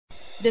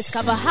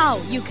Discover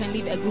how you can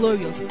live a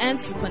glorious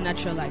and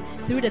supernatural life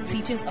through the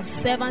teachings of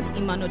Servant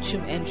Emmanuel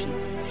Chum Entry.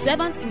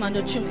 Servant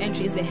Emmanuel Chum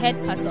Entry is the head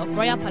pastor of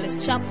Royal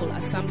Palace Chapel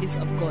Assemblies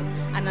of God,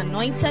 an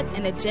anointed,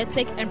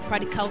 energetic, and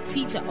practical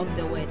teacher of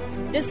the Word.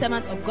 This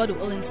servant of God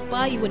will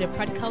inspire you with the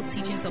practical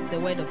teachings of the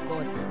Word of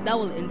God that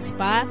will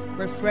inspire,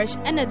 refresh,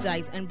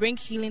 energize, and bring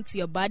healing to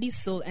your body,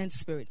 soul, and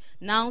spirit.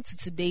 Now to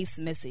today's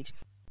message.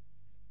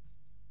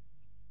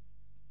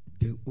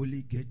 The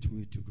only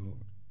gateway to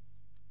God.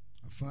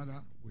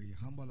 Father, we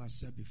humble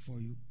ourselves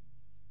before you.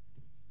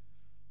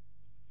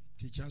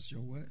 Teach us your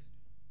word.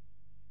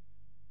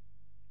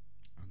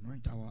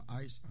 Anoint our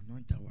eyes,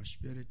 anoint our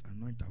spirit,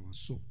 anoint our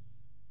soul.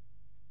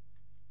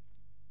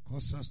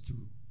 Cause us to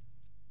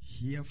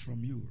hear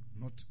from you,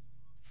 not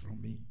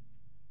from me.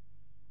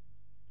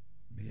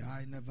 May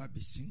I never be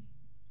seen,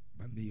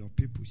 but may your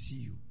people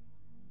see you.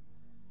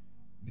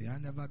 May I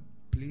never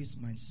place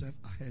myself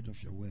ahead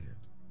of your word,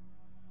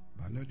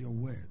 but let your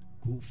word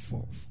go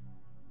forth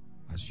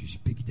as you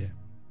speak them.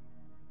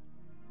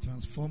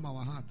 Transform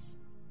our hearts.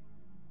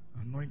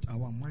 Anoint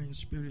our mind,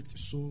 spirit,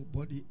 soul,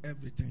 body,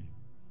 everything.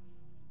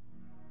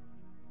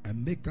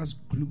 And make us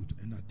glued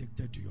and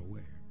addicted to your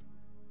word.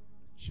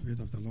 Spirit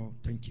of the Lord,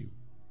 thank you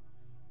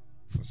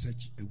for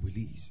such a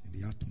release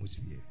in the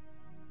atmosphere.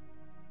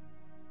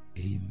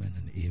 Amen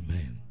and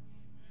amen.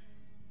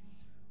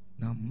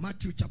 Now,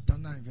 Matthew chapter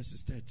 9,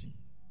 verses 13.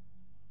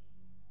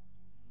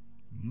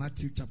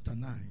 Matthew chapter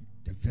 9,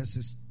 the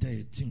verses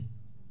 13.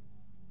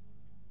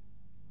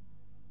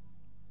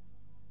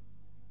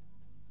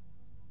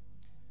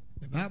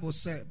 The Bible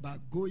said, but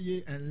go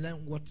ye and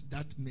learn what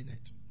that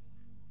meaneth.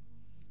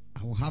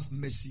 I will have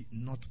mercy,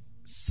 not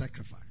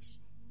sacrifice.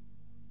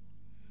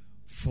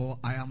 For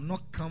I am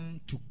not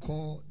come to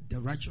call the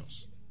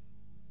righteous,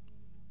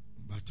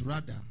 but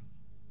rather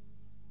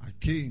I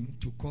came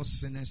to call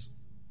sinners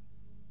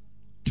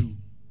to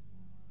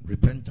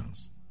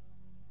repentance.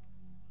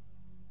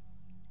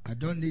 I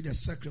don't need a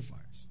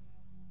sacrifice.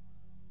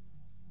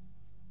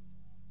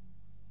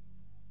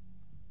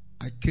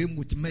 I came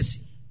with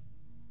mercy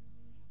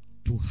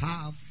to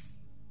have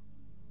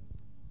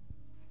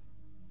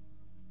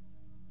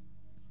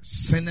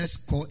sinners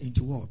called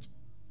into what?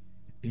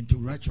 Into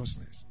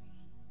righteousness.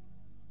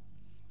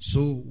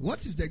 So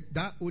what is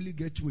that only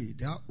gateway?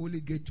 That only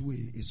gateway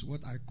is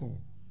what I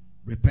call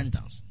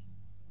repentance.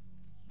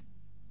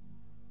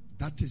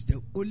 That is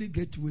the only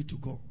gateway to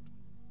God.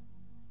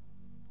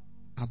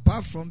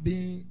 Apart from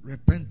being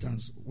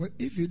repentance,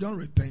 if you don't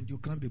repent, you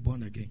can't be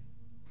born again.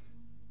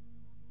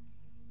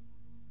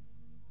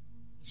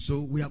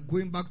 So we are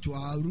going back to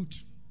our root.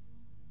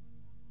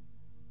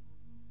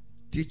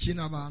 Teaching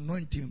about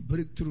anointing,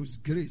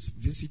 breakthroughs, grace,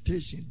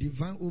 visitation,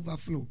 divine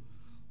overflow.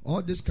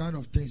 All these kind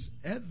of things.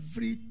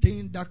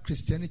 Everything that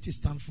Christianity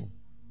stands for.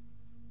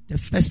 The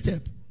first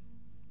step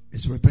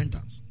is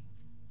repentance.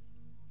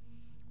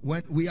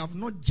 When we have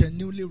not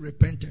genuinely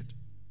repented,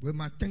 we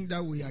might think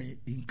that we are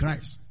in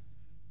Christ,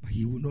 but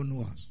He will not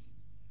know us.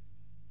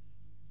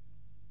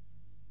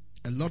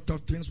 A lot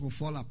of things will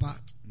fall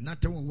apart.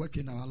 Nothing will work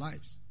in our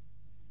lives.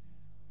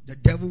 The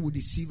devil will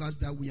deceive us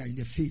that we are in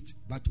the faith,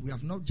 but we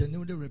have not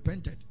genuinely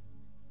repented.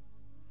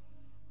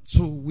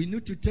 So we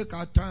need to take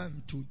our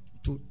time to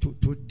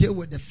deal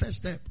with the first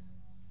step.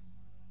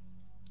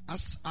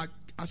 As I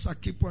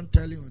keep on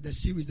telling you, the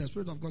series, the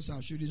Spirit of God said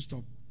I shouldn't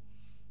stop.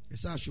 He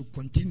said I should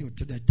continue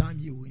to the time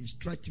He will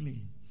instruct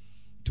me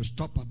to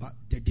stop about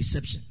the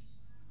deception.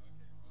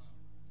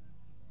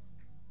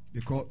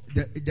 Because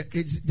the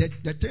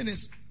thing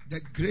is,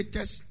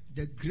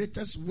 the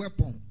greatest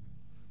weapon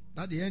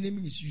that the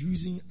enemy is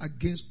using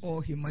against all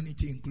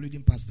humanity,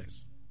 including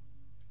pastors,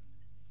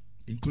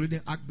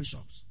 including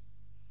archbishops,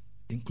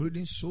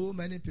 including so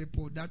many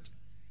people that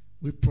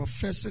we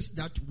profess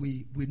that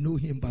we know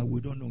Him, but we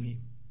don't know Him.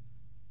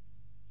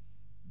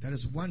 There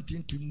is one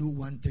thing to know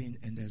one thing,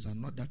 and there's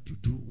another to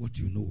do what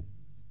you know.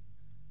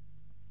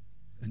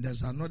 And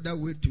there's another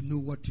way to know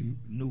what you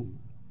know,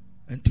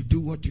 and to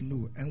do what you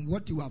know. And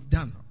what you have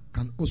done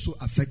can also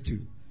affect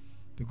you.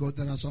 Because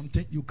there are some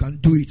things you can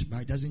do it,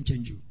 but it doesn't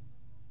change you.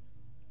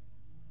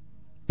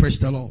 Praise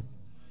the Lord.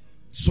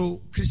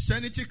 So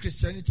Christianity.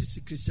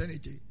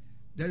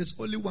 There is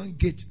only one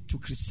gate to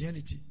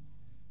Christianity.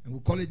 And we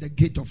call it the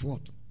gate of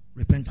what?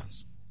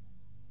 Repentance.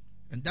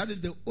 And that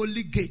is the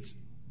only gate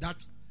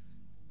that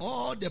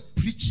all the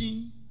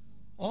preaching,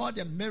 all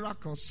the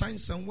miracles,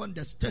 signs and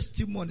wonders,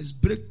 testimonies,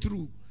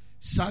 breakthrough,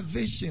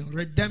 salvation,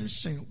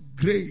 redemption,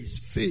 grace,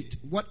 faith,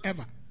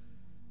 whatever.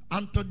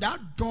 Until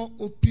that door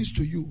opens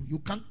to you, you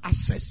can't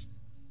access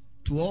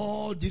to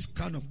all this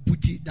kind of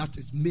booty that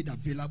is made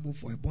available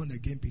for a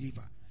born-again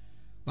believer.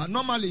 But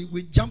normally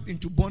we jump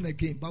into born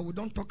again, but we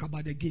don't talk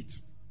about the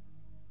gate.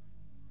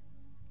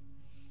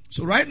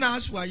 So right now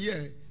as we are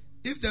here,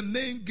 if the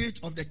main gate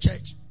of the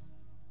church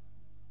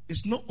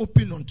is not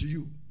open unto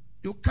you,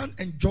 you can't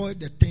enjoy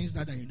the things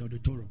that are in the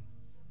auditorium.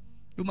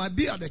 You might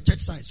be at the church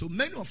side. So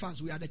many of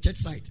us, we are at the church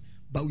side,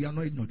 but we are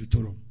not in the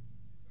auditorium.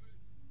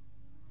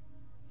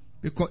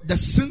 Because the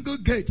single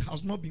gate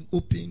has not been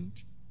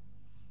opened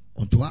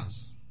unto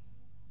us.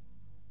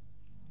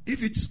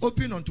 if it's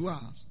open unto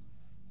us,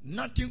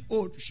 nothing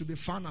old should be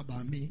found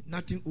about me.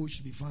 Nothing old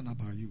should be found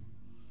about you.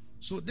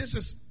 So this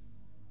is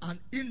an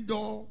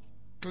indoor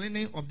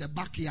cleaning of the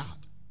backyard.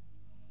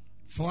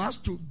 For us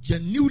to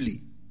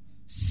genuinely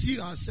see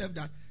ourselves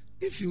that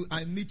if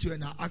I meet you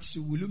and I ask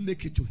you, will you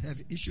make it to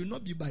heaven? It should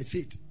not be by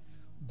faith.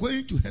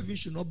 Going to heaven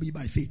should not be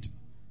by faith.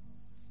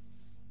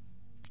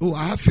 Oh,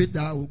 I have faith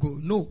that I will go.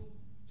 No.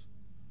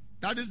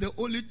 That is the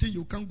only thing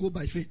you can't go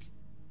by faith.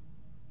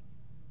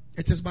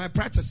 It is by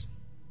practice.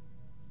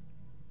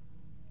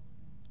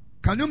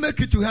 Can you make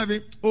it to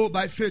heaven? Oh,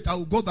 by faith, I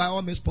will go by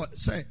all means.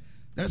 Say,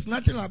 there's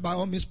nothing like by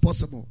all means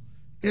possible.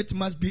 It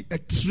must be a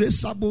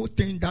traceable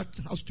thing that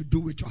has to do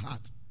with your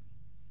heart.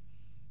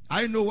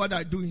 I know what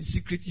I do in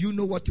secret. You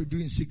know what you do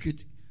in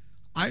secret.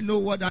 I know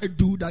what I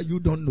do that you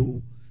don't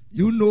know.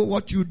 You know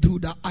what you do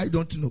that I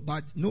don't know.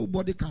 But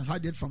nobody can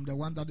hide it from the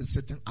one that is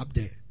sitting up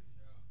there.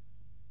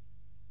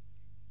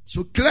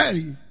 So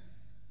clearly,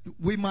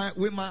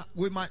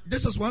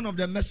 this is one of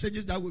the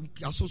messages that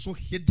are so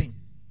hidden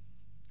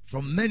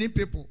from many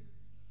people,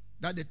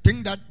 that they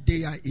think that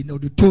they are in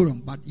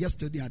auditorium, but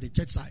yesterday at the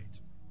church site.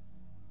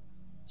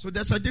 So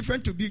there's a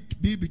difference to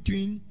be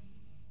between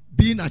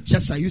being at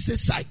church site. You say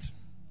site,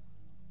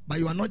 but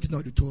you are not in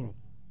auditorium.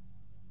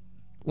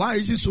 Why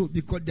is it so?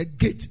 Because the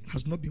gate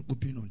has not been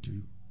opened unto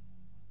you.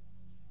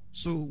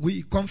 So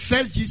we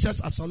confess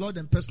Jesus as our Lord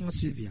and personal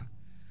Savior,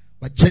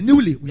 but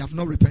genuinely we have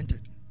not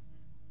repented.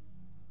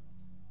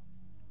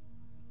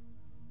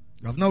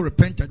 We have not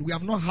repented. We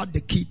have not had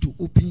the key to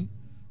open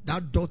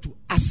that door to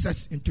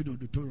access into the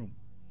auditorium.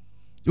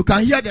 You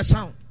can hear the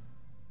sound.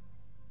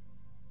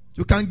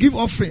 You can give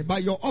offering,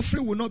 but your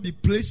offering will not be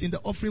placed in the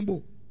offering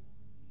bowl.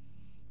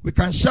 We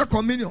can share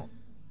communion.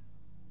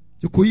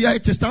 You could hear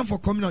it. It's time for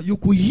communion. You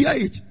could hear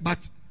it,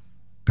 but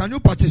can you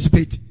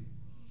participate?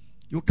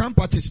 You can't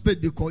participate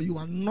because you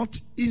are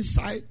not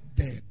inside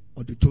the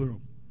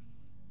auditorium.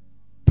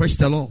 Praise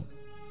the Lord.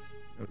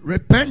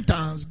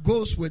 Repentance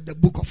goes with the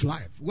book of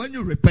life. When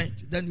you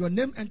repent, then your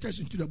name enters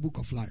into the book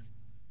of life.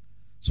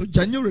 So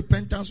genuine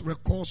repentance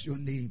records your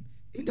name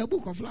in the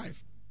book of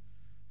life.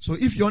 So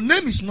if your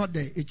name is not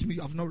there, it means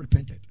you have not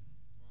repented.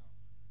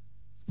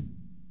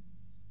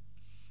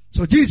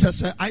 So Jesus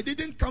said, I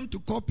didn't come to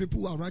call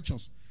people who are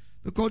righteous,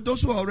 because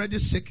those who are already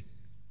sick,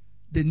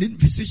 they need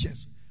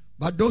physicians.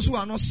 But those who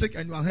are not sick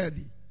and you are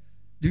healthy,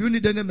 do you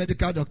need any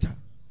medical doctor?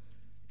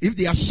 If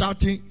they are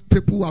shouting,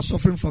 people who are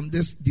suffering from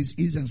this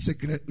disease and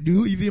sickness, do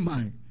you even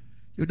mind?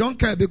 You don't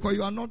care because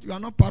you are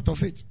not part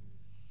of it.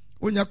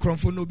 You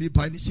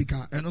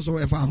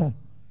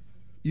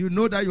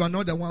know that you are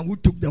not the one who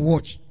took the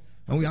watch,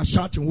 and we are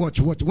shouting, watch.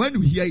 When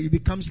you hear it, it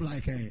becomes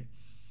like a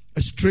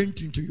strange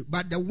thing to you.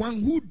 But the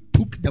one who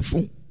took the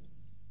phone,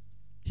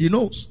 he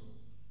knows,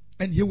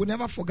 and he will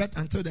never forget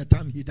until the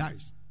time he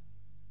dies.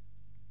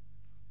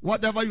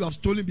 Whatever you have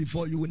stolen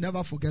before, you will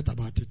never forget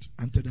about it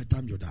until the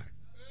time you die.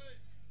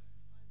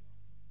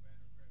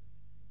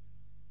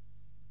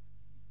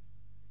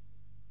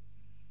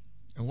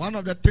 And one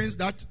of the things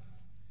that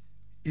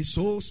is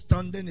so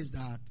stunning is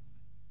that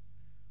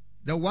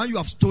the one you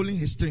have stolen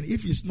his thing,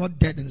 if he's not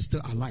dead and still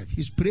alive,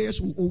 his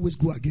prayers will always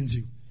go against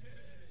you.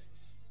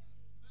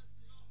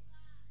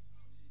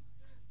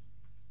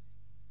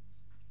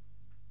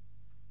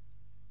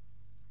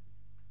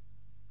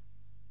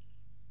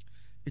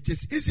 It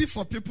is easy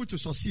for people to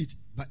succeed,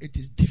 but it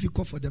is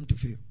difficult for them to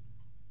fail.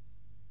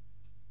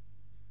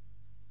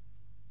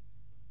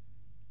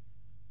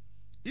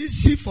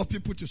 Easy for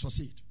people to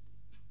succeed,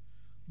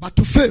 but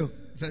to fail,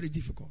 very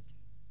difficult.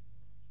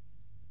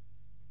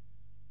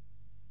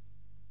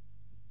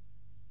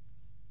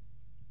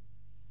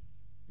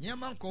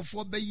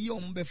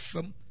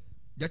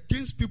 The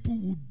things people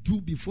would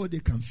do before they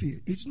can fail,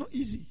 it's not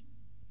easy.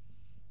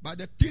 But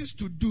the things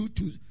to do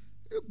to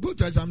go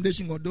to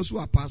examination, or those who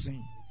are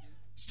passing,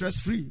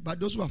 stress-free, but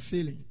those who are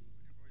failing,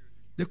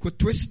 they could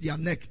twist their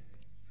neck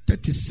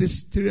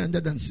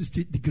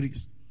 360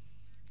 degrees,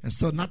 and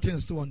still nothing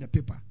is still on the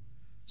paper.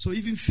 So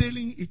even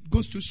failing, it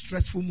goes to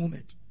stressful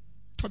moment,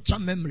 torture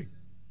memory,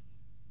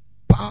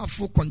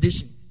 powerful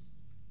condition,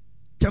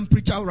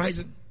 temperature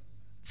rising,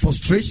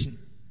 frustration.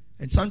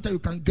 And sometimes you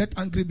can get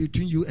angry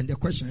between you and the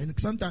question. And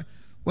sometimes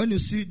when you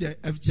see the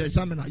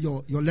examiner,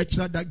 your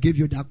lecturer that gave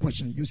you that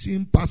question, you see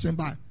him passing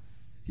by.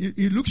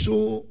 He looks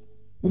so,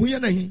 but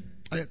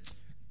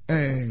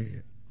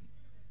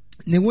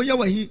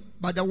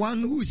the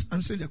one who is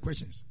answering the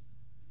questions,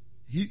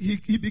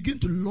 he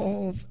begins to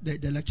love the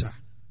lecturer.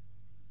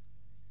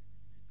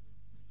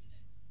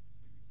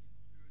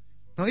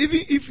 Now,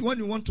 even if when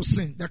you want to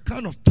sing, the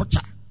kind of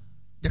torture,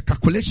 the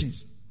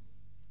calculations,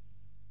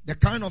 the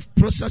kind of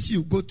process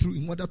you go through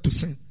in order to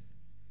sing,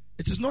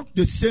 it is not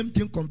the same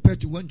thing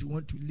compared to when you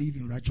want to live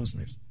in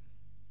righteousness.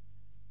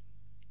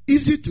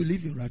 Easy to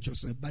live in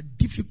righteousness, but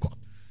difficult.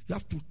 You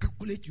have to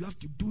calculate, you have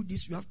to do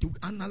this, you have to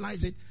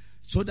analyze it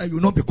so that you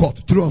will not be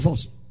caught. True of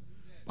us.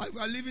 But if you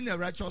are living a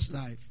righteous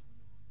life,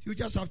 you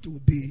just have to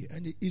obey,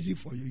 and it's easy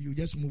for you. You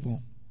just move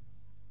on.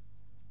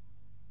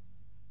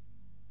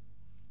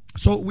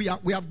 So we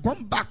have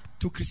gone back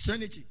to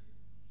Christianity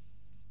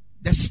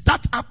The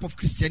startup of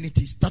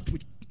Christianity starts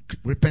with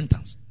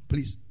repentance.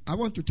 Please, I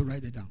want you to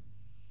write it down.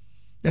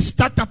 The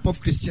startup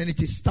of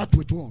Christianity starts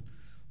with what?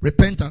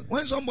 Repentance.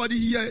 When somebody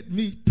hear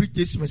me preach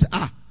this message,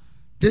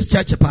 this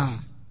church,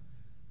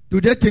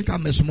 do they think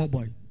I'm a small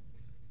boy?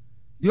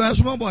 You are a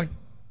small boy.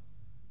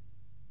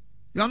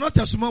 You are not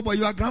a small boy.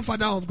 You are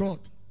grandfather of God.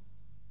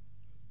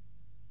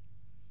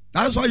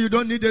 That's why you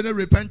don't need any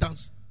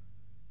repentance.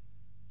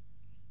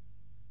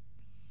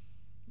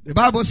 The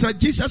Bible said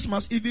Jesus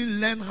must even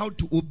learn how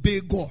to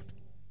obey God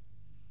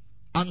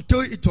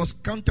until it was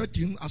counted to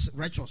him as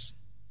righteous.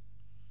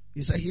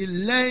 He said he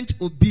learned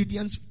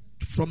obedience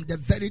from the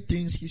very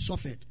things he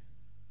suffered.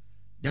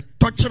 The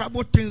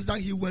torturable things that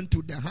he went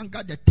through, the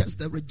hunger, the test,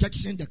 the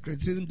rejection, the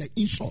criticism, the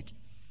insult.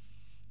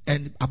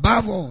 And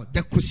above all,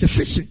 the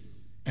crucifixion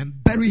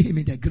and bury him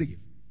in the grave.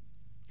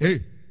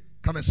 Hey,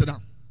 come and sit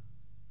down.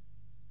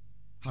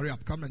 Hurry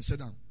up, come and sit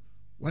down.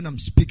 When I'm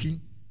speaking,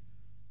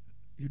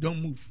 you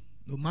don't move,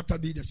 no matter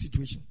be the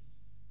situation.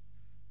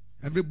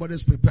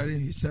 Everybody's preparing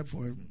himself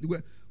for it.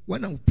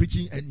 When I'm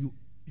preaching and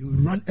you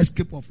run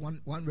escape of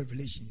one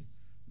revelation,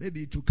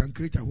 maybe it can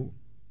create a hole.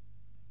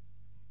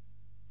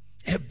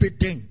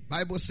 Everything.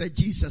 Bible said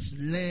Jesus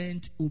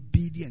learned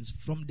obedience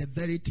from the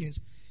very things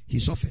he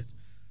suffered.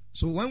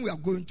 So when we are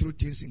going through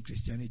things in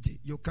Christianity,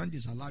 you can't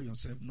disallow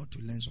yourself not to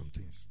learn some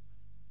things.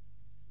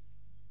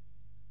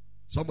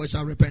 Somebody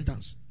shall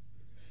repentance.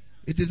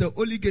 It is the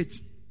only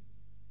gate.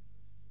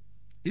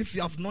 If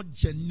you have not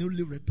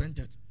genuinely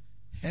repented,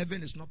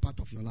 heaven is not part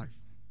of your life.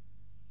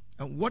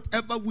 And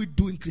whatever we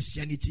do in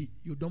Christianity,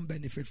 you don't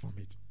benefit from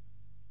it.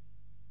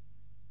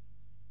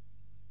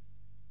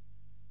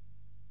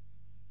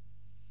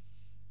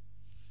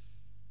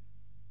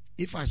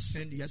 If I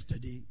sinned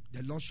yesterday,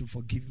 the Lord should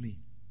forgive me.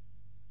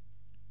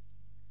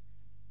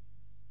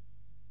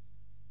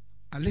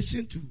 I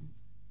listened to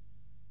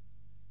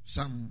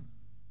some,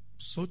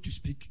 so to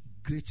speak,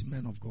 great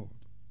men of God.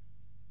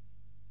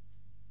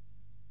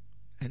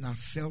 And I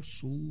felt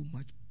so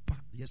much bad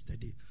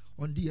yesterday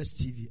on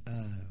DSTV.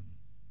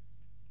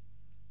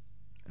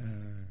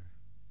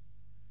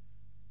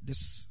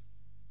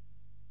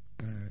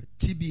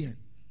 TBN.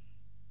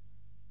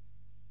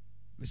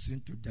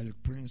 Listen to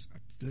Derek Prince. I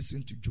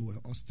listened to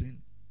Joel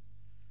Austin.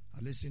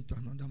 I listened to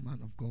another man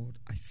of God.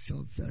 I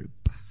felt very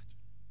bad.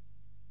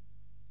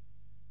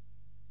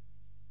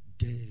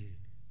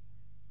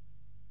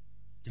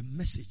 The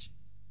message.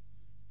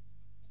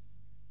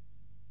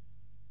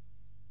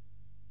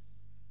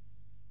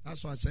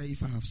 That's why I say,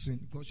 if I have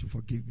sinned, God should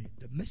forgive me.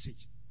 The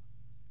message.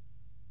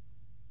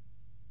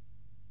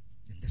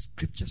 And the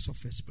scriptures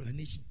of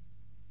explanation.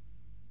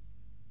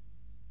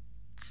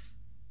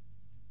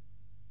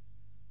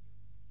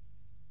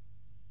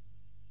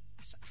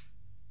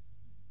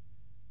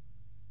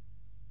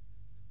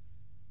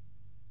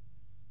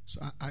 So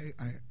I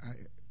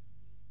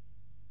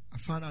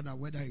found out that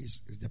whether it's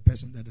the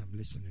person that I'm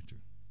listening to.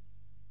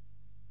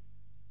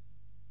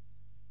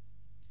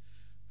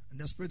 And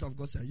the Spirit of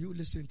God said, you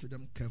listen to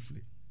them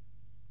carefully.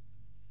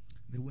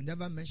 They will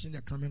never mention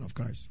the coming of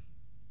Christ.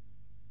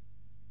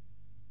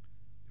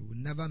 They will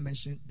never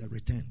mention the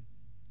return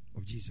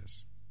of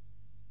Jesus.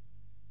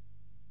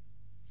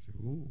 So,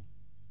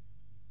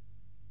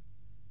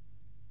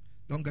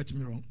 don't get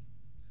me wrong.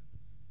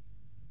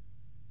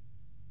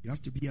 You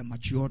have to be a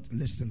matured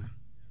listener.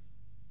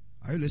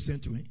 Are you listening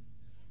to me?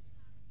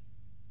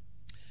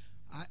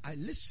 I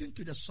listen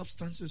to the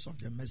substances of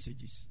the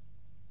messages.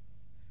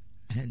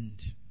 And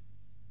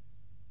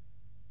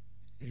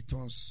it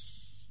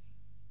was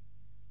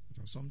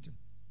something.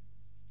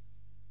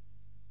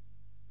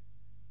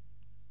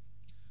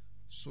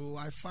 So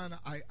I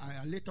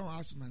later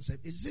asked myself,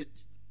 is it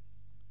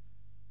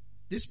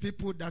these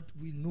people that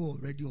we know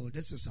already, or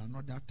this is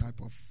another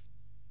type of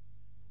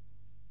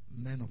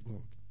man of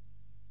God?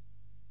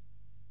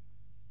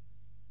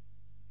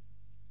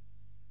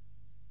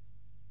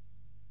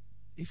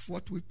 If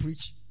what we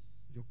preach,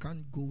 you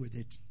can't go with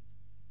it,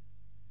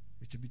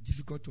 it will be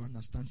difficult to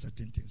understand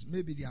certain things.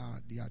 Maybe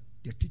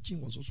their teaching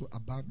was also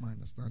above my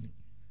understanding.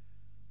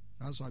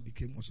 That's why I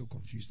became also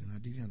confused and I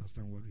didn't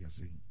understand what we are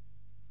saying.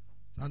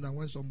 Sometimes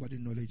when somebody's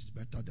knowledge is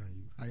better than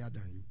you, higher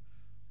than you,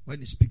 when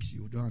he speaks,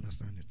 you don't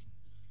understand it.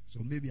 So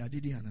maybe I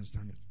didn't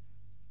understand it.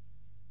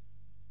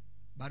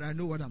 But I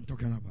know what I'm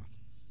talking about.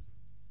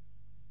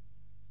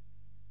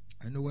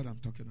 I know what I'm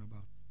talking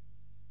about.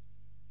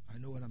 I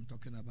know what I'm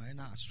talking about.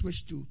 And I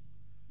switched to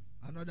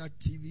another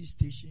TV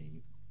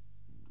station,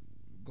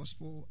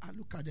 gospel. I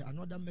look at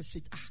another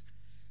message.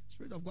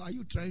 Spirit of God, are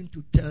you trying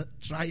to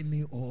try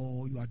me,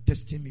 or you are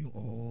testing me,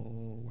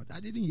 or what? I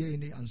didn't hear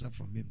any answer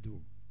from him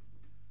though.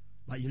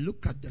 But you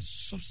look at the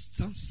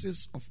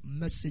substances of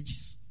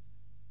messages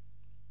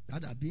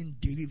that are being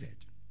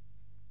delivered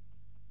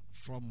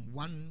from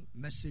one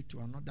message to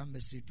another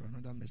message to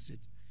another message.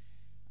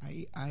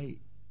 I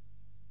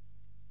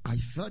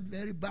felt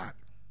very bad.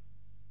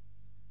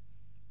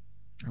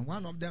 And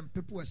one of them,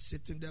 people were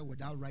sitting there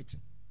without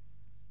writing.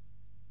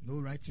 No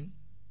writing.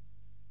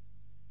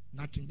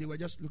 Nothing. They were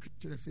just looking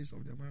to the face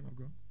of the man of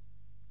God.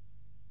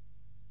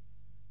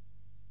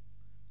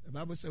 The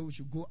Bible says we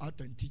should go out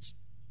and teach.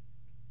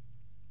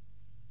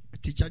 A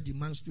teacher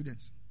demands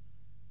students.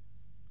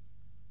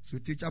 So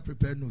teacher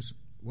prepare notes.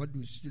 What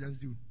do students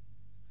do?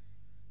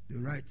 They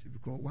write,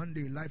 because one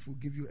day life will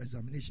give you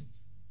examinations.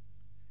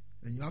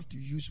 And you have to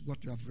use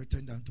what you have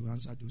written down to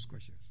answer those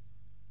questions.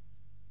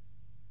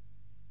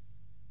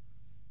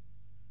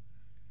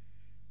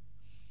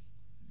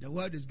 The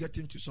word is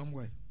getting to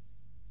somewhere.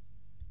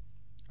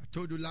 I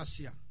told you last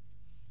year,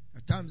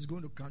 a time is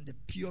going to come, the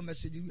pure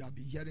messages we have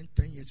been hearing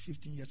 10 years,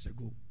 15 years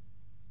ago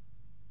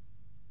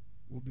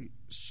will be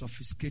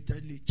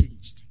sophisticatedly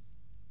changed.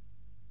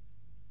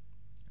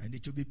 And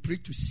it will be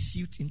preached to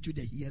suit into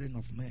the hearing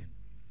of men,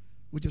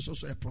 which is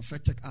also a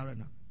prophetic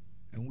arena.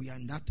 And we are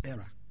in that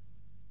era.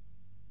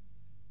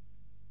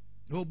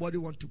 Nobody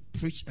wants to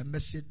preach a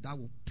message that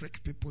will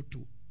prick people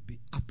to be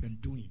up and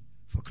doing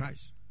for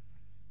Christ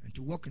and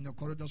to walk in the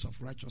corridors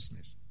of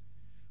righteousness.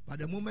 But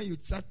the moment you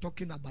start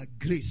talking about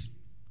grace,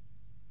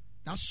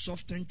 that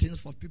softens things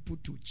for people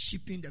to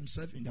cheapen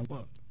themselves in the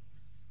world.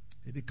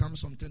 It becomes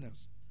something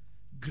else.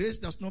 Grace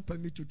does not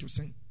permit you to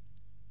sin.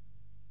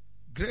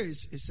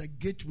 Grace is a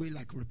gateway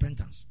like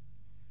repentance.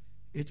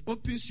 It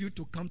opens you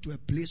to come to a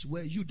place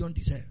where you don't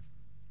deserve.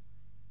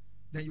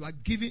 Then you are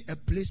given a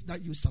place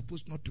that you're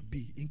supposed not to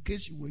be, in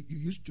case you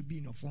used to be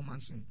in your former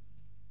sin.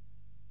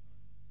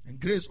 And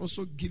grace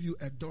also gives you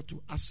a door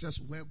to access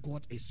where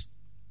God is.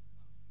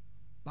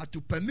 But to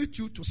permit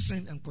you to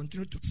sin and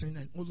continue to sin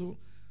and also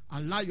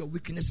allow your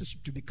weaknesses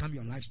to become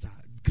your lifestyle,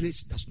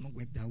 grace does not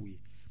work that way.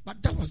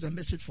 But that was the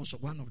message for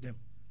one of them.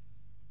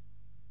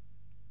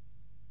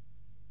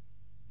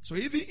 So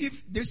even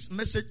if this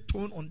message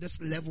tone on this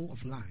level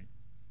of line,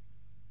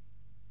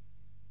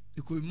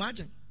 you could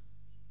imagine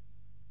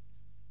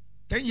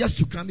 10 years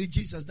to come, if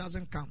Jesus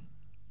doesn't come,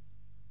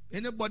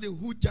 anybody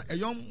who a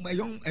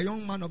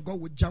young man of God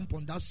would jump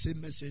on that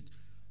same message,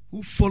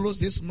 who follows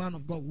this man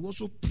of God, who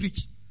also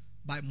preach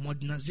by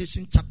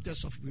modernization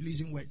chapters of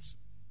releasing words.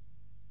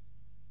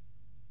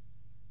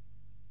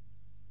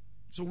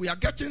 So we are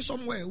getting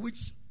somewhere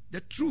which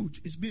the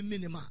truth is being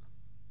minimal.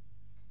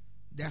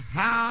 The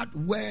hard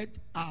words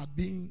are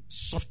being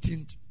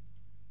softened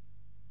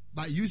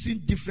by using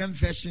different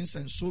versions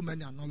and so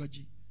many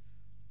analogies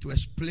to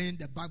explain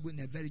the Bible in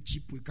a very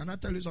cheap way. Can I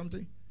tell you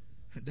something?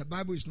 The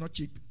Bible is not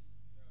cheap.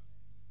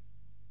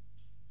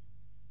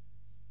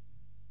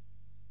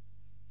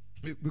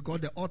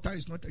 Because the author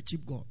is not a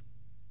cheap God.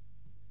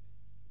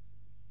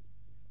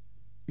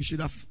 You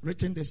should have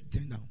written this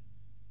thing down.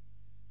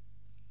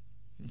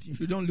 If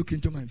you don't look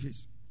into my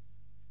face,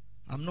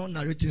 I'm not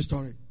narrating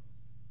story.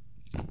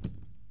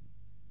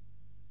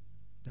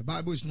 The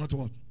Bible is not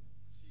what?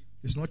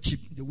 It's not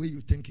cheap the way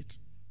you think it.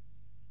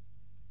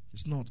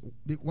 It's not.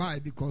 Why?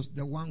 Because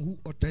the one who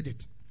uttered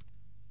it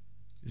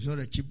is not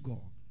a cheap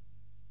God.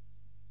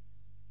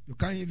 You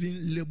can't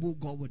even label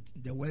God with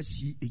the word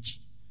CHEAP.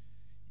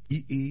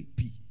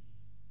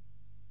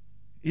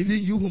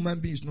 Even you human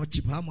being is not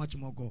cheap. How much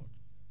more God?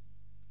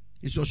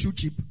 Is your shoe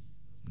cheap?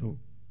 No.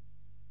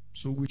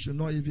 So we should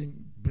not even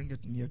bring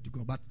it near to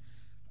God. But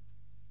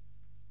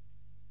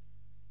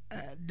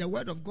the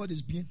word of God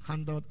is being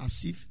handled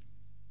as if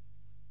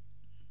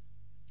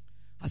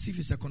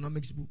it's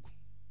economics book.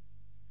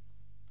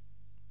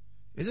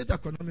 Is it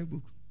economic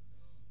book?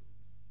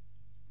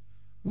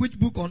 Which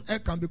book on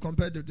earth can be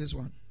compared to this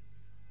one?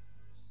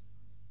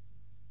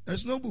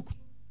 There's no book.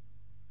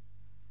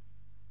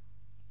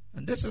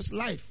 And this is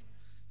life.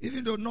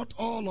 Even though not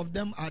all of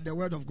them are the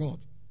word of God.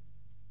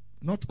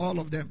 Not all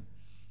of them.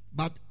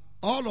 But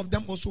all of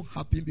them also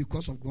happen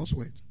because of God's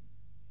word.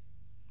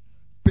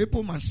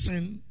 People must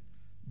sin,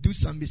 do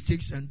some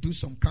mistakes, and do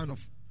some kind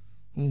of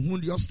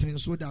hunhundious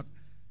things so that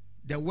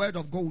the word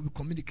of God will be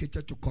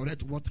communicated to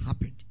correct what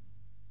happened.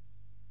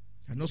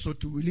 And also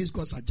to release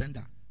God's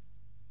agenda.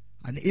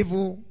 And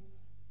evil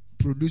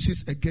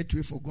produces a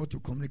gateway for God to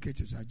communicate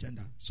his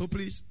agenda. So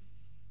please,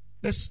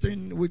 this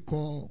thing we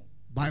call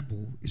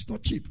Bible is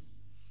not cheap.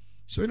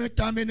 So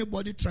anytime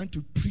anybody trying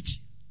to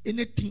preach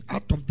anything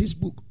out of this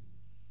book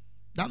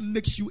that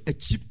makes you a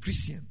cheap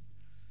Christian,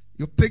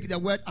 you pick the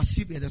word as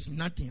if it is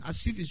nothing,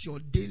 as if it's your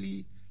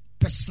daily,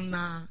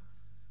 personal,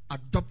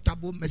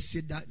 adoptable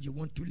message that you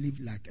want to live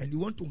like, and you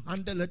want to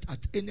handle it at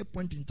any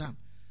point in time.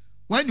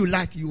 When you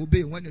like, you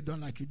obey. When you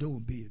don't like, you don't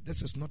obey.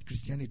 This is not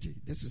Christianity.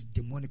 This is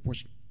demonic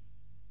worship.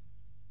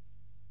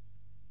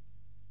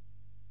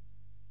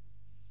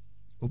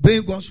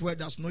 Obeying God's word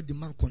does not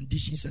demand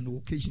conditions and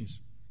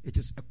occasions. It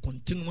is a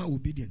continual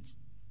obedience.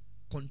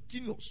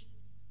 Continuous.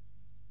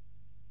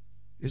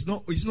 It's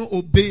not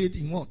obeyed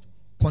in what?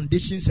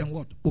 Conditions and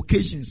what?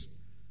 Occasions.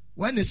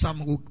 When there's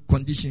some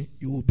condition,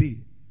 you obey.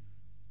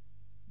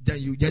 Then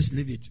you just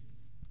leave it.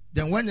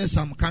 Then when there's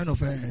some kind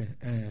of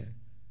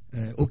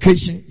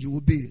occasion, you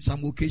obey.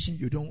 Some occasion,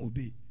 you don't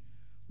obey.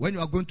 When you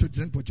are going to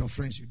drink with your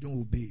friends, you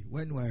don't obey.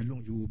 When you are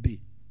alone, you obey.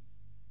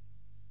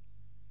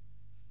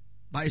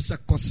 But it's a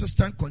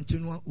consistent,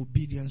 continual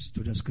obedience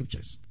to the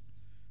scriptures.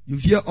 You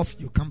veer off,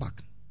 you come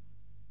back.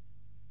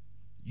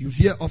 You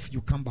veer off,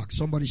 you come back.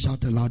 Somebody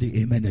shout aloud,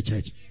 amen, the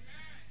church.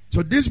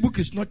 So this book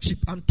is not cheap.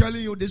 I'm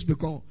telling you this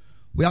because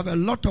we have a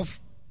lot of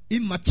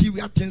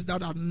immaterial things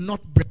that are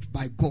not breathed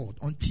by God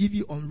on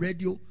TV, on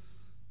radio,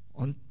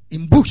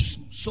 in books.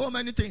 So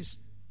many things.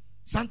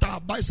 Sometimes I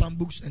buy some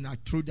books and I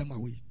throw them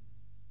away.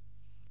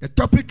 The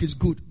topic is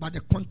good, but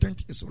the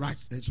content is right.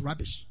 It's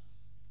rubbish.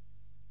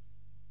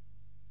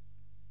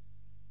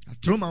 I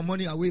throw my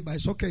money away, but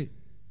it's okay.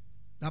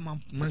 That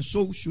my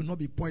soul should not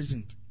be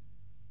poisoned.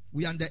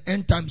 We are in the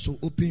end time, so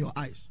open your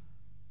eyes.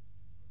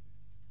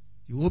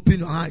 You open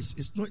your eyes.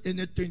 It's not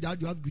anything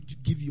that you have to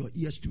give your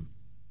ears to.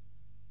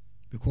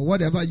 Because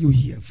whatever you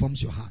hear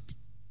forms your heart.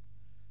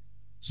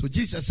 So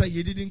Jesus said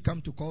he didn't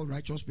come to call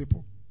righteous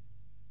people.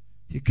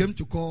 He came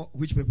to call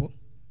which people?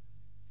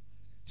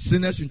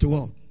 Sinners into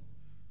what?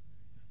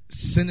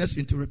 Sinners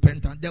into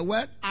repentance. The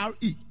word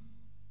R-E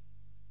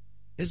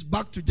is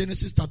back to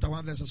Genesis chapter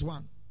 1 verses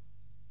 1.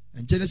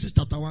 And Genesis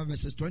chapter 1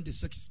 verses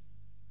 26.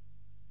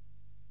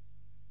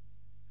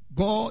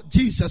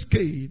 Jesus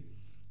came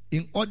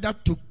in order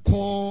to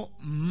call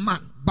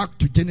man back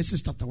to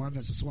Genesis chapter 1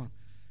 verses 1.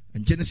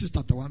 And Genesis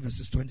chapter 1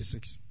 verses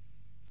 26.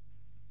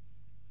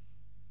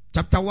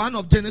 Chapter 1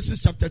 of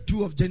Genesis, chapter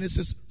 2 of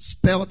Genesis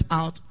spelled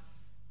out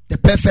the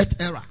perfect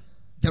era,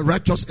 the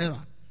righteous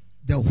era,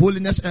 the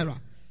holiness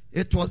era.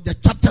 It was the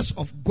chapters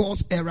of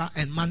God's era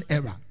and man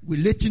era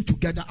relating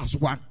together as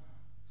one.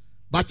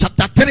 But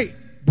chapter 3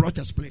 brought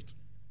a split.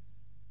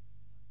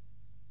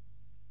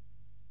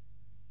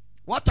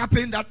 What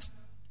happened that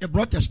it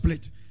brought a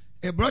split?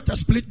 It brought a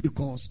split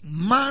because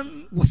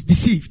man was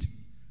deceived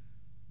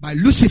by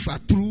Lucifer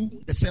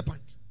through the serpent.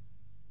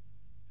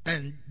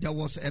 And there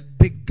was a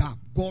big gap.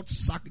 God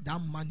sacked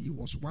that man he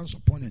was once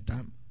upon a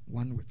time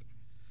one with.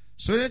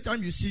 So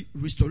anytime you see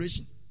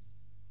restoration,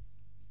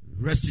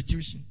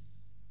 restitution,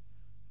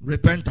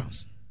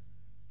 repentance,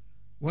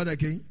 what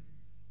again?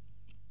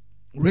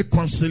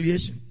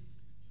 Reconciliation,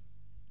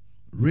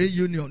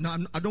 reunion. Now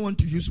I don't want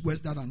to use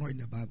words that are not in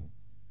the Bible.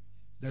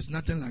 There is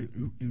nothing like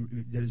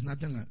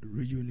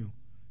reunion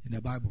in the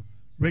Bible.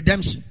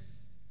 Redemption,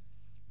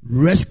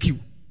 rescue,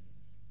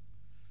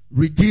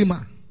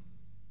 redeemer.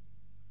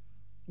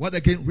 What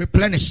again?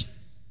 Replenish.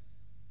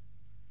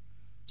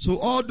 So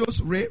all those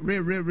what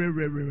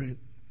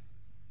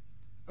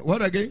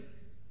again?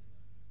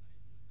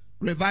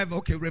 Revive.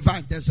 Okay,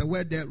 revive. There's a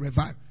word there,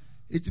 revive.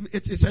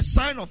 It is a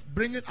sign of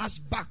bringing us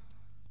back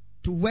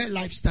to where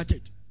life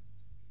started.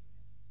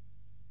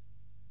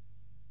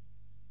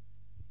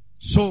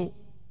 So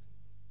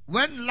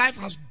when life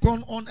has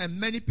gone on and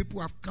many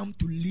people have come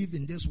to live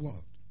in this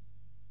world,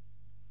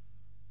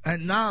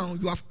 and now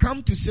you have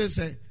come to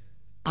say,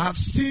 I have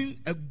seen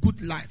a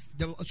good life,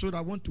 so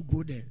I want to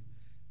go there.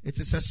 It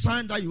is a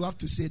sign that you have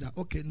to say that,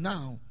 okay,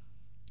 now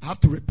I have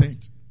to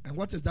repent. And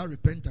what is that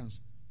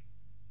repentance?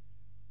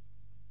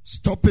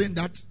 Stopping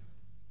that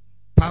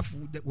path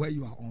where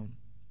you are on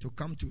to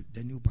come to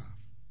the new path.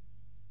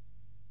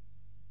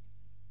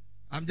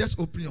 I'm just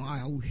opening your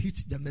eye. I will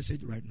hit the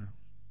message right now.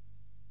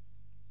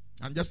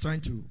 I'm just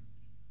trying to.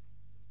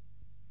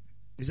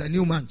 It's a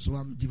new month, so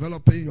I'm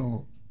developing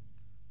your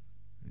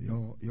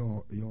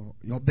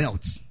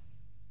belts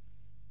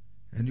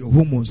and your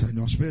hormones and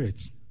your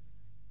spirits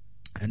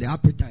and the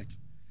appetite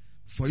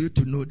for you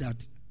to know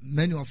that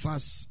many of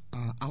us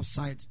are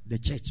outside the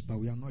church, but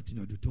we are not in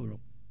the auditorium.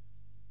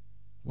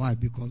 Why?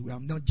 Because we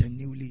have not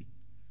genuinely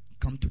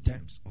come to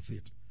terms of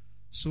it.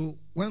 So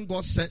when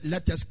God said,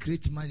 let us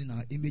create man in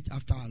our image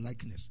after our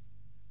likeness,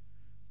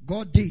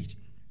 God did.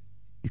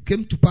 It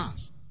came to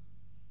pass.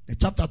 The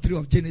chapter 3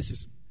 of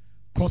Genesis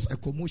caused a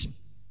commotion.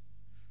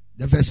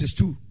 The verses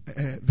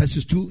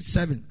 2,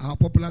 7, our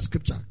popular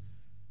scripture.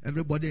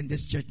 Everybody in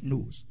this church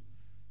knows.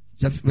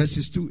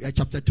 Verses 2,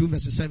 chapter 2,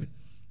 verses 7.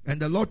 And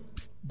the Lord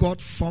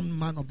God formed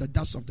man of the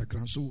dust of the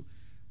ground. So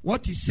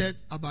what he said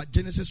about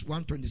Genesis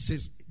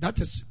 1:26, that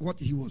is what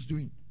he was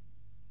doing.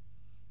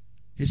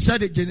 He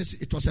said in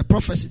Genesis, it was a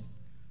prophecy.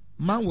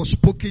 Man was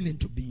spoken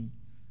into being.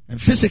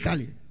 And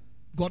physically,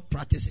 God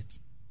practiced it.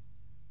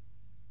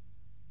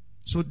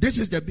 So this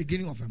is the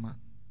beginning of a man.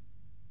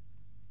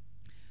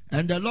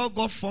 And the Lord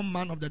God formed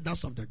man of the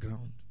dust of the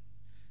ground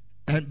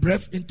and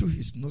breathed into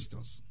his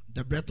nostrils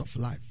the breath of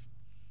life.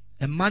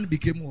 And man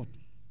became what?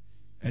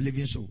 A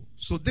living soul.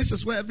 So this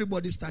is where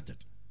everybody started.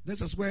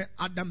 This is where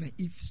Adam and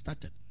Eve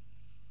started.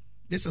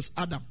 This is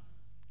Adam.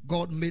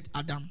 God made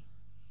Adam.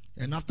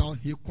 And after all,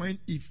 he coined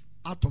Eve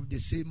out of the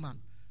same man.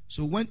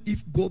 So when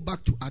Eve go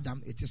back to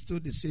Adam, it is still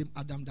the same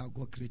Adam that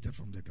God created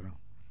from the ground.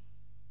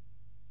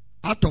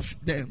 Out of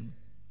them,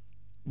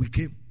 we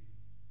came.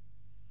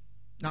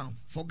 Now,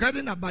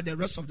 forgetting about the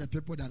rest of the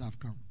people that have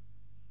come.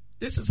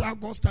 This is how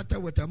God started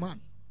with a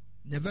man.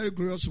 In a very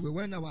glorious way.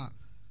 When our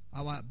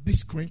big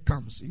screen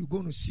comes, you're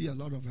going to see a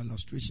lot of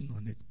illustration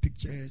on it.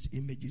 Pictures,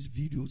 images,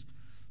 videos.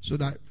 So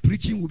that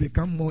preaching will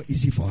become more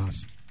easy for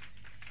us.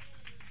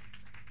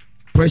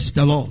 Praise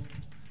the Lord.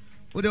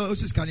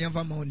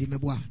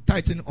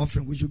 Tithing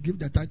offering. We should give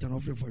the tithing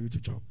offering for you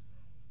to chop.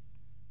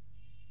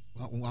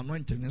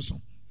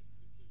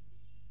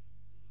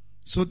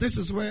 So this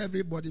is where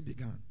everybody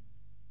began.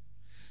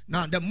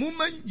 Now, the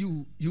moment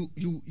you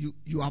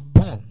are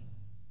born,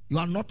 you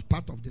are not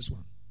part of this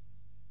one.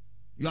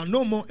 You are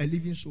no more a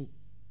living soul.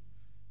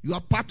 You are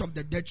part of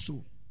the dead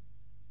soul.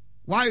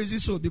 Why is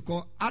it so?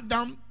 Because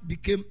Adam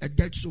became a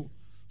dead soul.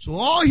 So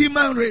all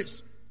human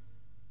race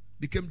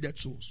became dead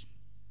souls.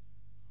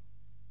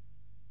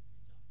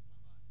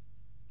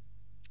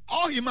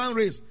 All human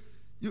race.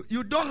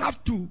 You don't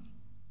have to.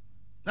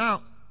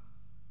 Now,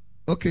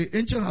 okay,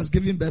 Angel has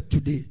given birth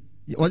today.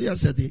 What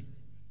yesterday?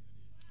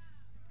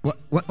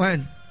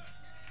 When?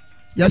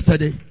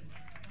 Yesterday.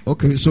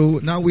 Okay, so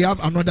now we have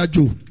another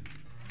Joe.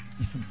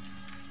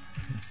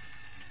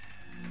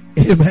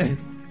 Amen.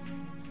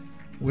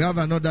 We have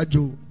another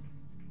Joe.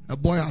 A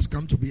boy has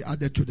come to be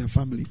added to the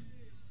family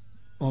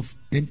of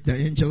the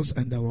angels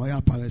and the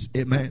royal palace.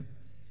 Amen.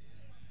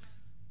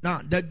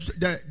 Now,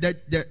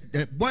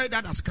 the boy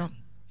that has come,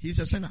 he's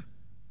a sinner.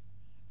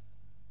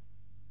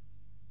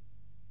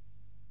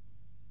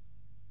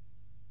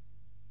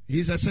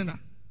 He's a sinner.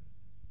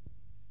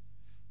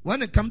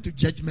 When it comes to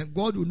judgment,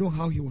 God will know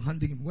how he will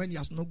handle him when he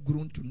has not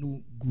grown to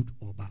know good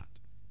or bad.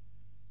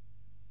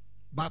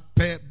 But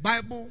per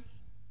Bible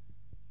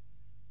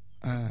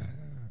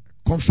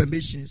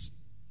confirmations,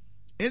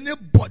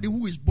 anybody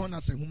who is born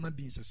as a human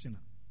being is a sinner.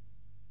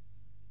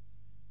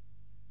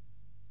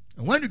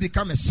 And when you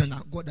become a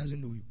sinner, God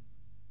doesn't know you.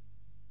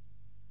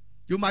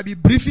 You might be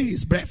breathing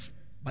his breath,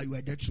 but you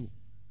are dead soul.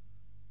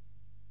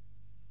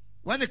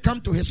 When it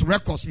comes to his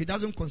records, he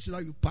doesn't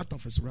consider you part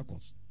of his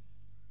records.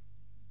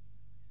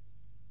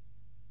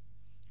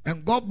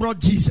 And God brought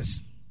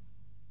Jesus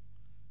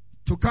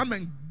to come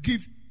and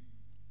give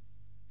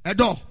a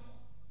door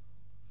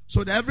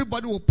so that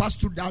everybody will pass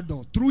through that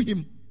door, through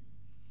him,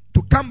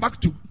 to come back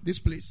to this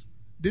place,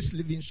 this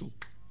living soul.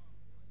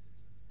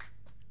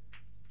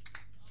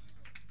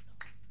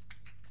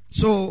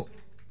 So,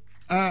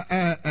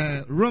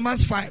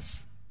 Romans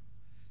 5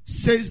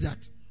 says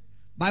that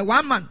by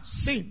one man,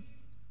 sin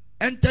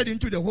entered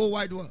into the whole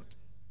wide world.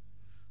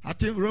 I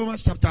think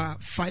Romans chapter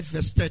 5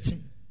 verse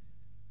 13,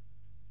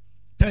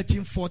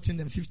 14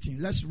 and 15.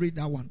 Let's read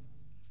that one.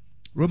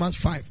 Romans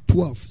 5,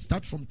 12.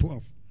 Start from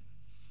 12.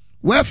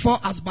 Wherefore,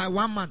 as by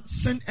one man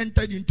sin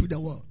entered into the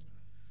world,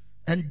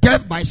 and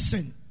death by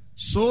sin,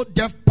 so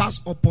death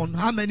passed upon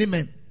how many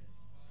men?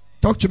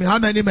 Talk to me, how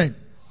many men?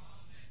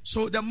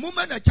 So the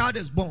moment a child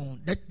is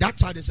born, that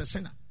child is a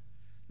sinner.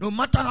 No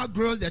matter how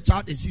gross the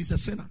child is, he's a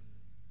sinner.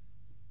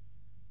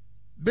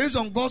 Based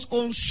on God's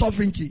own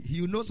sovereignty,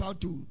 he knows how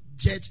to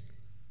judge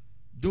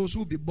those who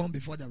will be born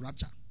before the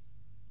rapture.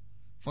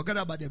 Forget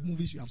about the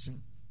movies you have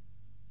seen.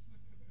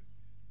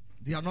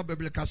 They are not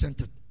biblical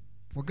centered.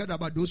 Forget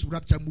about those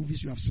rapture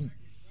movies you have seen.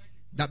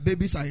 That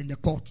babies are in the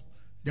court.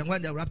 Then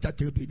when the rapture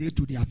takes place, they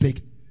too they are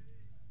paid.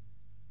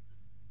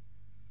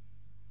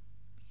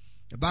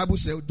 The Bible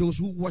says those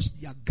who wash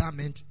their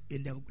garment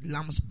in the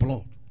lamb's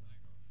blood,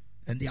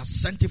 and they are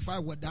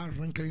sanctified without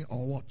wrinkling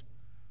or what?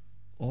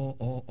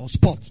 Or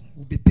spot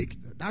will be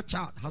picked. That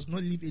child has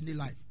not lived any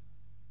life.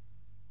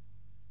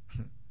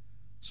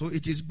 So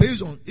it is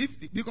based on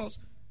because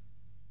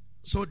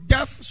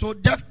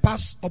death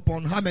passed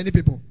upon how many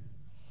people?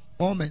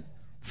 All men.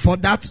 For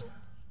that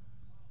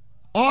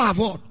all have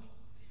what?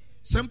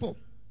 Simple.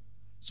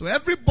 So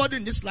everybody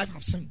in this life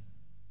have sinned.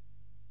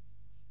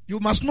 You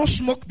must not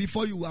smoke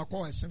before you are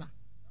called a sinner.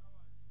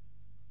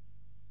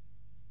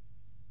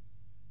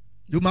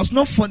 You must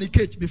not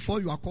fornicate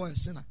before you are called a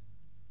sinner.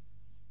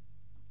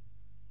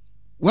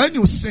 When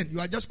you sin, you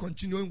are just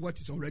continuing what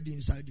is already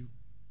inside you.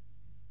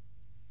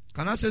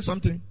 Can I say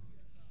something?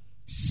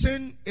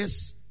 Sin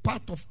is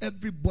part of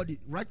everybody.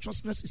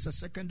 Righteousness is a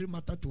secondary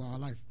matter to our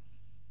life.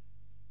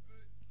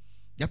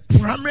 The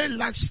primary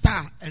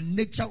lifestyle and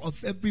nature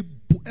of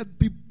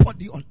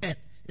everybody on earth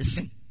is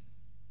sin.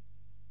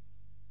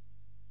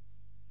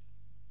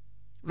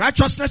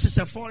 Righteousness is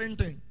a foreign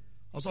thing.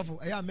 So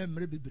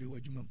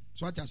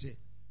what I say,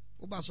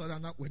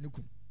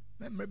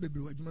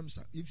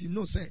 if you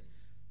know, say,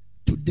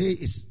 today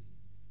is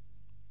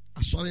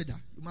a solid,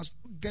 you must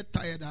get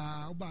tired.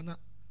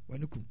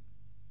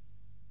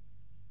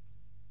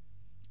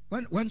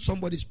 When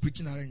somebody is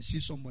preaching and see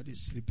somebody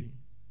sleeping,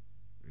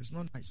 it's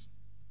not nice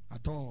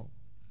at all.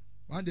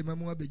 One day,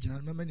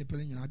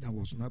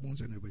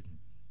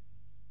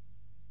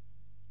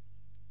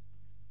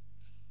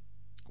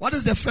 what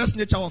is the first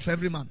nature of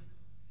every man?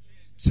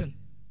 Sin.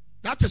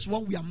 That is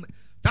what we are.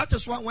 That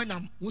is why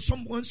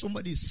when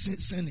somebody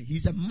is sinning,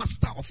 he's a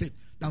master of it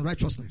than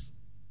righteousness.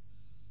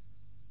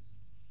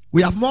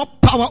 We have more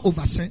power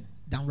over sin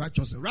than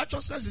righteousness.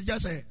 Righteousness is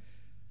just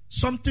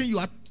something you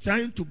are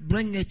trying to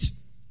bring it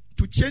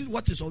to change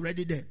what is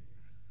already there.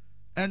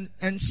 And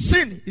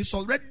sin is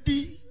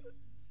already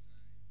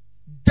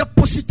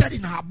deposited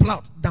in our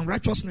blood than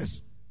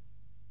righteousness.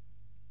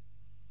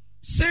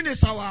 Sin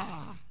is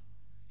our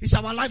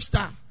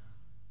lifestyle.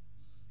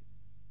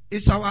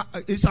 It's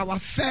our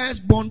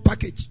firstborn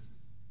package.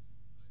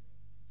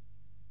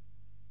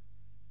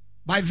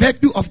 By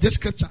virtue of this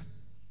scripture.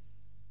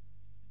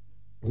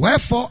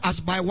 Wherefore,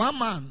 as by one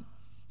man,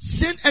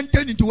 sin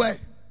entered into where?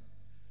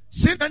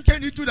 Sin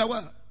entered into the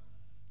world.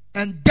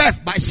 and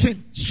death by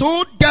sin.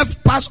 So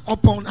death passed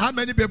upon how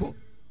many people?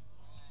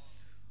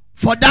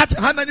 For that,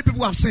 how many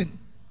people have sinned?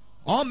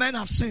 All men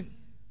have sinned.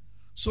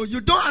 So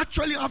you don't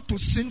actually have to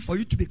sin for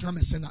you to become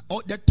a sinner.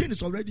 The thing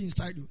is already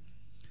inside you.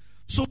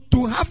 So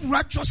to have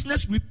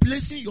righteousness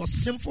replacing your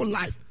sinful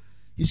life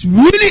is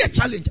really a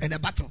challenge and a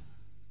battle.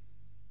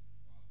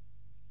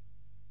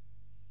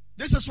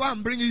 This is why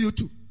I'm bringing you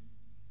to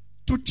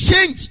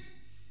change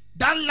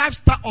that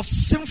lifestyle of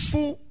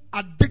sinful,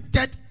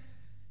 addicted,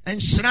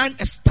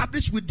 enshrined,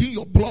 established within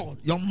your blood,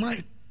 your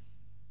mind.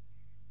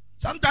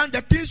 Sometimes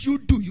the things you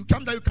do, you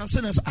come there, you can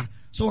say,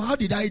 so how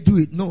did I do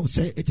it? No,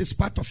 say it is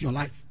part of your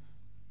life.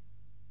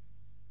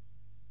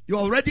 You're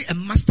already a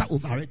master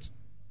over it.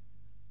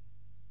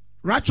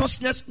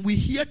 Righteousness, we're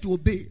here to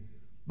obey.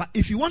 But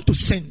if you want to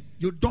sin,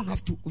 you don't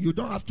have to. You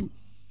don't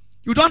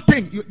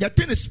think. The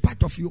thing is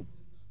part of you.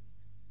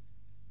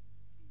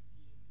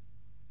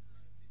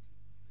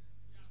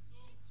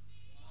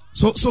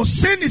 So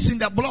sin is in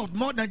the blood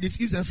more than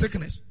disease and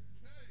sickness.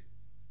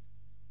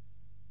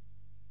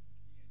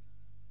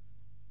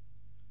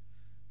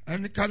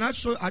 And can I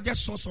show? I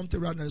just saw something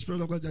right now. The Spirit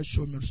of God just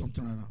showed me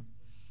something right now.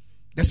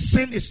 The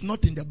sin is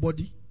not in the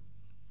body.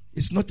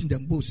 It's not in the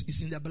bones.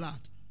 It's in the blood.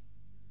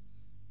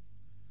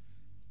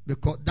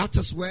 Because that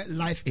is where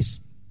life is.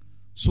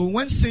 So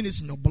when sin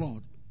is in your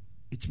blood,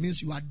 it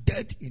means you are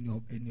dead in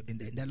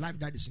the life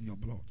that is in your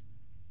blood.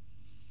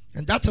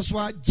 And that is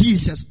why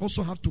Jesus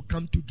also have to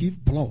come to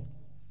give blood,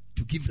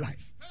 to give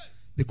life.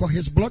 Because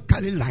his blood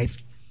carries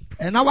life.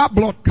 And our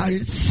blood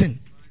carries sin,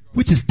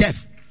 which is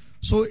death.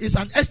 So it's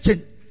an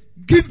exchange.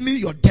 Give me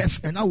your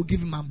death and I will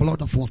give you my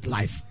blood of what?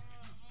 Life.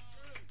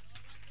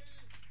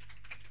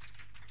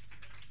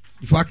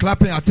 If you are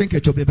clapping, I think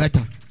it will be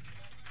better.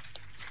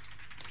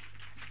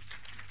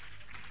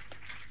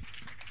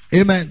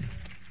 Amen.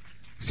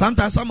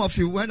 Sometimes some of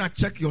you, when I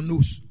check your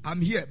nose,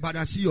 I'm here, but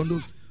I see your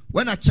nose.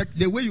 When I check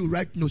the way you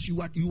write nose,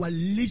 you are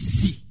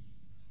lazy.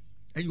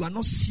 And you are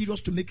not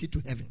serious to make it to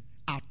heaven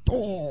at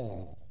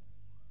all.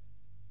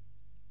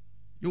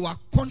 You are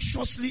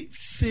consciously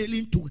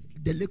failing to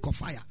the lake of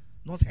fire,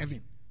 not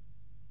heaven.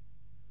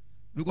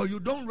 Because you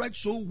don't write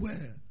so well.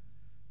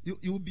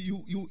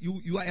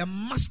 You are a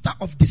master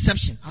of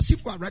deception. As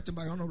if you are writing,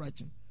 but you are not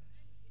writing.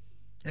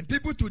 And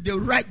people too, they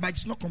write, but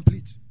it's not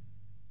complete.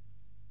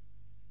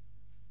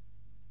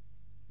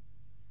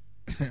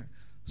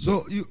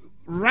 So you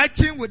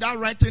writing without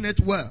writing it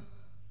well,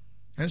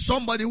 and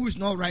somebody who is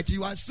not writing,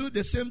 you are still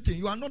the same thing.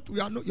 You are not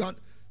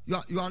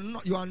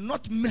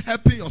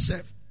helping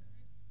yourself.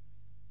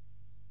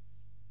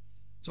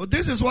 So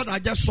this is what I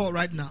just saw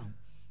right now.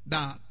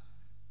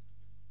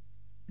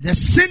 The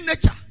sin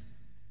nature.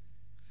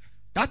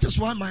 That is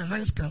why my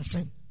hands can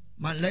sin,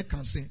 my leg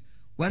can sin.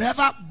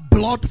 Wherever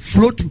blood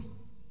flow to,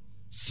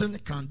 sin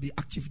can be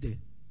active there.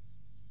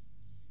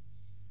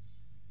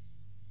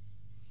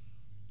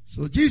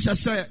 So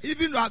Jesus said,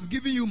 even though I've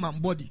given you my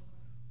body,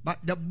 but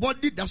the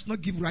body does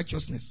not give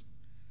righteousness.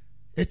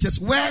 It is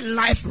where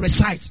life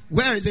resides.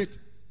 Where is it?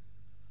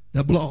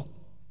 The blood.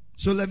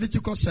 So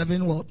Leviticus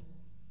 7 what?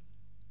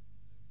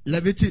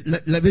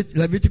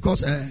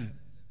 Leviticus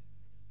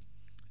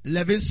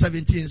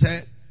 11:17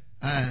 says,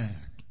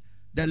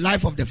 the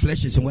life of the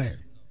flesh is where?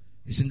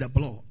 It's in the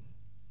blood.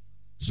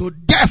 So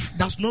death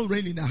does not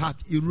reign in the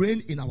heart. It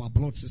reigns in our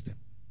blood system.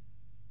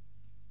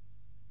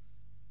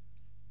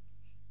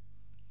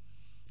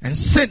 And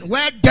sin,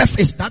 where death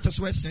is, that is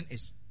where sin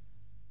is.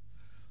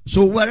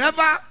 So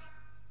wherever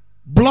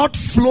blood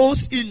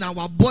flows in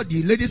our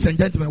body, ladies and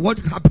gentlemen, what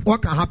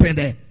can happen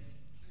there?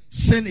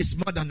 Sin is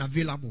more than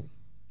available.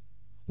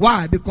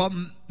 Why? Because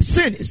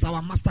sin is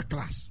our master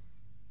class.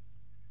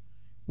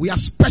 We are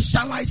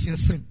specialized in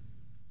sin.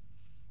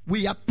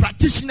 We are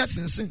practitioners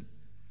in sin.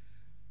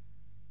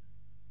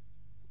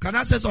 Can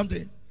I say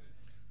something?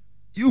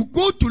 You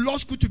go to law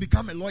school to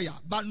become a lawyer,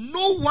 but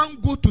no one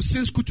go to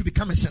sin school to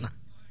become a sinner.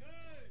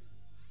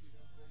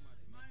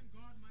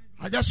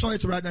 I just saw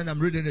it right now and I'm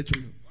reading it to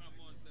you.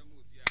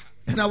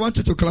 And I want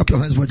you to clap your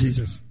hands for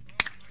Jesus.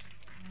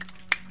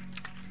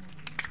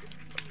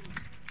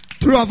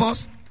 Three of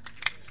us,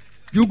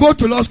 you go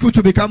to law school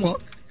to become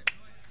what?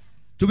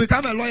 To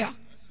become a lawyer.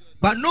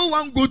 But no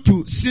one go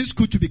to sin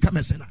school to become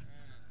a sinner.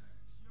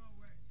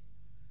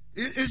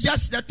 It's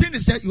just, the thing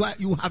is that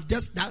you have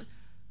just that,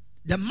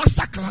 the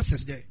master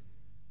classes there.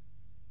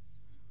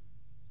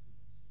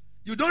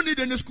 You don't need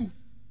any school.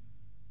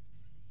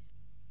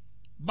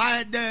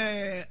 By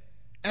the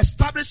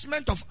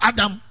establishment of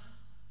Adam,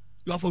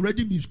 you have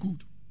already been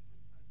schooled.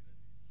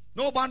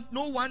 No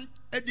one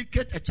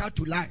educate a child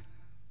to lie.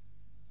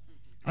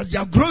 As they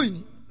are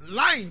growing,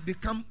 lying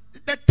become,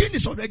 the thing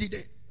is already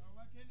there.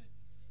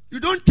 You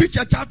don't teach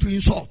a child to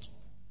insult.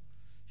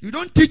 You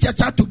don't teach a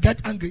child to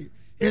get angry.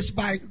 It's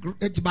by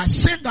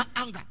sin that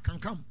anger can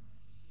come.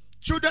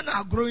 Children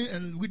are growing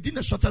and within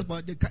a shortest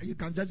but you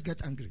can just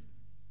get angry.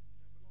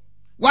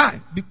 Why?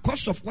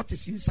 Because of what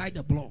is inside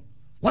the blood.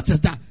 What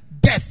is that?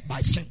 Death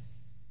by sin.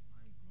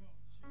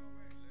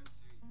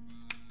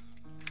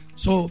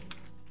 So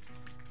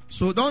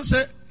don't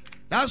say,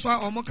 that's why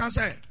Omo can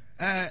say,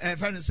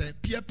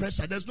 peer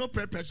pressure. There's no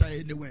peer pressure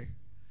anywhere.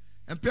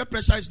 And peer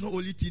pressure is not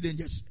only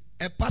teenagers.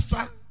 A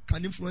pastor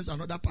can influence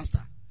another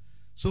pastor.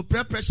 So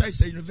peer pressure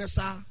is a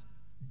universal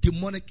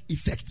demonic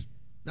effect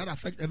that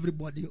affects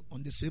everybody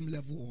on the same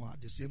level or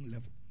at the same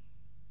level.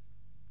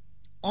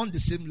 On the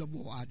same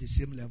level or at the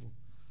same level.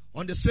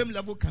 On the same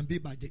level can be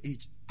by the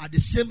age. At the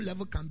same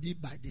level can be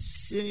by the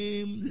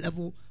same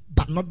level,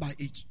 but not by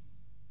age.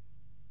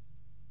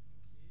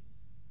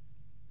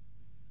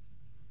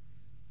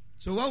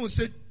 So when we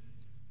say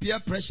peer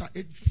pressure,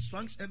 it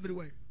swings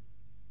everywhere.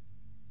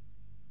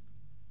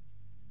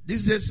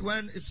 These days,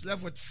 when it's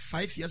left with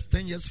 5 years,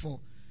 10 years for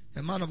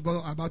a man of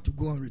God about to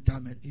go on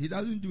retirement, he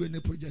doesn't do any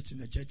project in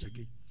the church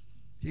again.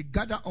 He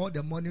gathered all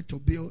the money to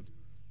build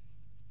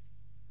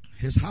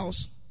his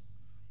house,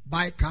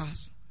 buy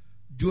cars,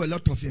 do a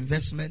lot of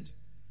investment,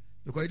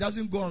 because he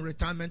doesn't go on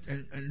retirement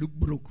and look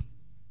broke.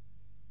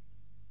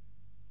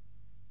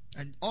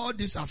 And all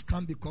this have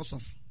come because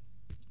of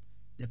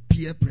the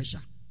peer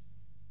pressure.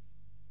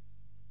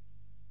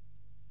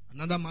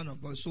 Another man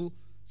of God. So,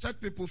 such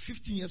people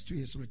 15 years to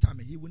his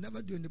retirement, he will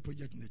never do any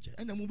project in the church.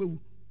 And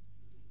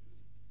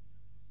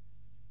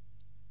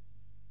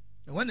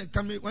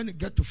when they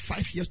get to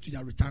 5 years to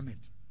their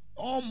retirement,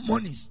 all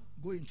monies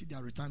go into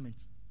their retirement.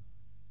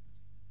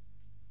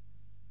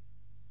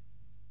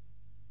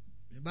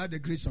 By the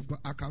grace of God,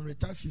 I can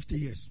retire 50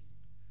 years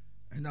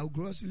and I'll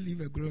gloriously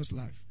live a glorious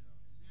life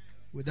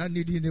without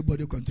needing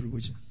anybody's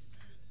contribution.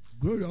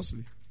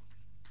 Gloriously.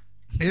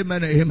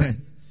 Amen and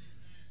amen.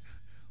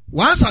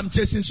 Once I'm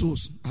chasing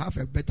souls, I have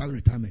a better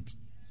retirement.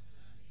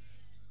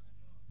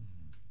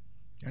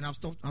 And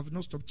I've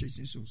not stopped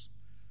chasing souls.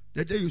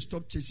 The day you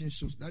stop chasing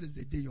souls, that is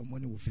the day your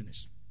money will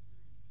finish.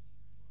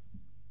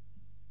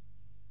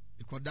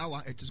 Because that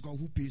one, it is God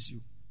who pays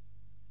you.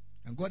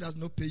 And God does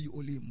not pay you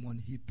only in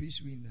money. He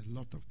pays you in a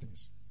lot of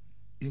things,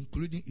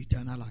 including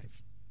eternal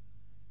life.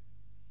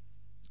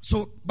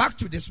 So, back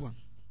to this one.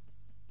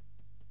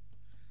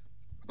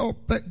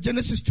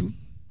 Genesis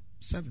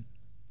 2:7.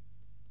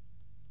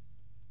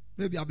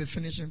 Maybe I'll be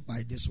finishing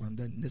by this one.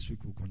 Then next week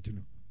we'll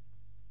continue.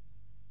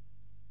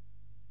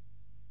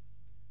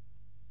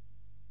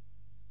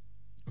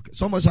 Okay,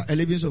 somebody say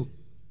 11 so.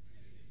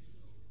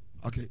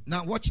 Okay,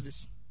 now watch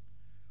this.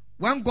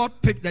 When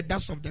God picked the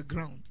dust of the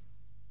ground,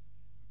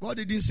 God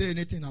didn't say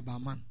anything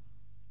about man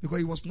because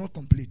he was not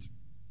complete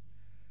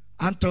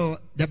until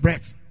the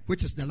breath,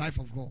 which is the life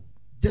of God.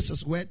 This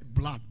is where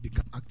blood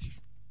become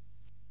active.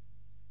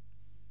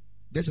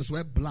 This is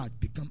where blood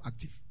become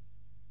active.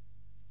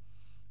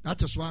 That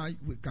is why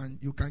you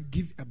can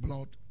give a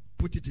blood,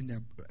 put it in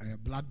a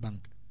blood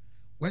bank.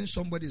 When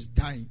somebody is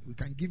dying, we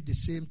can give the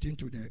same thing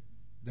to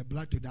the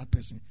blood to that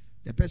person.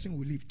 The person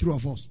will live through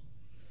of us.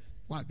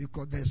 Why?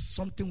 Because there's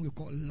something we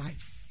call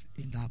life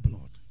in that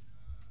blood.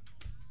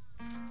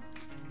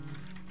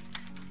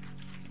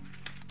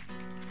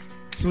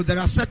 So there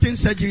are certain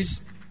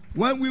surgeries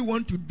when we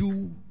want to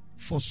do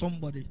for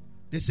somebody,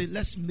 they say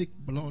let's make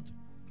blood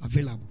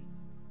available.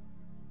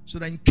 So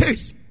that in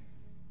case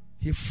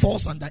he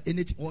falls under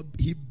anything or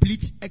he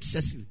bleeds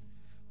excessively,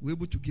 we're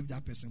able to give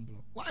that person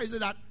blood. Why is it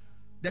that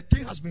the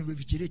thing has been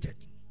refrigerated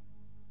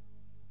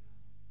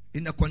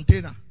in a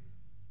container?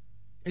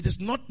 It is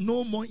not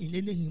no more in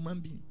any human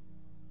being.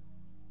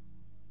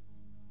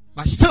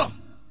 But still,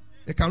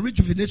 it can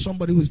rejuvenate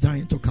somebody who is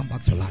dying to come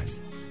back to life.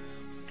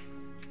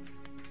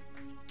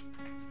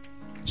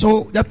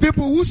 So the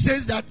people who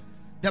says that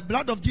the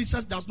blood of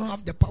Jesus does not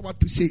have the power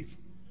to save,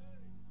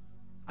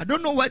 I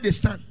don't know where they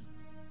stand.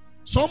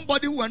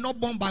 Somebody who were not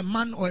born by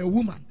man or a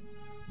woman,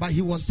 but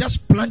he was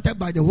just planted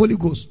by the Holy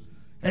Ghost,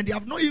 and they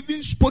have not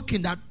even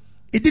spoken that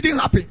it didn't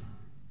happen.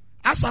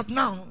 As of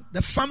now,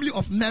 the family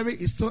of Mary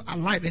is still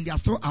alive and they are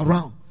still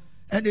around,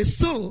 and it's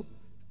still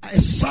a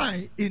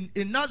sign in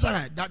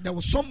Nazareth that there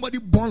was somebody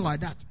born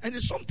like that, and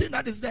it's something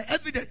that is there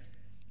evident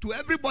to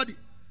everybody.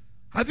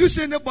 Have you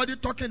seen anybody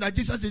talking that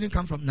Jesus didn't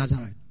come from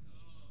Nazareth?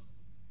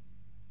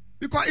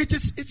 Because it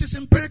is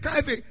empirical.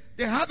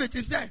 They have it.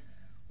 It's there.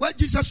 Where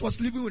Jesus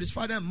was living with his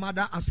father and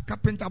mother as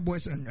carpenter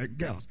boys and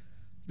girls,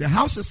 the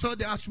house is still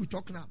there as we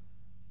talk now,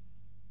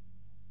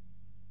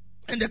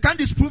 and they can't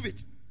disprove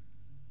it.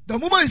 The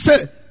moment he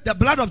said the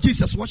blood of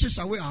Jesus washes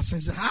away our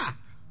sins,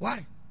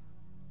 why?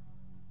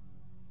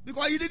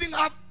 Because he didn't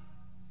have.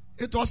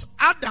 It was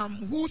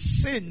Adam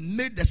whose sin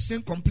made the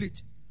sin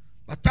complete.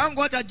 But thank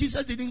God that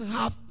Jesus didn't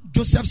have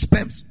Joseph's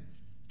sperms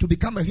to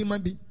become a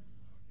human being.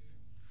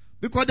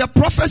 Because the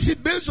prophecy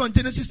based on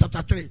Genesis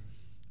chapter 3,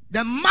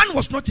 the man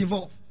was not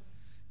involved.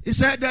 He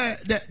said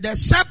the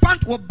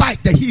serpent will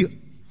bite the heel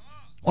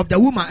of the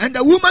woman, and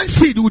the woman's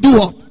seed will do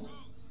what?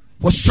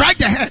 Will strike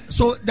the head.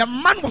 So the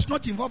man was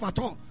not involved at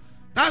all.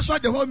 That's why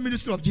the whole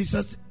ministry of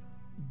Jesus,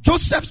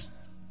 Joseph's,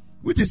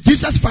 which is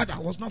Jesus' father,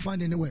 was not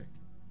found anywhere.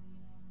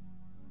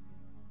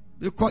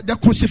 Because the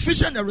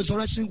crucifixion and the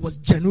resurrection was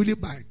genuinely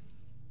by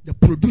the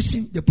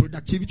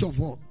productivity of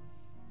what?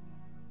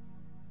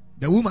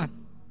 The woman.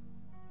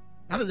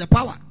 That is the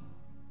power.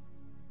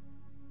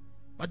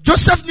 But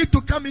Joseph need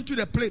to come into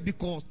the play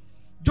because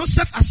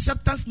Joseph's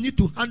acceptance need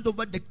to hand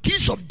over the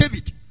keys of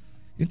David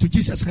into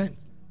Jesus' hand.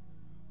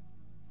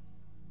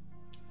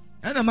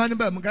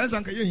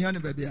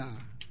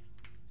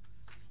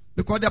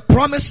 Because the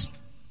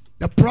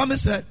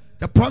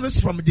promise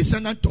from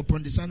descendant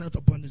upon descendant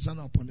upon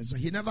descendant upon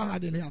descendant. He never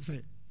had any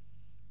affair.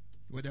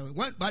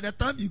 By the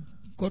time he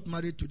got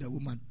married to the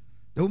woman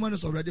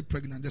is already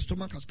pregnant. The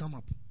stomach has come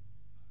up.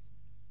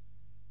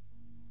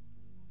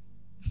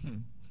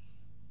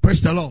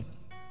 Praise the Lord.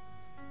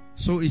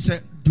 So he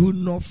said, do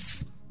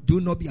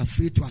not be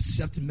afraid to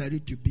accept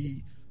Mary to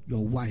be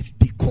your wife,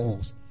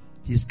 because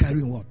he is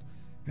carrying what?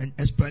 And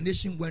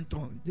explanation went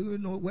on. Do you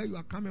know where you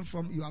are coming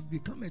from? You have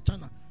become a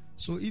China.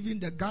 So even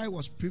the guy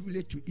was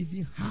privileged to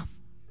even have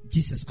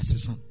Jesus as a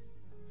son.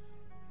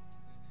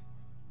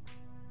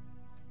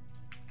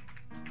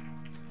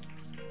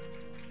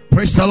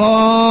 Praise the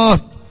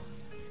Lord.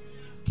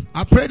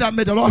 I pray that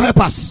may the Lord help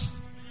us.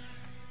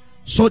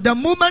 So the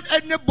moment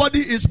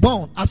anybody is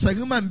born as a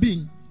human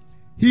being,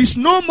 he is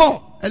no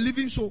more a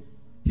living soul.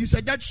 He's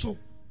a dead soul.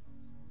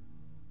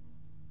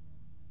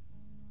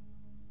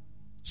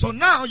 So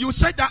now you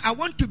said that I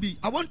want to be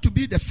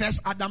the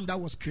first Adam that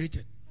was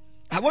created.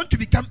 I want to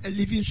become a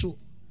living soul.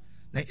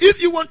 Now,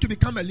 if you want to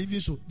become a living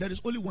soul, there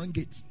is only one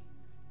gate.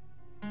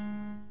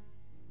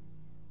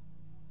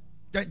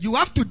 Then you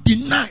have to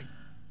deny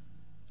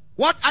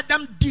what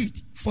Adam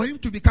did for him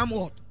to become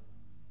what?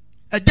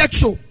 A dead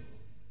soul.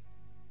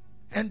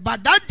 And by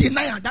that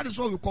denial, that is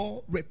what we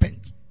call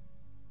repent.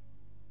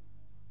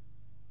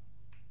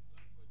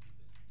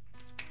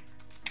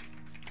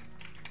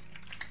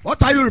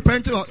 What are you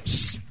repenting of?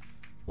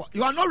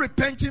 You are not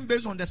repenting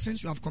based on the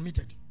sins you have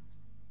committed.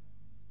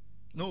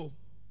 No.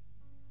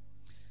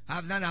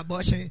 I've done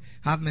abortion,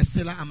 I've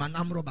mistela, I'm an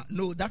armed robber.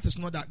 No, that is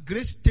not that.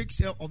 Grace takes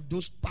care of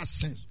those past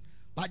sins.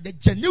 But the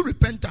genuine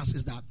repentance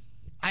is that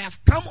I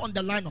have come on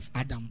the line of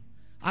Adam.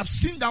 I've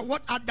seen that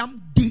what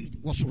Adam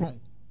did was wrong.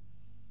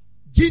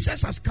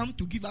 Jesus has come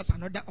to give us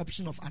another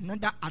option of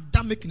another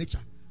Adamic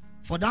nature.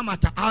 For that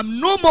matter, I'm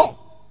no more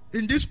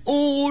in this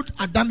old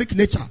Adamic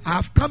nature. I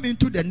have come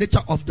into the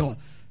nature of the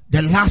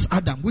last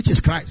Adam, which is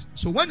Christ.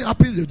 So when it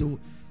happens,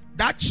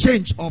 that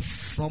change of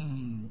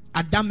from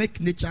Adamic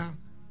nature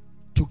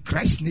to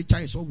Christ's nature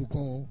is what we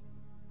call,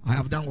 I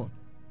have done what?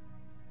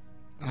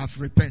 I have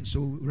repent.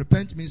 So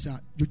repent means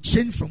that you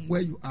change from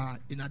where you are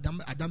in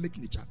Adamic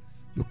nature.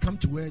 You come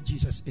to where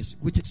Jesus is,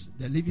 which is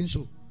the living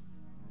soul.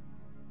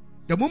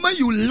 The moment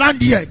you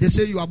land here, they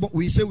say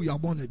we say we are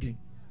born again.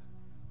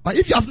 But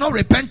if you have not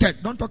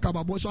repented, don't talk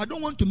about born. So I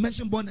don't want to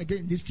mention born again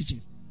in this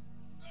teaching.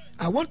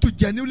 I want to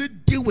genuinely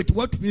deal with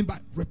what we mean by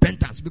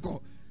repentance, because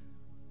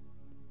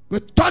we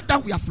thought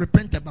that we have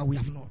repented, but we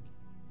have not.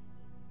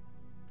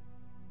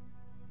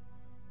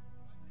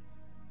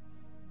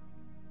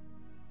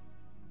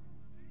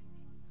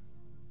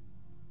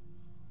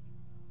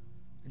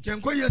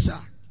 Yes, sir.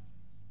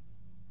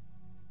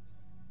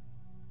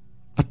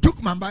 I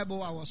took my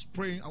Bible, I was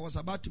praying, I was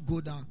about to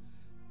go down.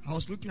 I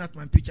was looking at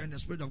my picture, and the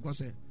Spirit of God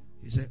said,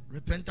 He said,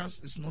 repentance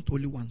is not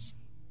only once.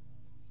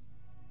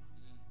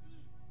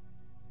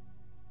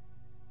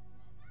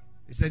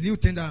 It's a new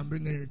thing that I'm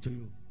bringing it to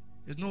you.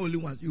 It's not only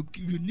once. You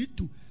need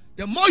to,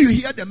 the more you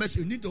hear the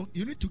message,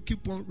 you need to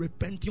keep on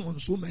repenting on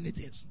so many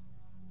things.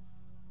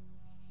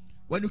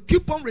 When you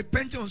keep on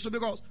repenting on so,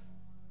 because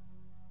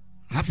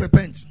I have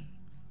repented,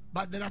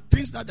 but there are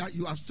things that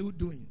you are still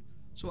doing.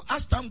 So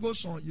as time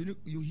goes on,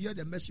 you hear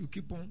the message, you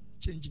keep on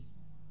changing.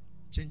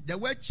 The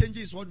word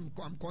changing is what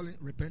I'm calling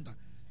repentance.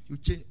 You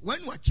change.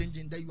 When you are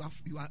changing, then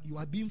you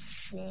are being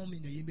formed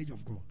in the image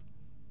of God.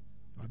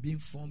 You are being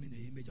formed in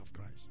the image of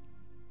Christ.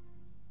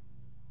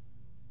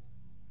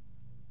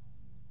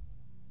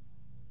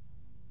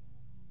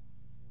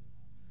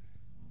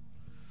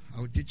 I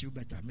will teach you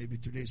better. Maybe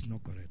today is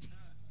not correct.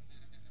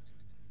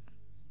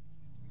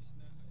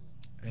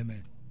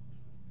 Amen.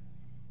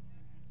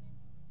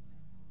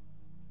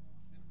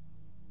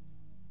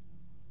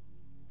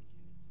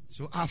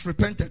 So I've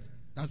repented.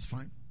 That's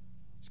fine.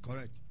 It's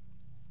correct.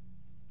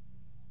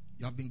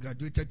 You have been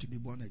graduated to be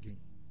born again.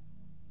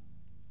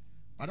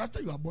 But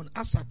after you are born,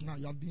 as at now,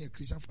 you have been a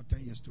Christian for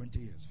 10 years, 20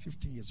 years,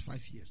 15 years,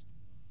 5 years.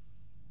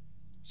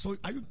 So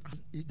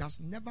it has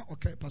never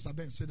occurred. Pastor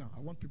Ben, sit down. I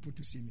want people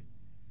to see me.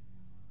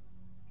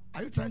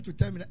 Are you trying to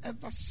tell me that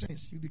ever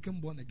since you became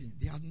born again,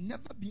 there have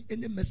never been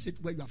any message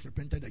where you have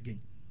repented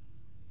again?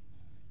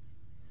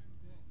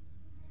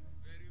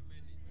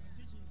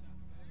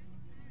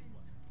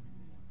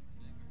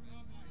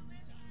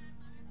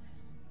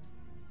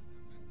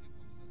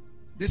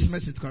 This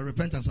message called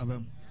repentance of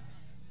him.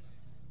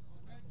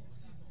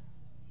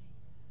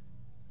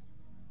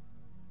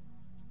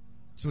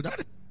 So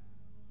that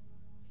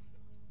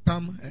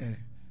become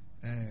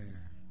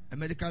a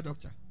medical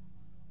doctor.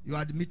 You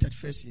are admitted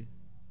first year.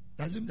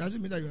 Doesn't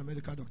mean that you're a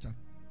medical doctor.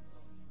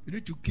 You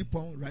need to keep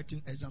on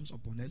writing exams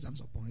upon exams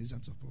upon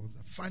exams upon.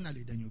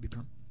 Finally, then you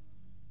become.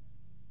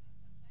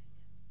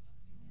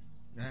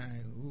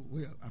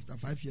 After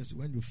 5 years,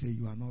 when you fail,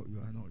 you are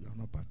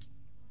not part.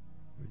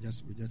 We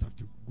just have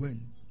to go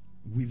and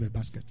weave a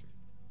basket.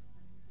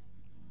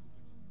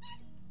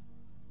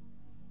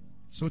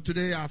 So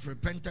today I have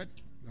repented.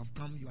 You have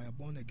come. You are a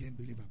born again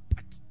believer.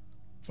 But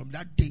from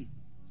that day,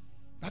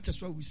 that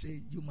is why we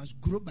say you must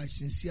grow by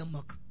sincere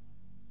milk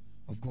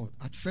of God.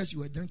 At first you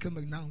were drinking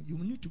milk. Now you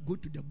need to go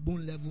to the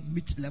bone level,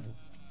 meat level.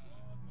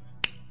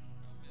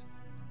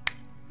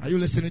 Are you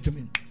listening to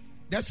me?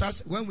 That's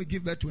us when we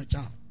give birth to a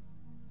child.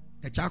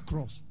 The child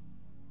crawls.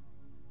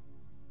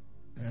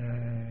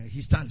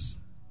 He stands.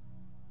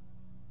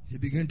 He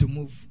begins to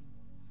move.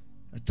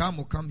 The time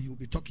will come, he will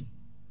be talking.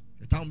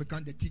 The time will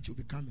come, the teeth will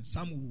be coming.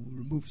 Some will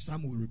remove,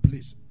 some will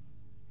replace.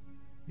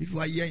 If you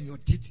are here and your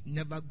teeth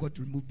never got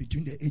removed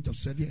between the age of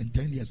 7 and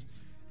 10 years,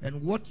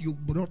 and what you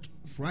brought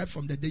right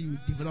from the day you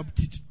developed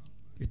teeth,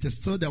 it is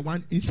still the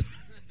one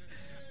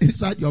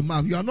inside your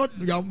mouth. You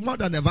are more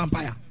than a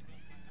vampire.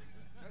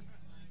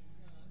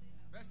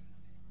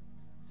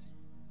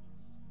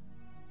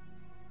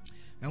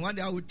 And one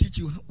day I will teach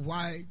you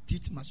why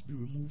teeth must be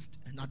removed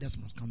and others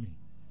must come in.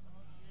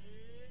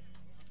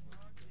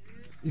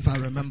 If I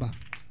remember.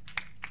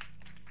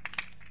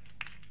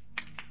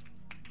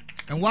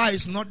 And why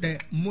it's not the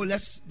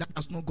molars that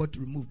has not got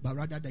removed, but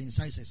rather the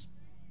incisors.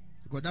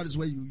 Because that is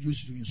where you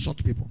use to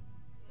insult people.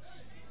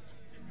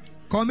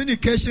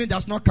 Communication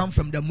does not come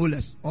from the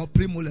molars or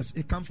premolars.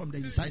 It comes from the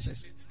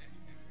incisors.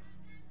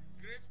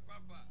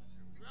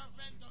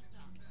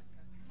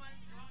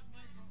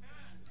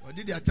 Or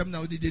did they attempt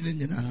now? Did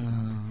they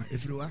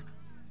everywhere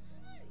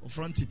or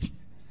front it?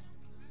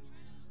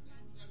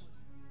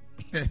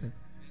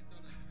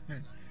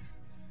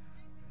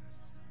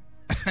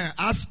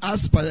 Ask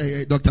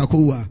Dr.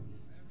 Kowa.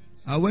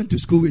 I went to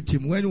school with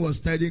him when he was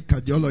studying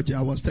cardiology.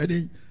 I was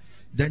studying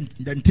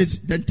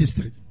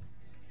dentistry.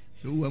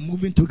 So we were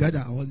moving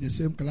together. I was in the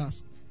same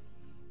class.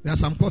 There are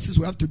some courses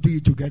we have to do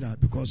it together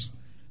because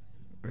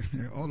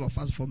all of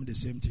us form the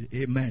same thing.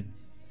 Amen.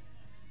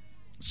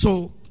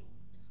 So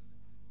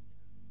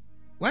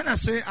when I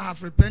say I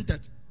have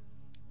repented,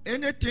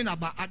 anything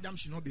about Adam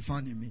should not be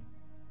found in me.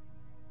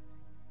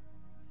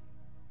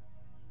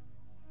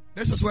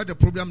 This is where the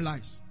problem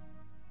lies.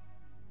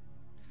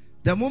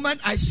 The moment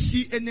I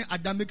see any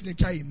Adamic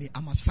nature in me, I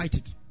must fight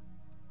it.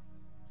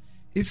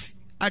 If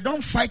I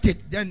don't fight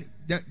it, then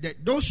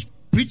those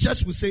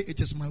preachers will say it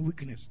is my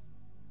weakness.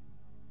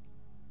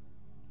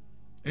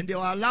 And they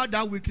will allow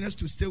that weakness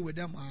to stay with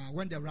them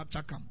when the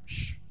rapture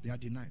comes. They are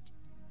denied.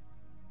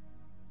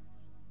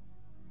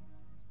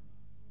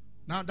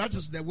 Now that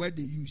is the word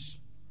they use.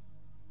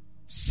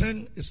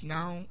 Sin is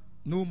now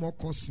no more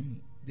called sin.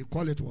 They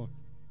call it what?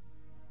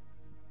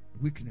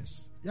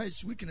 Weakness. Yeah,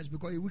 it's weakness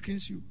because it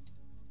weakens you.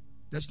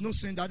 There's no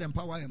sin that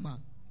empower a man.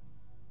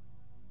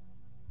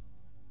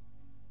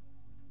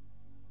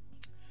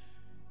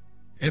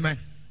 Amen.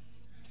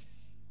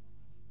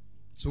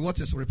 So what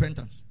is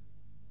repentance?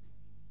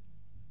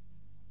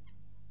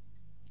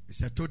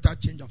 It's a total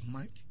change of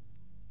mind.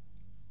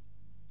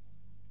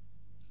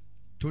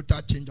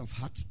 Total change of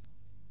heart.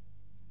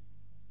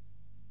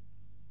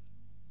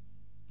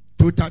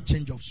 Total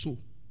change of soul.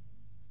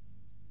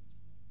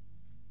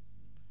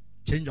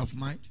 Change of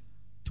mind.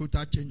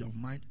 Total change of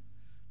mind.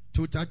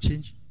 Total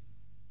change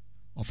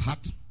of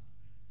heart.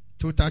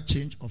 Total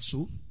change of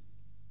soul.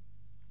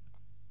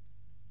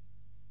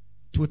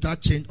 Total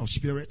change of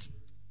spirit.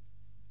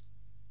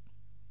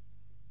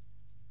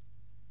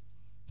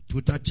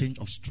 Total change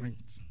of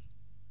strength.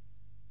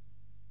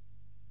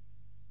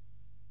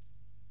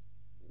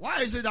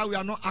 Why is it that we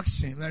are not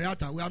asking? We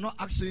are not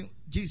asking.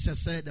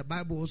 Jesus said, the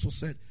Bible also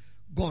said,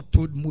 God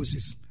told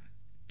Moses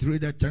through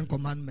the 10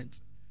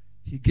 Commandments.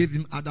 He gave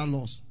him other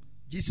laws.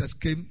 Jesus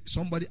came,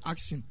 somebody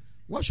asked him,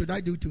 what should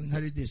I do to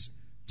inherit this?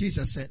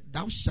 Jesus said,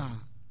 thou shalt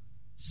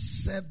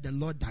serve the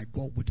Lord thy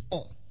God with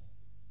all.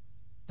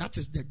 That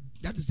is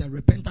the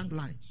repentant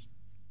lines.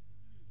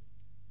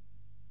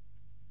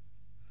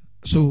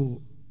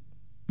 So,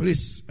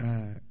 please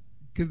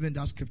give me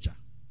that scripture.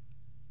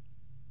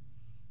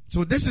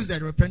 So this is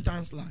the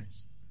repentance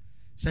lines.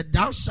 It said,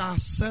 thou shalt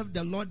serve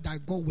the Lord thy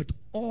God with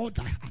all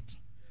thy heart,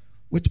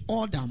 with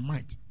all thy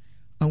might,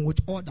 and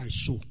with all thy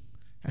soul.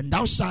 And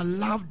thou shalt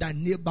love thy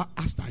neighbor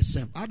as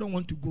thyself. I don't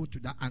want to go to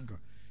that angle.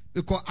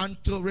 Because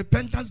until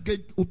repentance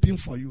gets open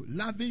for you,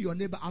 loving your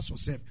neighbor as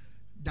yourself,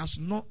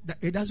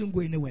 it doesn't go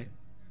anywhere.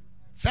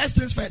 First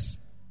things first.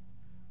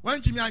 So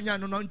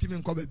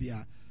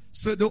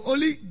the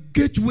only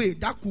gateway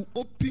that could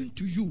open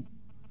to you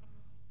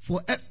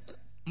for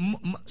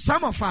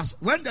some of us,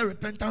 when the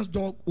repentance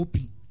door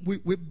opened,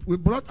 we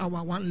brought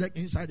our one leg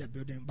inside the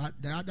building,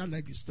 but the other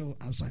leg is still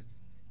outside.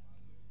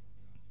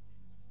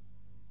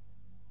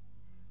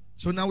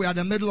 So now we are in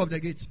the middle of the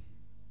gate.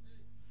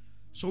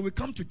 So we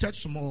come to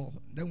church small,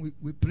 then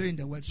we pray in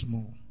the word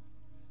small.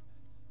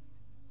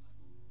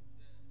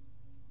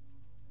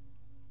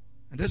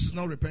 And this is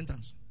not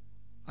repentance.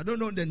 I don't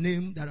know the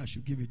name that I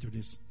should give it to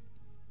this.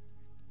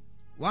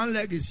 One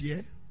leg is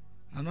here,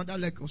 another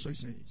leg also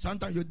is here.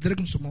 Sometimes you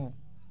drink small,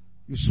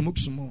 you smoke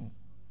small,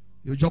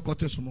 you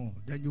jokote small,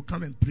 then you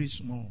come and pray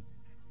small,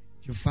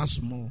 you fast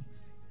small,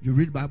 you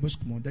read Bible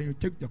small, then you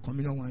take the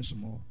communion one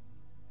small.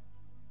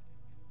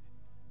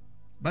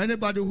 But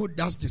anybody who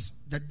does this,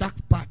 the dark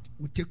part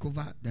will take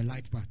over the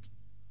light part.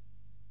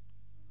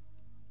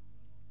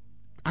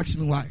 Ask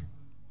me why.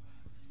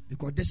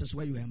 Because this is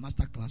where you are a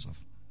master class of.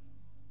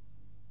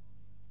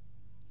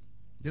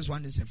 This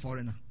one is a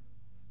foreigner.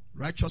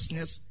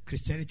 Righteousness,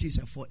 Christianity is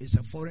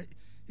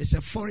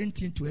a foreign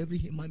thing to every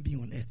human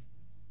being on earth.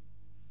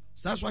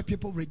 So that's why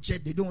people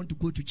reject. They don't want to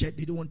go to church.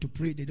 They don't want to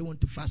pray. They don't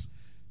want to fast.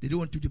 They don't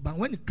want to do. But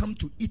when it comes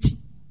to eating,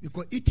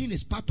 because eating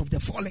is part of the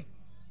falling,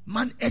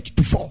 man ate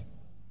to fall.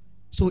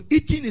 So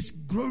eating is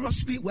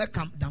gloriously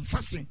welcome than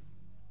fasting.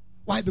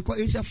 Why? Because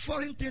it's a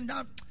foreign thing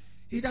that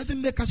it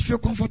doesn't make us feel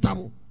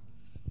comfortable.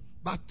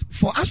 But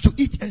for us to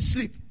eat and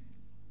sleep,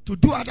 to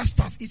do other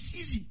stuff, it's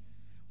easy.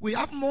 We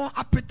have more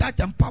appetite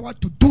and power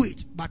to do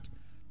it. But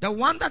the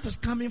one that is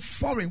coming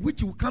foreign,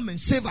 which will come and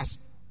save us,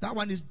 that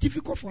one is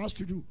difficult for us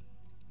to do.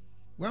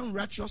 When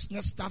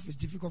righteousness stuff is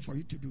difficult for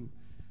you to do,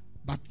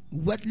 but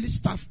worldly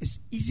stuff is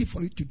easy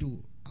for you to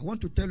do, I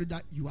want to tell you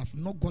that you have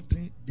not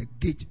gotten the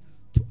gate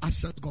to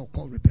access God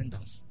called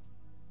repentance.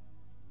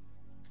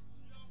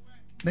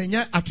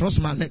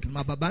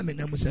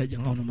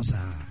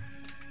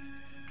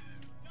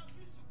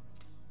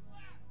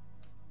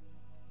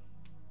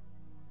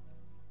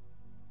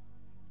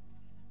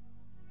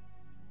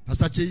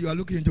 Pastor Che, you are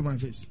looking into my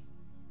face.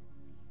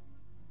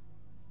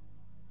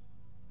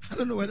 I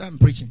don't know whether I'm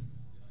preaching.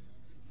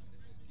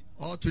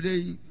 Or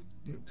today,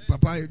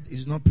 Papa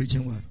is not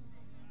preaching well.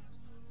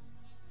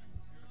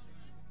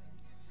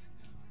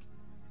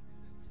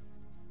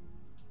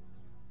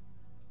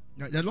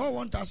 Now, the Lord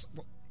wants us,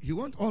 He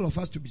wants all of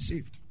us to be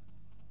saved.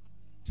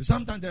 So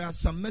sometimes there are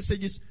some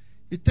messages,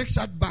 it takes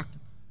us back.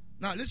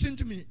 Now listen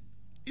to me.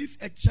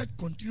 If a church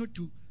continue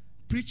to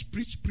preach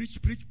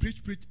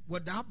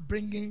without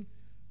bringing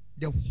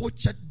the whole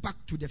church back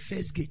to the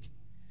first gate,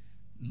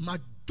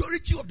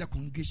 majority of the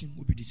congregation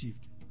will be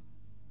deceived.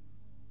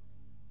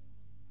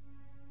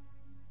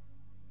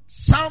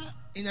 Some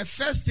in a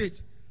first stage,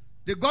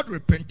 they got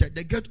repented,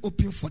 the gate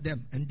opened for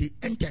them, and they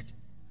entered.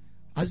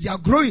 As they are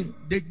growing,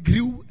 they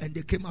grew and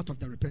they came out of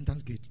the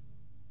repentance gate.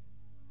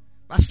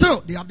 But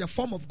still, they have the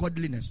form of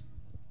godliness.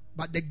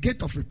 But the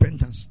gate of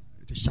repentance,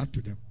 it is shut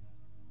to them.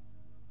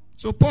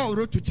 So Paul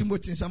wrote to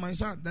Timothy and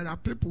said, there are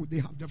people, they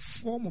have the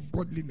form of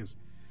godliness.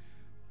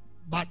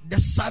 But the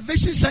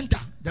salvation center,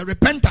 the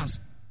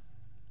repentance,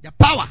 the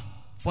power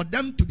for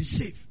them to be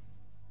saved,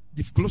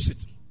 they've closed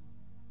it.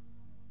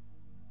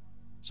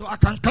 So I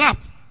can clap,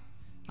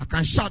 I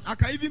can shout, I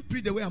can even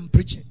preach the way I'm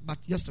preaching. But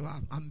yes,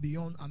 I'm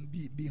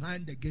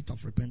behind the gate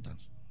of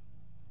repentance.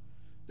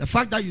 The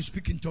fact that you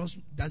speak in tongues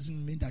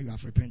doesn't mean that you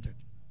have repented.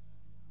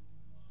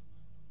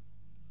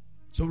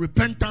 So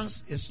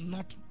repentance is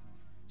not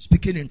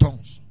speaking in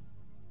tongues.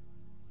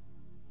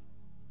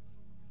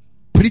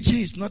 Preaching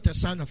is not a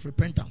sign of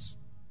repentance.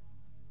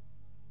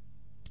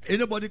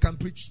 Anybody can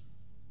preach.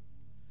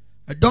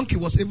 A donkey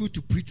was able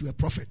to preach to a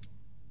prophet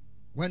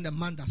when the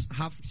man does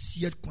have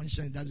seared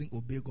conscience doesn't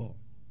obey God.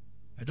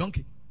 A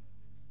donkey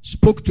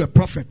spoke to a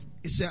prophet.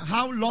 He said,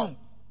 how long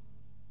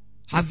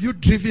have you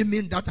driven me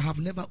that I have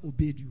never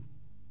obeyed you?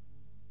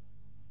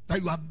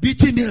 That you are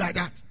beating me like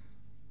that?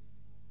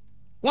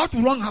 What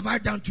wrong have I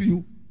done to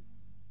you?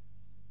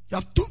 You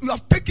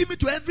have taken me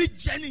to every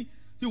journey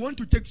you want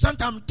to take.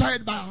 Sometimes I'm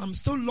tired, but I'm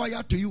still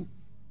loyal to you.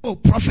 Oh,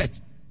 prophet.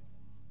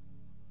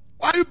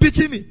 Why are you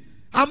beating me?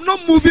 I'm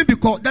not moving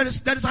because there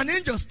is an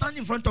angel standing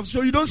in front of you,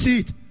 so you don't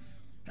see it.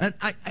 And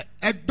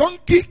a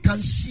donkey can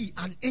see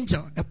an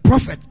angel, a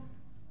prophet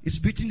is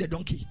beating the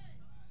donkey.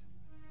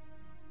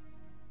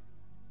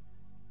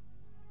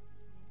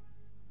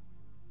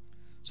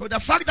 So the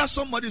fact that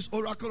somebody is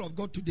oracle of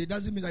God today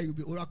doesn't mean that you'll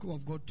be oracle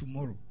of God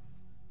tomorrow,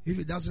 if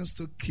he doesn't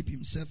still keep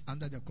himself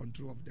under the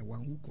control of the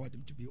one who called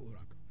him to be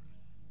oracle.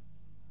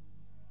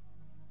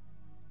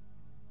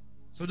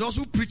 So those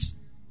who preach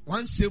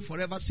once saved,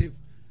 forever saved,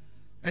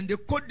 and they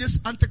quote this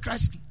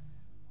Antichrist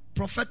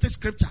prophetic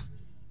scripture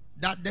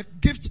that the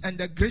gifts and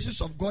the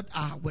graces of God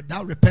are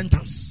without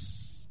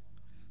repentance.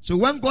 So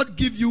when God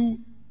gives you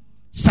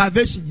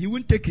salvation, he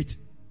won't take it.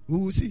 We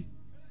will see.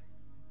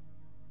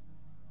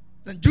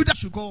 Then Judas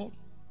should call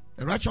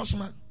a righteous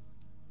man,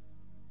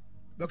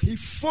 but he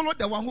followed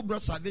the one who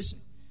brought salvation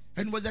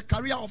and was the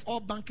carrier of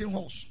all banking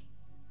halls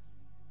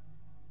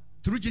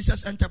through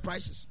Jesus'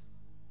 enterprises.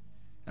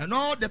 And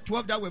all the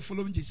 12 that were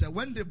following Jesus,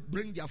 when they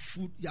bring their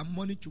food, their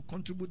money to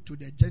contribute to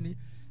the journey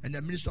and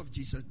the ministry of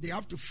Jesus, they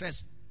have to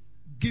first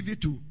give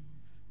it to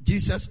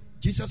Jesus.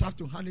 Jesus have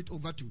to hand it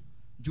over to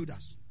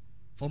Judas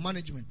for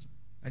management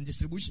and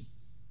distribution.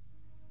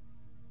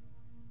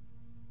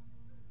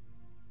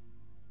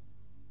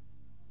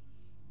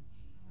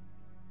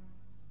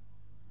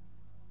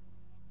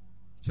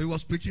 So he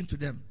was preaching to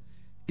them.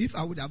 If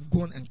I would have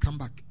gone and come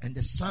back and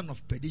the son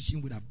of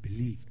perdition would have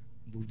believed,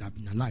 would have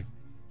been alive,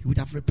 he would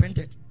have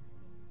repented.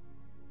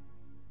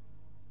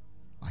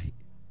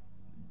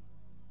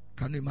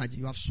 Can you imagine?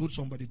 You have sold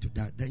somebody to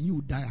die, then you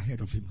would die ahead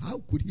of him. How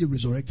could he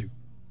resurrect you?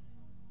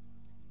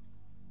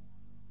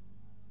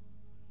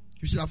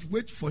 You should have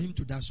waited for him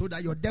to die so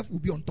that your death will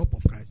be on top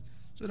of Christ.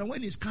 So that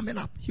when he's coming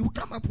up, he will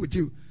come up with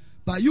you.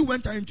 But you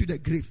went into the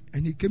grave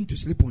and he came to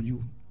sleep on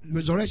you.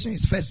 Resurrection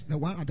is first, the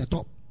one at the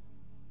top.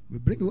 We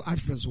bring you out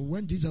first. So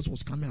when Jesus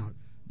was coming out,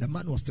 the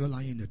man was still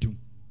lying in the tomb.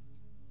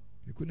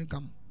 He couldn't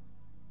come.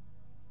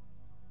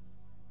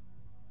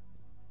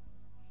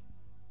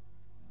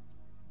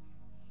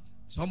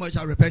 So much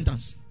are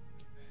repentance.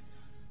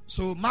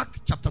 So Mark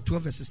chapter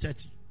 12 verse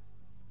 30.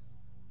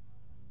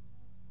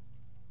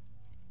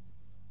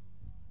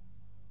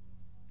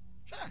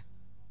 Sure.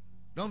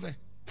 Don't they?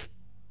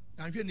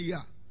 I'm here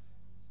near.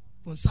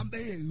 When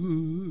somebody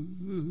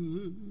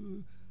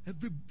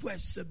everybody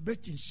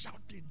celebrating,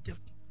 shouting,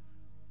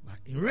 but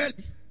in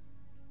reality,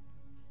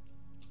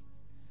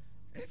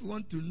 if you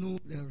want to know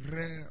the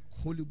rare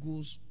Holy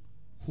Ghost,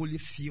 holy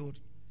field,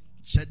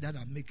 church that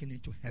are making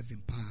it to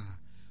heaven power,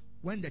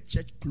 when the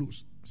church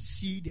closes,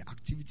 see the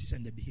activities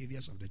and the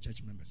behaviors of the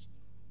church members.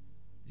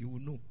 You will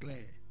know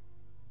clear.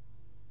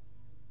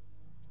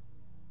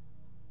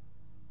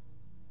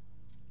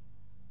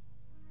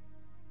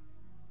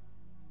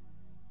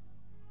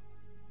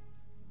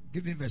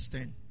 Give me verse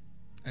 10,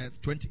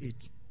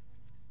 28.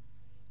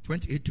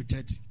 28 to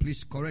 30.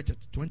 Please correct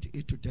it.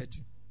 28 to 30.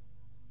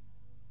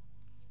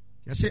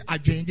 You say, I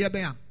joined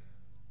there,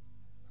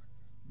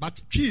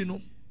 but you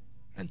know,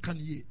 and can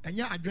ye, and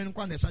ya, I joined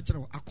one as such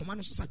a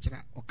command such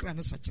a or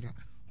clan such a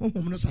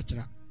home such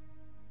a.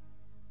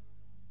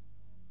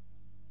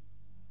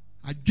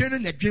 I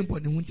joined a dream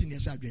on the winter,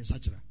 yes, I joined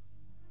such a.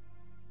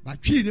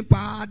 But you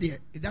know,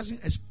 it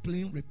doesn't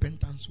explain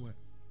repentance well.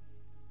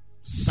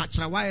 Such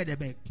a wire the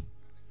back.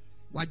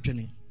 What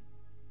journey?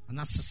 And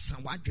that's a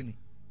what journey.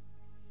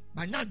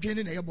 By not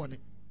joining a bonnet.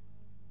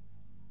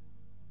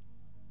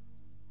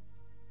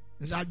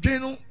 As I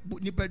journal,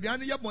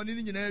 Nipediana, your money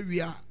in an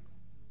area,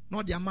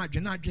 not the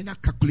margin,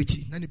 not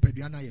calculating, none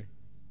Nipediana.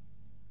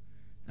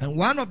 And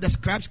one of the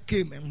scribes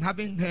came and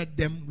having heard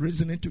them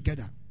reasoning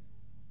together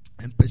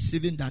and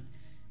perceiving that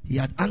he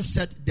had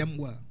answered them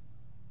well,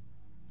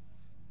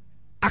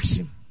 asked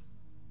him,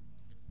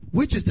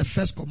 which is the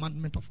first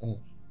commandment of all?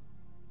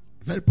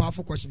 Very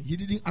powerful question. He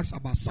didn't ask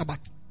about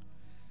Sabbath.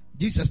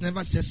 Jesus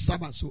never says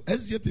Sabbath. So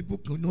SDA people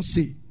cannot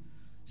say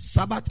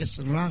Sabbath is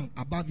wrong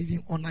above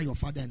even honor your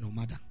father and your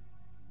mother.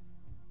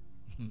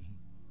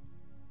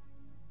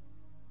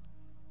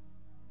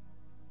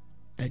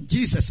 And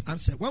Jesus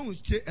answered. When we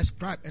say a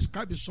scribe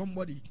is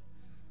somebody.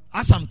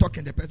 As I'm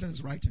talking, the person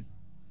is writing.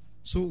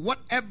 So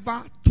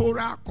whatever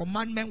Torah,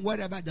 commandment,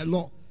 whatever the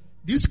law,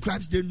 these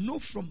scribes, they know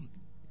from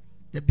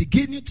the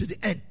beginning to the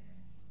end.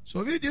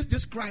 So if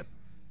this scribe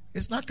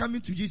is not coming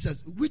to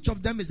Jesus, which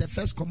of them is the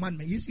first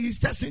commandment? He's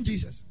testing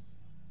Jesus.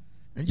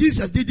 And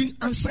Jesus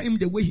didn't answer him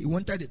the way he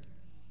wanted it.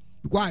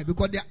 Why?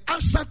 Because the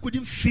answer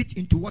couldn't fit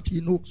into what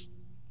he knows.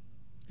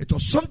 It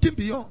was something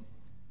beyond.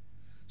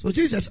 So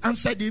Jesus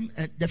answered him,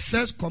 and the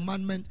first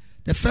commandment,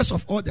 the first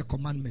of all the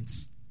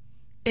commandments,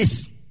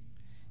 is,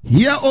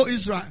 hear, O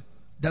Israel,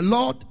 the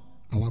Lord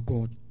our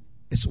God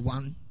is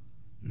one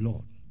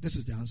Lord. This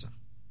is the answer.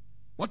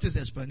 What is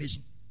the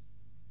explanation?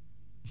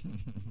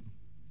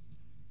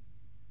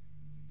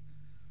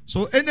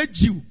 So any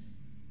Jew,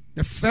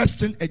 the first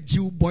thing a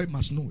Jew boy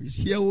must know is,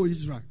 hear, O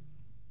Israel.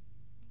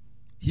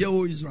 Hear,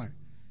 O Israel.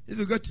 If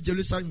you go to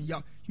Jerusalem,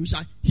 you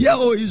shall hear,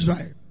 O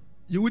Israel.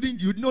 You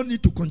don't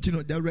need to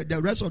continue.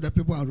 The rest of the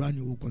people around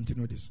you will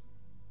continue this.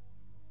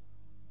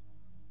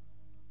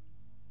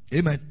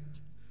 Amen.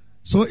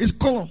 So it's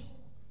common.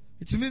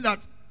 It means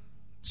that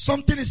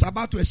something is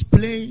about to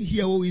explain,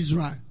 hear, O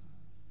Israel.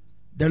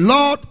 The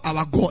Lord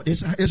our God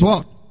is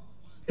what?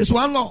 It's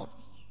one Lord.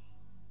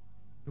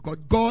 Because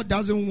God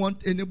doesn't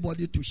want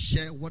anybody to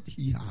share what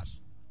he has.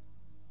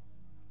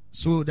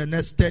 So the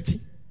next 30.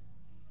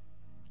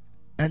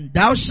 And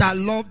thou shalt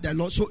love the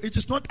Lord. So it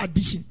is not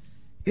addition.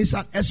 It's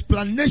an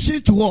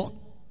explanation to what?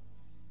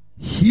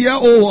 Hear,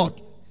 O what?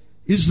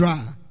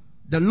 Israel.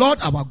 The Lord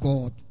our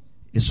God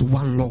is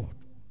one Lord.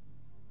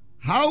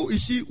 How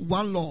is he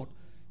one Lord?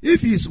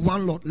 If he is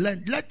one Lord,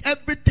 let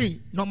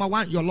everything, number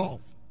one, your love.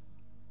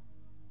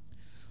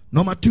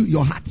 Number two,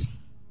 your heart.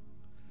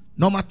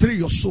 Number three,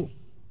 your soul.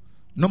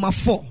 Number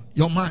four,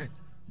 your mind.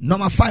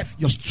 Number five,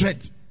 your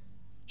strength.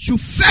 Should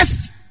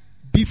first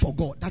be for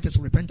God. That is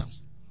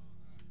repentance.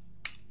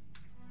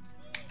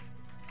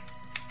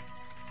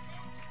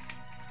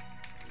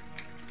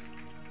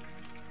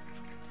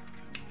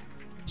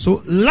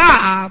 So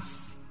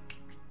love.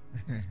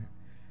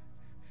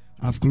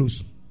 I've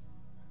closed.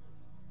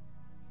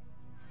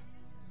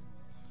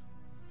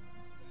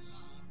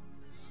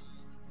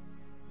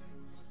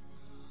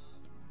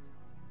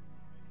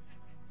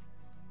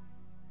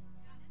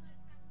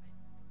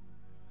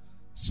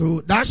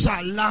 So thou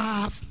shalt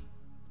love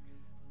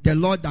the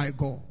Lord thy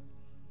God.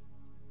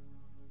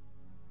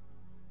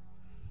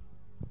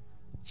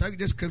 Check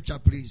the scripture,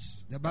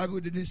 please. The Bible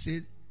didn't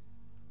say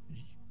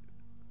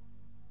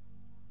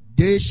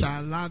they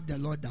shall love the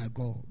Lord thy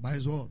God by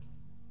his word.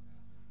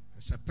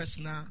 It's a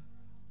personal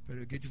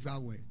prerogative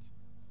word.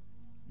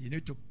 You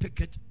need to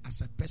pick it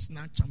as a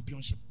personal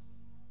championship.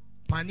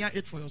 Pioneer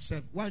it for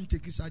yourself. Why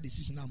take this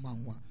decision now,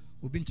 man?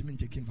 We've been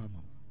taking for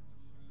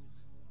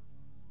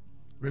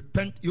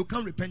Repent. You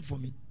can't repent for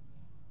me.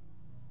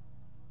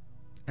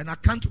 And I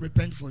can't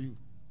repent for you.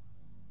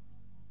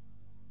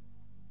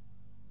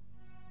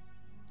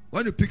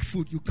 When you pick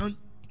food, you can't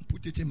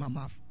put it in my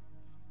mouth.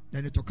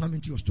 Then it will come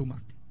into your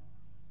stomach.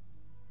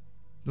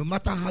 No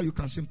matter how you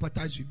can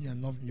sympathize with me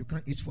and love me, you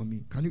can't eat for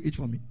me. Can you eat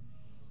for me?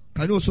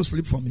 Can you also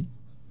sleep for me?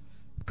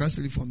 You can't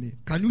sleep for me.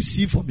 Can you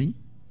see for me?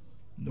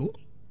 No.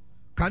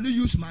 Can you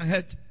use my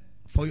head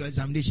for your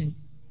examination?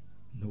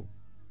 No.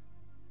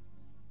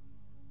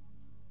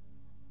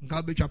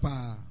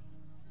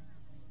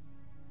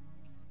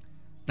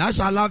 Thou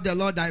shalt love the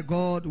Lord thy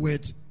God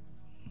with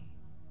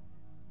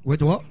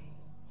what?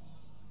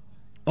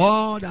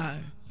 All thy.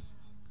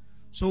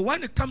 So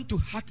when it comes to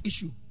heart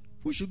issue,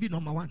 who should be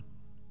number one?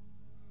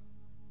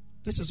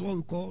 This is what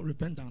we call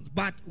repentance.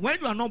 But when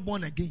you are not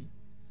born again,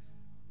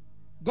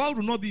 God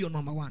will not be your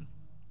number one.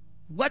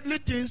 Worldly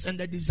things and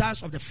the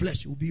desires of the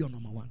flesh will be your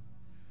number one.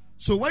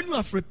 So when you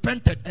have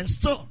repented and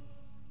still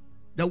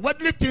the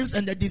worldly things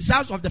and the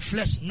desires of the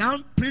flesh now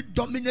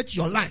predominate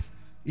your life,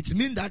 it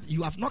means that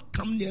you have not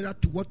come nearer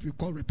to what we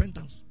call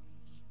repentance.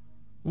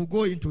 We'll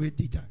go into it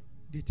detail.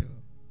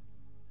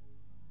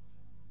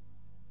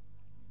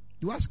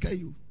 Do I scare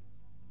you?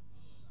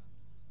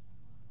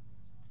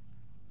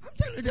 I'm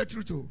telling you the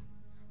truth. Oh.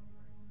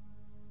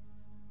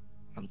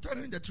 I'm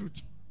telling you the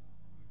truth.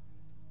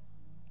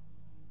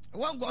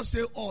 When God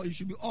say all, it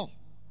should be all.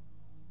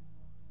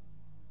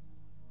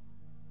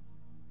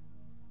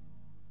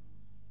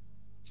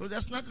 So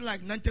there's nothing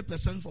like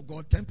 90% for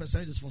God,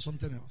 10% is for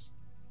something else.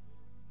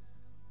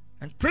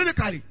 And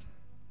critically,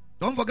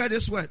 don't forget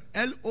this word,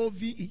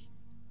 L-O-V-E.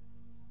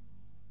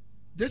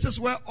 This is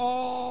where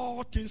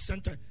all things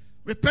center.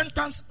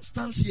 Repentance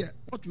stands here,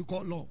 what we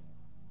call love.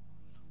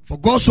 For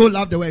God so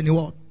loved the world in the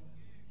world.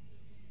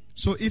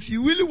 So if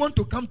you really want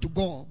to come to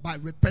God by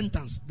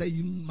repentance, then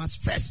you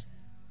must first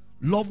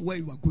love where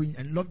you are going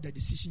and love the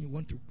decision you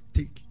want to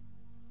take.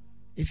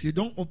 If you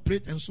don't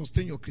operate and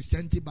sustain your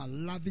Christianity by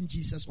loving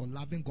Jesus or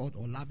loving God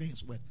or loving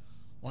His word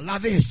or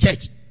loving His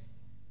church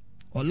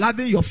or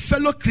loving your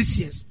fellow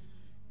Christians,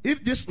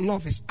 if this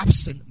love is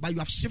absent but you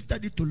have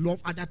shifted it to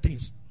love other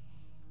things,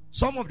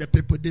 some of the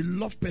people, they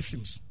love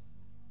perfumes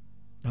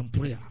than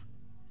prayer.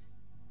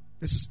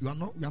 This is, you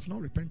have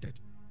not repented.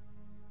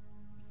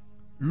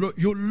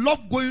 You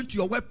love going to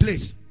your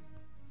workplace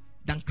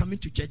than coming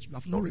to church. You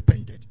have not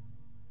repented.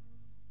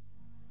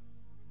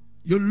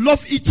 You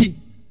love eating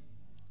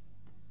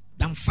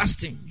than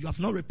fasting. You have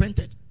not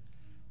repented.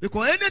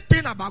 Because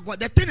anything about God,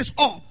 the thing is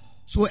all.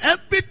 So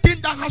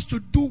everything that has to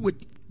do with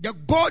the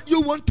God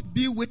you want to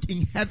be with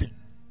in heaven,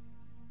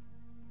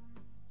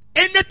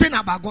 anything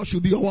about God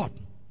should be your what?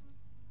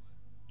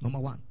 Number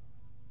one.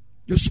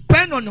 You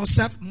spend on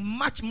yourself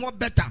much more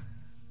better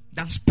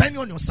than spending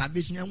on your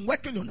salvation and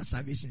working on your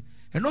salvation.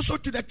 And also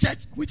to the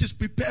church, which is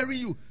preparing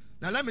you.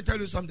 Now let me tell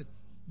you something.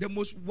 The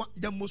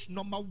most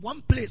number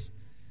one place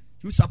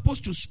you're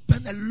supposed to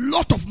spend a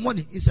lot of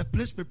money is a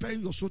place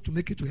preparing your soul to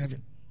make it to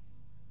heaven.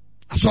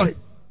 I'm sorry.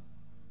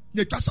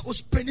 We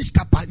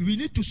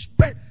need to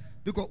spend,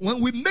 because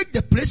when we make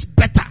the place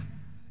better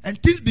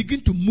and things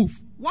begin to move,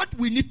 what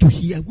we need to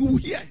hear, we will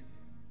hear.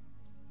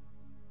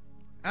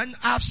 And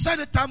I've said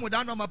it time with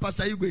my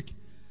Pastor Igwe.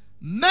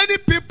 Many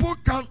people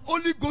can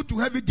only go to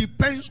heaven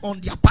depends on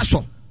their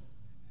pastor.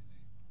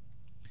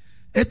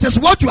 It is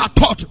what you are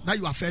taught that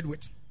you are fed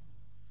with.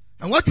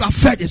 And what you are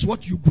fed is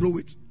what you grow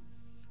with.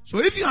 So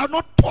if you are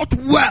not taught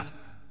well,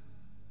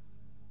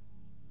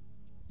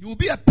 you will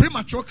be a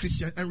premature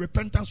Christian and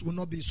repentance will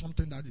not be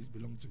something that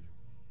belongs to you.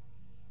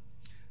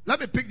 Let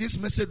me pick this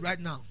message right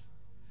now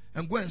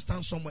and go and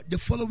stand somewhere. The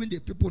following day,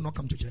 people will not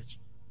come to church.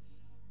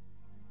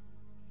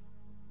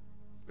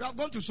 We have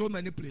gone to so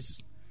many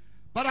places.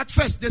 But at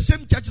first, the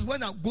same churches,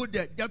 when I go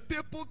there, the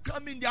people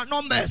come in their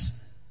numbers.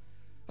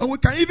 And we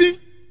can even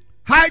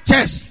high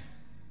chairs.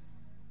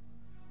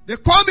 They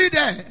call me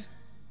there.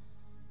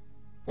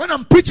 When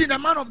I'm preaching, the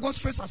man of God's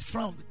face has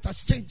frowned. It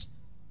has changed.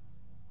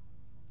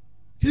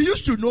 He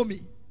used to know me.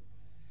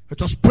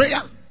 It was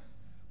prayer,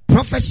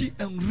 prophecy,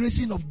 and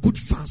raising of good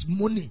funds,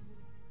 money.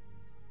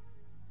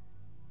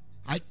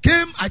 I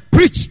came, I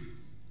preached.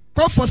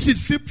 Call for seat.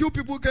 Few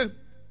people came.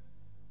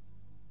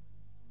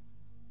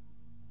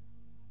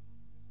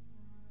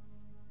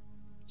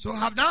 So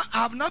I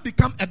have now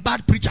become a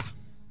bad preacher.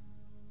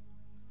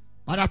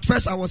 But at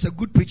first I was a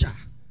good preacher.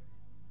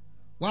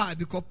 Why?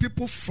 Because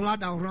people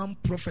flood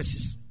around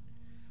prophecies.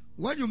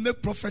 When you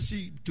make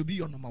prophecy to be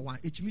your number one,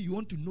 it means you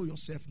want to know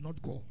yourself,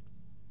 not God.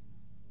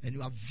 And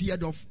you have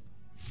veered off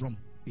from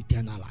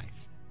eternal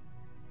life.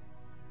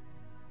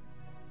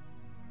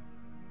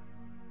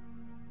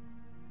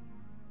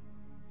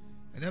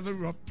 And every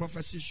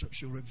prophecy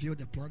should reveal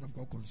the plan of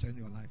God concerning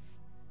your life.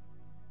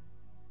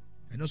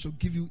 And also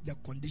give you the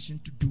condition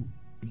to do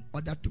in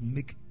order to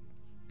make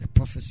the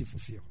prophecy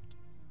fulfilled.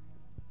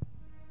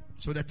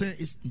 So the thing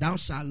is, thou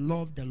shalt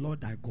love the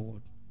Lord thy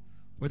God.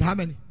 With how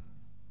many?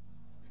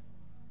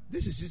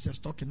 This is Jesus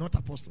talking, not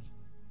apostle.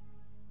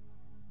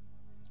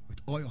 With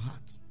all your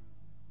heart.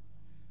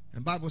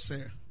 And Bible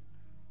says,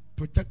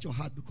 protect your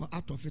heart, because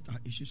out of it are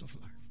issues of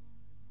life.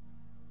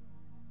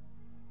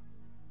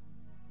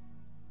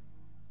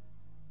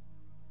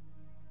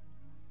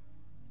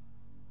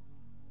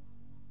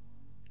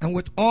 And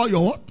with all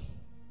your what?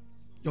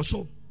 Your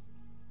soul.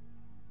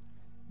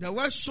 The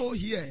word soul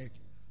here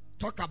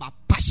talk about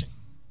passion,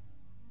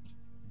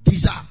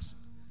 desires,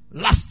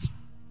 lust.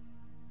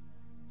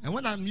 And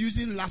when I'm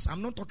using lust,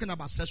 I'm not talking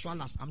about sexual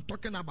lust. I'm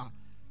talking about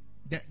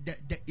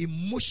the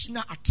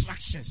emotional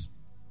attractions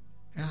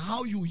and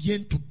how you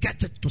yearn to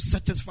get it to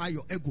satisfy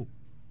your ego.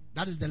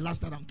 That is the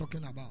lust that I'm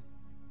talking about.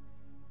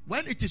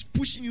 When it is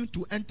pushing you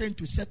to enter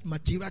into set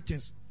material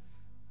things,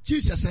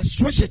 Jesus said,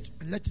 switch it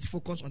and let it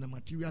focus on the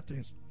material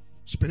things,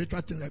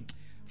 spiritual things.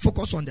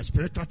 Focus on the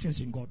spiritual things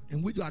in God.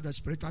 And we do other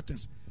spiritual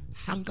things.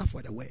 Hunger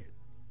for the word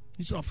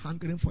instead of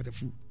hungering for the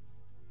food.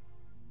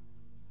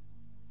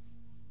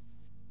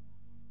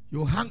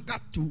 You hunger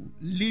to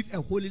live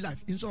a holy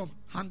life instead of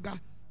hunger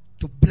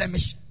to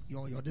blemish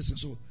your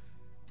distance. So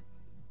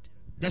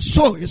the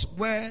soul is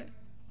where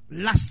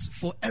lust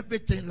for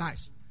everything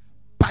lies.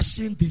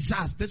 Passion,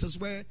 desires. This is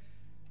where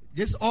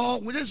all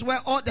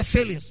the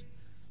failures.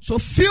 So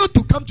feel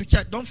to come to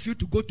church. Don't feel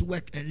to go to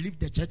work and leave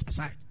the church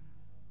aside.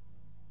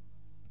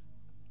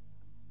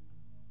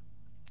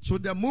 So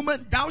the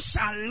moment thou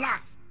shalt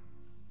love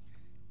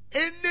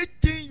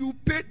anything you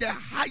pay the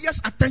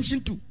highest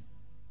attention to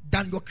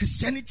than your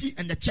Christianity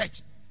and the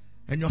church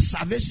and your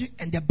salvation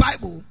and the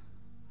Bible,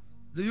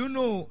 do you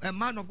know a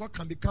man of God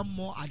can become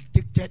more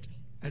addicted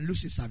and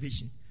lose his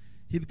salvation?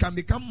 He can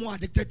become more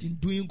addicted in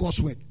doing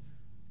God's work.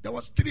 There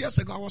was 3 years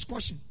ago, I was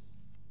cautioned.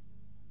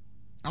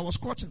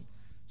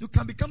 You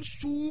can become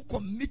so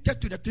committed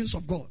to the things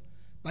of God,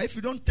 but if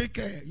you don't take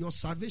care, your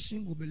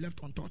salvation will be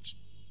left untouched.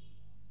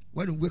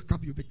 When you wake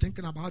up, you'll be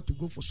thinking about how to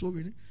go for soul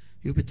winning.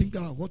 You'll be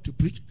thinking about what to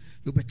preach.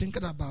 You'll be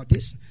thinking about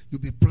this.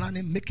 You'll be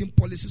planning, making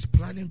policies,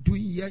 planning,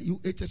 doing here.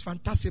 It is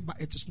fantastic, but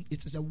it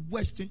is a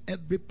worst thing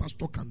every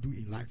pastor can do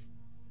in life.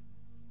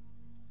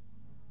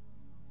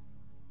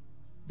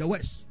 The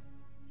worst.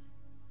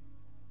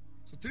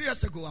 So 3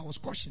 years ago, I was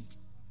cautioned.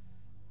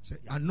 So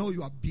I know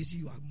you are busy,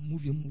 you are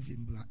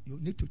moving, but you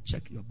need to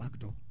check your back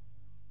door.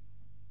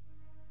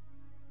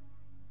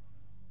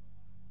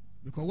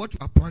 Because what you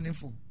are planning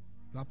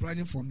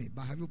for me,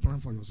 but have you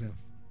planned for yourself?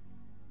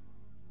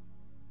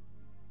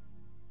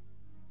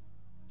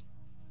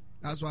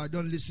 That's why I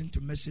don't listen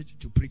to message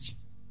to preach.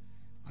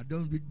 I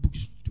don't read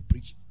books to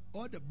preach.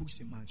 All the books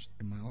in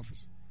my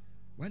office,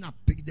 when I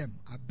pick them,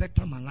 I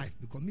better my life,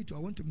 because me too, I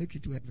want to make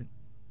it to heaven.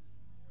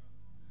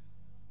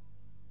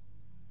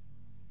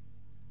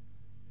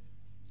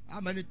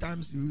 How many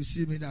times do you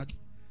see me that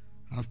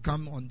I've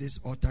come on this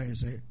altar and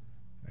say,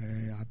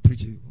 I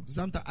preach it?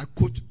 Sometimes I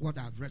quote what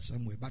I've read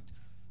somewhere, but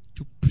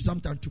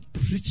sometimes to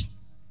preach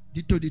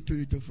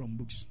dito from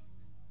books.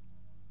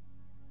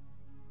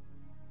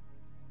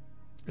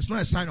 It's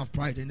not a sign of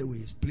pride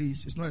anyways.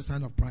 Please, it's not a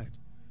sign of pride.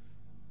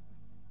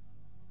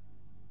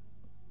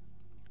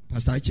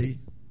 Pastor Iche,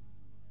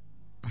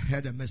 I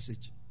heard a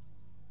message.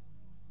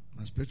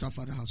 My spiritual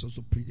father has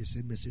also preached the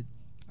same message.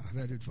 I've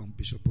heard it from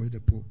Bishop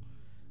Oyedepo.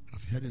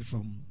 I've heard it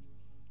from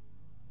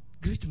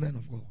great men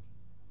of God.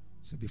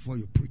 So before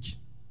you preach,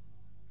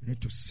 you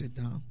need to sit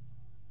down,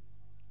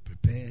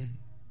 prepare,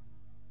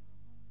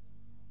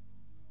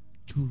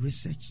 do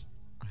research.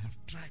 I have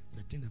tried,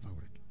 but it never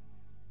worked.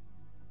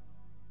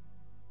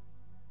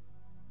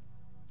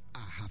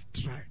 I have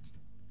tried.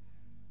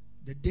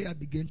 The day I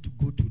begin to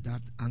go to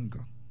that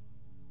anger,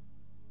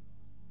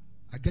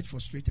 I get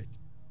frustrated.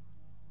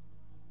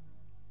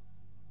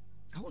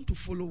 I want to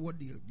follow what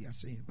they are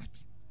saying, but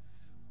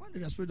one day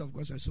the Spirit of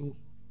God says, so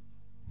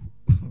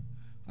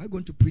are you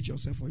going to preach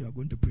yourself, or you are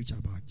going to preach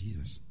about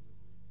Jesus?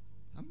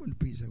 I'm going to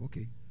preach. Say,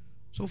 okay.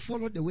 So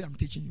follow the way I'm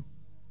teaching you.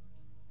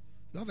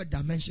 You have a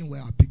dimension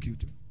where I'll pick you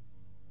to.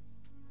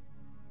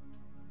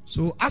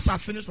 So as I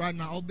finish right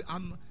now,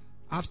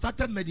 I've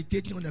started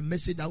meditating on the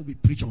message that will be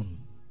preached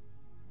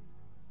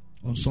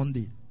on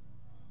Sunday.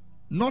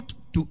 Not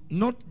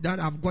that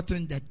I've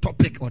gotten the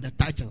topic or the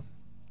title,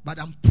 but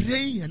I'm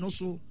praying and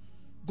also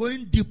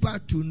going deeper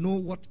to know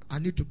what I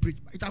need to preach.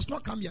 It has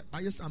not come yet.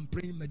 I'm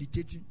praying,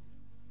 meditating.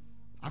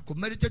 I could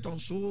meditate on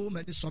so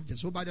many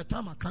subjects. So by the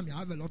time I come here, I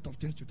have a lot of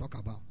things to talk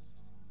about.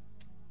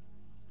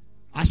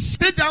 I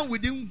sit down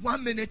within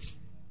 1 minute.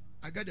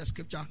 I get the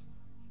scripture.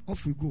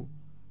 Off we go.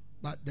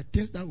 But the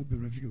things that will be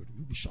revealed,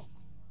 you'll be shocked.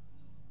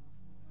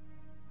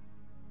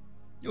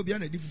 You'll be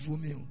on a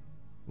different meal.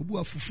 Ubu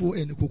a fufu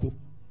and cocoa.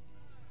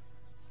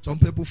 Some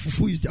people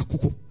fufu is their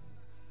cocoa.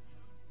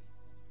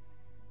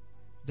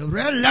 The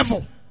real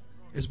level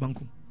is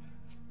Banku.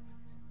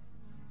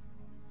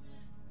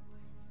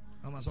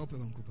 I'm a soap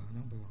Banku.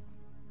 Number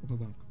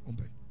one.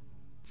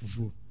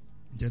 Fufu.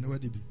 January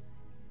DB.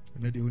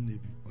 And then they only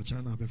be. Or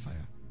China be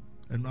fire.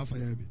 And not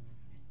fire be.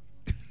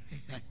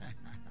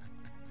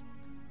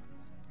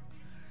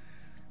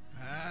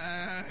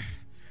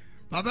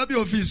 My baby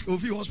office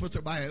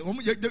hospital by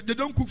they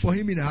don't cook for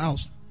him in the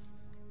house.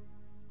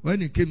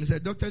 When he came, he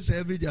said, doctor said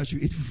every day I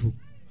should eat fufu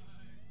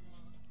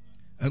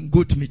and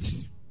goat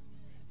meat.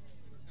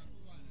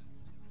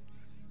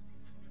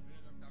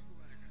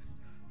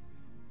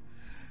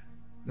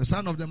 The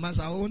son of the man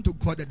said, I want to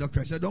call the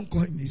doctor. I said, don't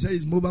call him. He said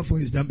his mobile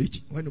phone is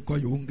damaged. When you call,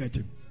 you won't get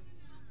him.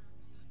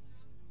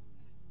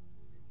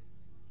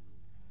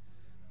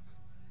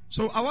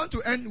 So I want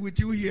to end with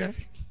you here.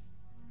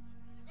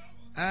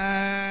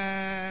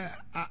 I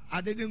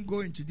didn't go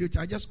into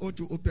detail. I just ought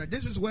to open.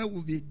 This is where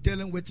we'll be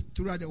dealing with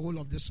throughout the whole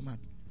of this month.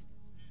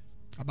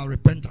 About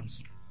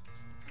repentance.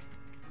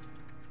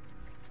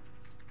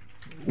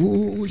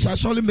 We shall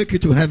surely make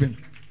it to heaven.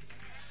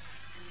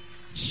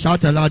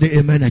 Shout aloud,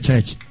 amen,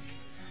 church.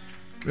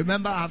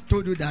 Remember, I've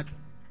told you that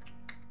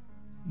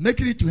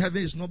making it to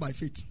heaven is not by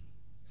faith.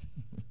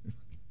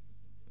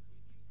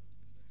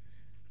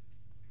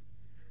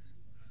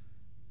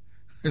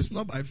 It's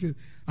not by faith.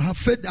 I have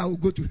faith that I will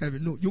go to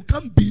heaven. No, you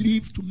can't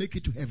believe to make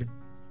it to heaven.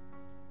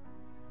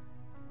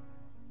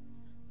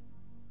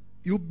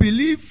 You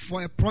believe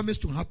for a promise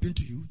to happen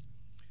to you.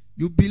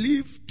 You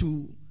believe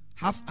to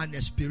have an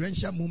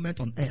experiential moment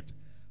on earth.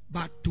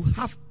 But to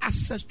have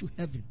access to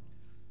heaven,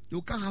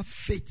 you can't have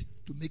faith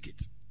to make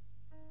it.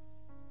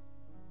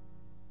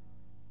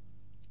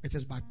 It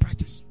is by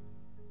practice.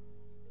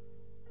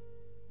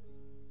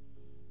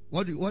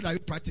 What are you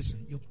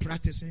practicing? You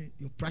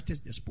practice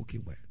the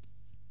spoken word.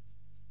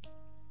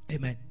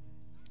 Amen.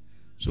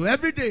 So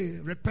every day,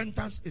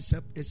 repentance is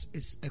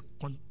a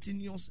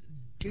continuous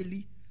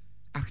daily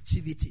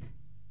activity.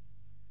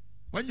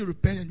 When you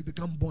repent and you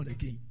become born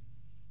again,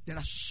 there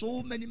are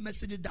so many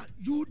messages that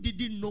you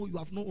didn't know, you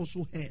have not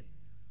also heard.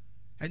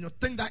 And you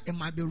think that it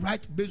might be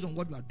right based on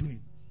what you are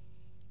doing.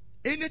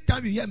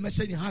 Anytime you hear a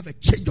message, you have a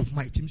change of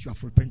mind. It means you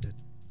have repented.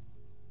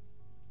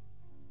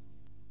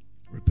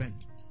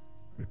 Repent.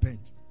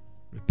 Repent.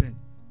 Repent.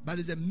 But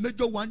it's a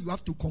major one you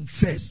have to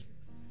confess.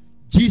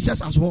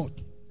 Jesus as what?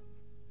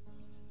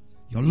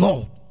 Your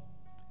Lord.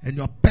 And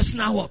your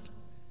personal what?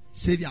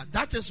 Savior.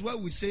 That is where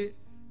we say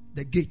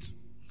the gate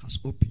has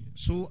opened.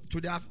 So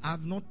today I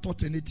have not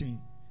taught anything.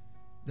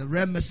 The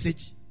rare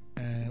message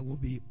will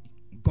be,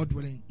 God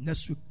willing,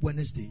 next week,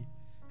 Wednesday.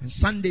 And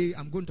Sunday,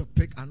 I'm going to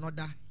pick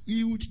another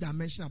huge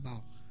dimension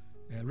about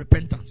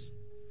repentance,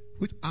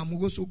 which I'm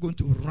also going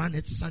to run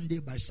it Sunday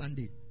by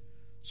Sunday.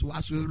 So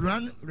as we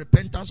run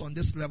repentance on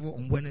this level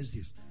on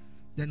Wednesdays,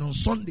 then on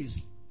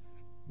Sundays,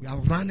 we are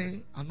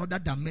running another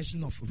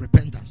dimension of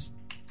repentance.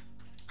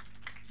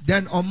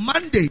 Then on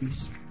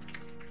Mondays,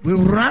 we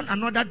run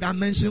another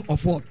dimension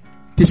of what?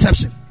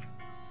 Deception.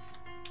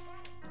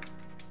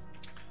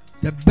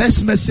 The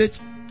best message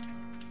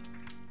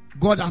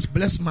God has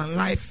blessed my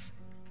life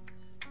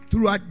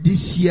throughout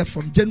this year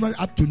from January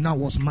up to now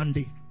was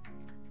Monday.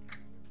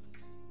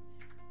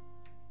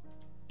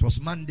 It was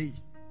Monday.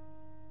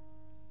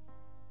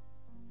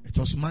 It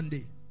was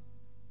Monday.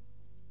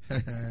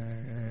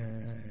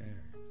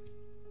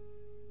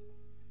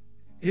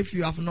 If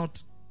you have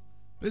not,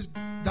 please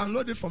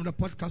download it from the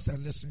podcast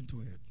and listen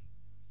to it.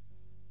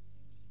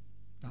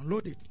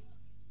 Download it.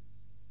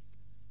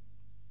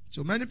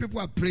 So many people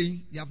are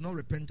praying, they have not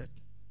repented.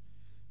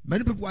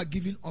 Many people are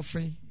giving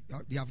offering,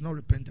 they have not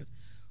repented.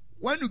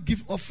 When you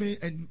give offering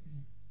and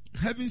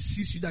heaven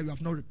sees you that you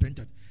have not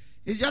repented,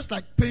 it's just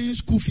like paying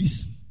school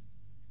fees,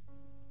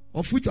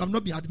 of which you have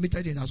not been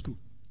admitted in a school.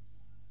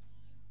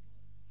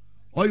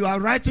 Or you are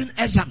writing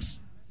exams,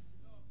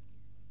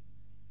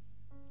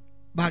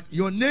 but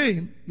your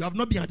name, you have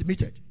not been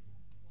admitted.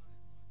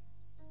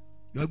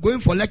 You are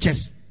going for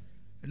lectures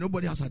and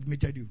nobody has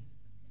admitted you.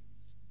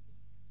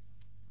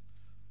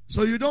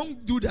 So you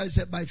don't do that and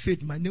say, by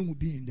faith, my name will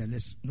be in the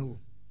list. No.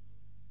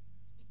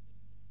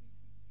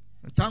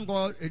 And thank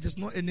God, it is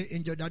not any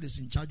angel that is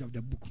in charge of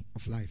the book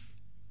of life.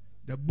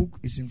 The book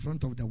is in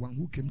front of the one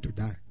who came to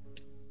die.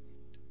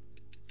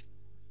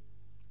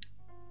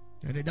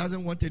 And he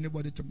doesn't want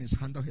anybody to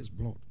mishandle his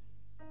blood.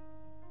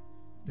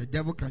 The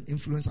devil can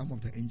influence some of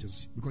the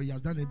angels because he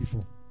has done it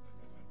before.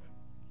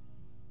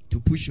 To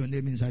push your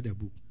name inside the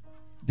book.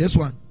 This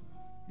one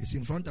is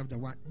in front of the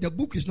one. The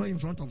book is not in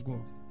front of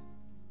God.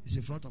 It's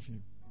in front of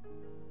him.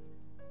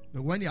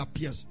 But when he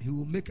appears, he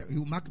will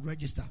mark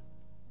register.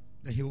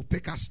 Then he will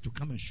pick us to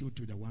come and show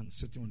to the one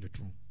sitting on the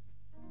throne.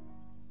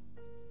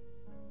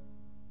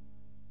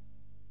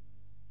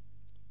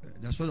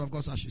 The Spirit of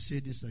God, I should say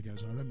this again.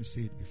 So let me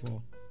say it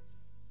before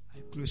I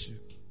close you.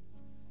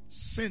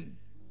 Sin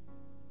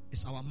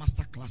is our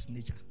master class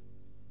nature.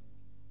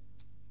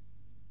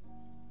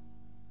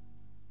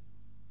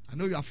 I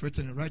know you have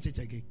written it. Write it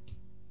again.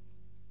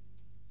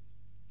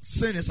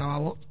 Sin is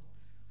our what?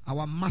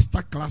 Our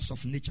master class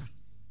of nature.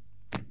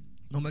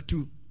 Number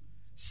 2,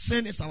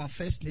 sin is our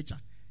first nature.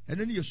 And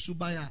then you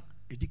subaya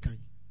edikan.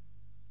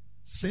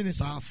 Sin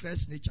is our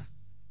first nature.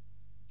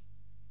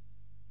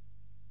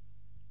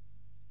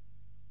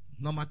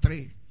 Number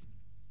 3,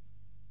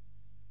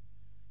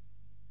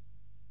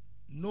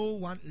 no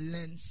one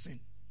learns sin.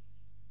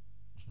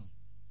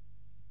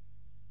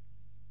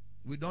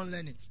 We don't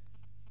learn it.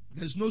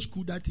 There's no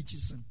school that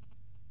teaches sin.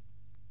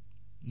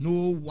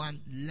 No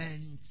one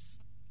learns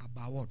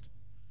about what?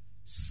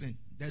 Sin.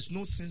 There's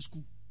no sin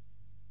school.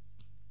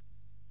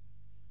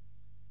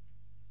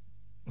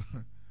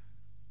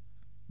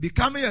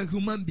 Becoming a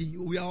human being,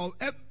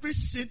 every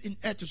sin in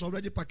earth is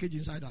already packaged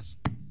inside us.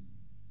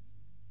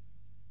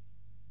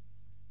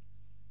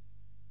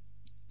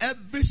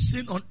 Every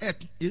sin on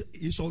earth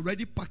is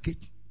already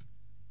packaged.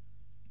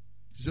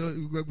 So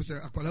we say,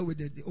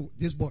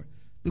 this boy,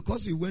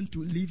 because he went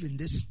to live in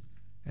this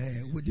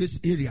with this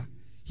area,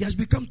 he has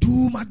become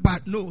too much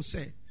bad. No,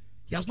 sir,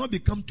 he has not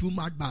become too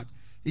much bad.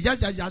 He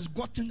has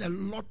gotten a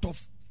lot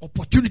of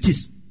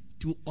opportunities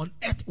to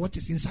unearth what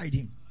is inside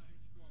him.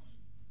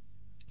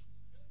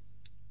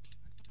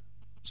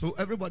 So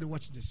everybody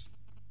watch this.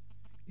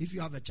 If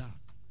you have a child,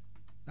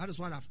 that is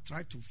what I've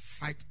tried to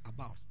fight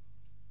about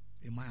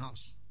in my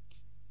house.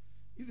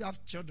 If you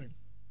have children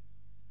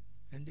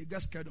and they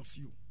get scared of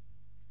you,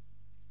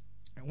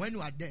 and when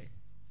you are there,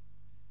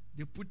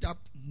 they put up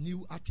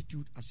new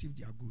attitude as if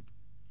they are good,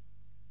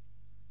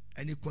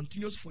 and it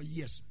continues for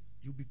years,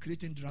 you'll be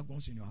creating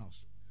dragons in your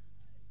house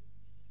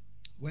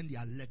when they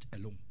are let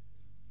alone.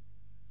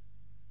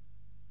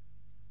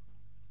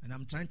 And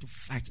I'm trying to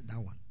fight that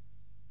one.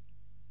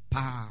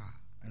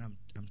 And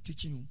I'm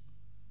teaching you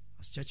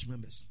as church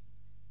members.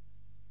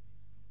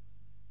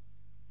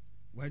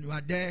 When you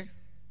are there,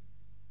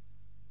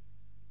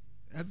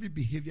 every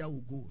behavior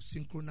will go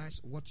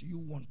synchronize what you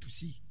want to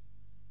see.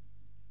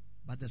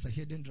 But there's a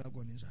hidden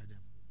dragon inside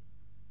them.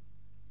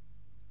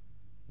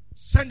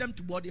 Send them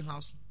to boarding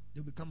house,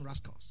 they'll become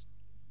rascals.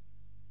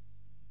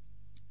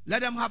 Let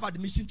them have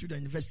admission to the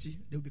university,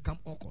 they'll become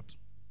awkward.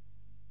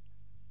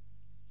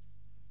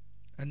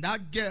 And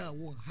that girl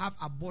will have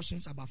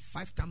abortions about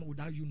 5 times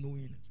without you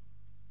knowing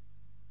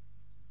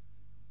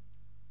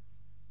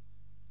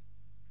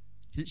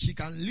it. She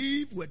can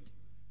live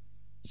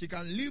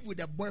with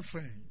a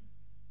boyfriend.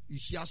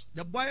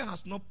 The boy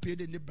has not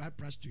paid any bride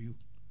price to you.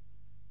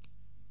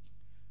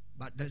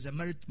 But there's a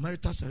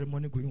marital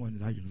ceremony going on in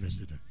that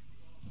university.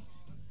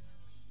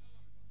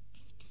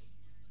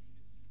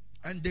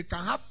 And they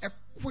can have a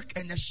quick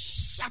and a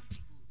sharp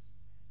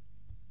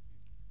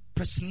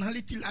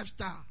personality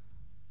lifestyle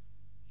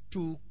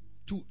to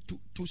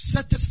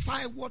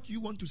satisfy what you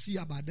want to see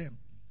about them.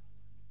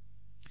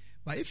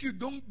 But if you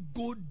don't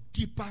go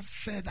deeper,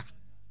 further,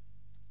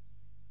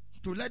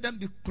 to let them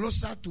be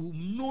closer, to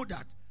know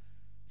that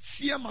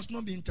fear must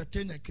not be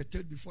entertained and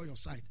curtailed before your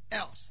sight.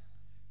 Else,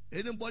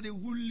 anybody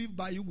who lives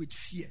by you with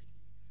fear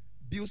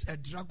builds a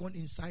dragon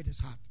inside his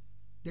heart.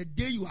 The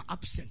day you are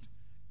absent,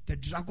 the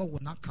dragon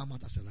will not come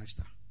out as a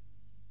lifestyle.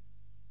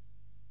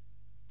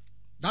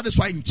 That is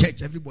why in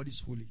church, everybody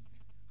is holy.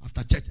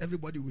 After church,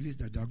 everybody will release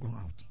the dragon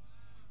out.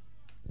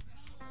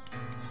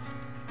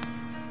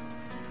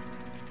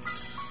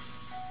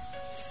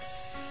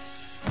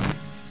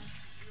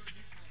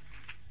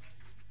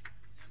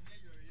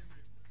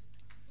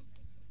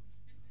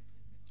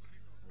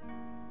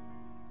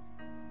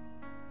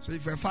 So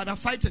if your father,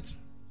 fight it.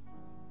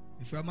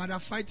 If your mother,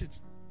 fight it.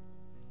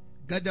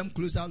 Get them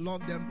closer,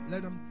 love them,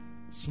 let them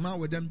smile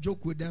with them,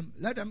 joke with them.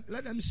 Let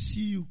them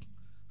see you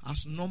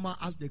as normal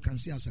as they can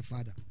see as a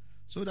father.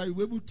 So that you'll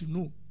be able to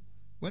know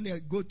when they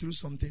go through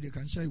something, they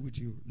can share it with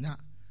you. Now,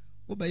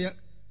 obey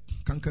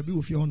can be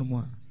with you no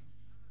more.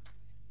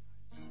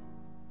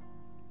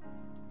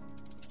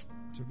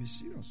 So be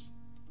serious.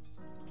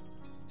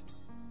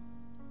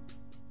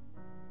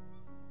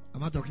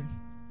 Am I talking?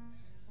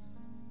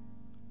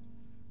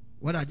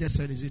 What I just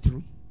said, is it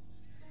true?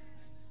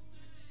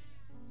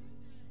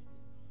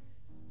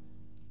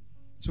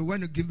 So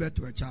when you give birth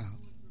to a child,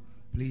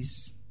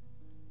 please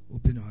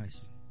open your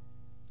eyes.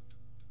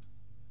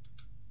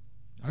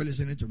 Are you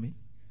listening to me?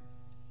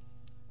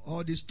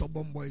 All these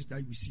stubborn boys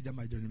that you see them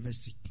at the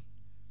university,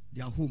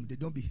 they are home. They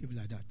don't behave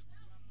like that.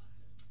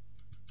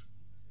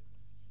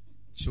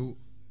 So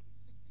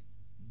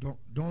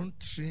don't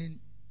train.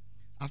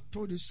 I've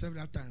told you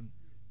several times.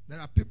 There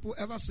are people,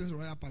 ever since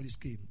Royal Palace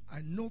came,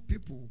 I know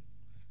people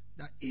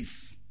that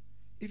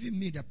even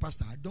me, the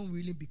pastor, I don't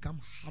really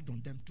become hard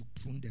on them to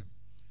prune them.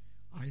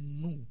 I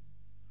know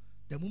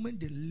the moment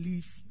they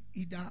leave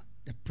either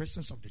the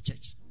presence of the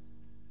church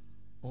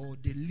or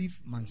they leave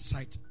man's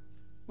sight,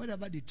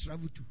 wherever they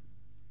travel to,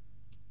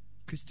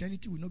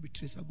 Christianity will not be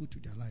traceable to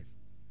their life.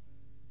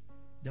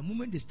 The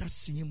moment they start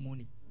seeing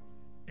money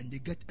and they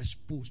get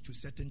exposed to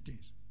certain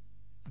things,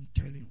 I'm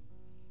telling you,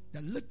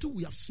 the little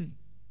we have seen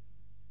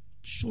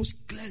shows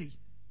clearly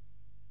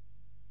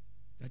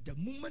that the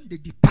moment they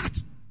depart,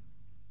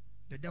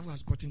 the devil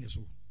has gotten their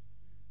soul.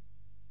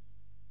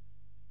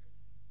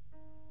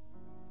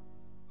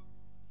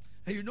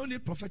 And you don't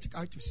need prophetic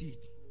eye to see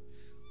it.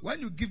 When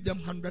you give them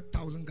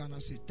 100,000 Ghana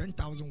cedi,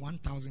 10,000,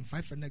 1,000,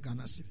 500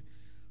 Ghana cedi,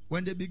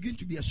 when they begin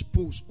to be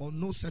exposed or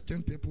know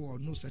certain people or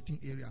know certain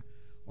area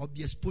or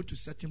be exposed to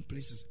certain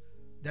places,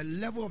 the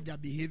level of their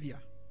behavior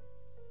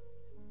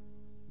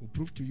will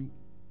prove to you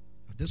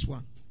that this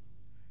one,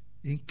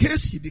 in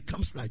case he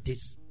becomes like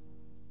this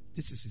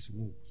is his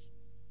woes.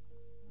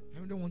 I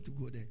don't want to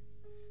go there.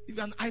 If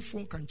an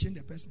iPhone can change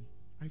a person,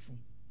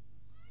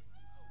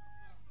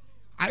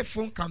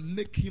 iPhone can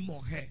make him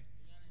or her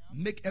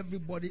make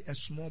everybody a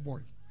small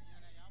boy.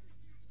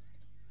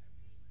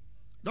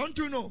 Don't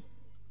you know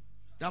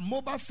that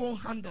mobile phone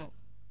handle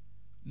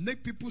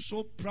make people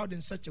so proud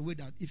in such a way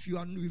that if you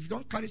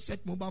don't carry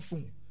set mobile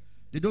phone,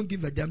 they don't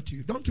give a damn to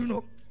you. Don't you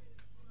know?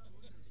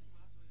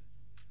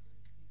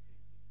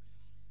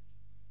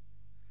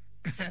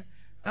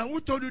 And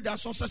who told you that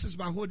success is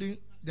by holding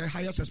the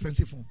highest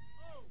expensive phone?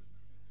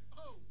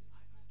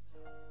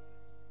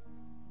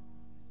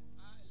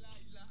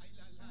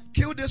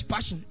 Kill this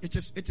passion. It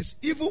is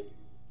evil.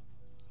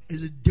 It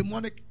is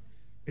demonic.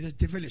 It is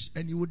devilish,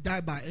 and you will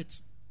die by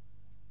it.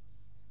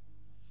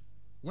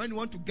 When you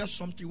want to get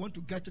something, you want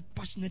to get it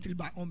passionately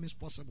by all means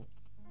possible.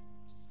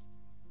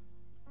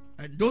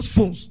 And those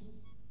phones,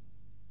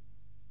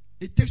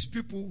 it takes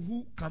people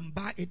who can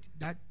buy it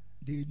that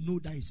they know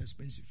that it's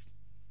expensive.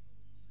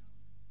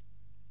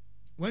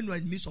 When you are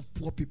in the midst of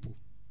poor people,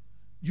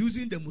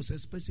 using the most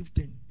expensive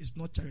thing is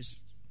not cherished.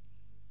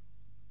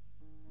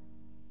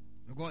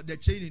 Because the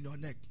chain in your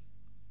neck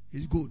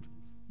is gold.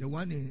 The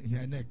one in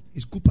your neck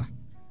is copper.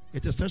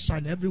 It is still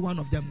shine. Every one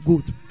of them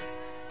gold.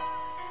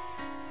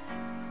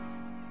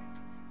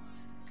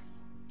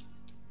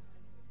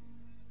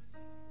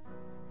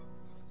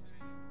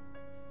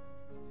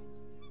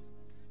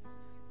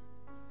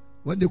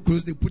 When they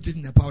close, they put it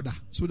in a powder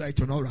so that it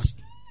will not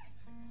rust.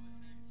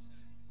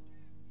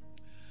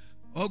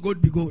 All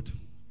gold be gold.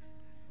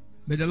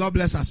 May the Lord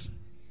bless us.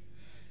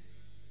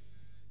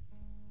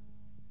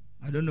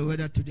 I don't know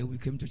whether today we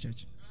came to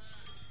church.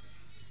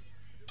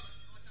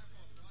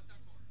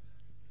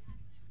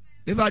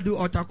 If I do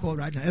altar call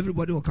right now,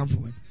 everybody will come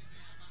forward.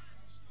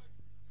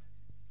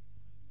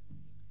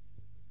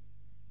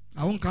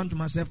 I won't count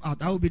myself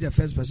out. I will be the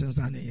first person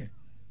standing here.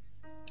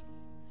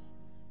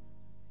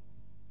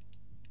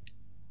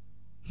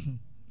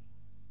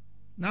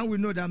 Now we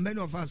know that many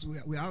of us,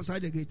 we are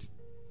outside the gate.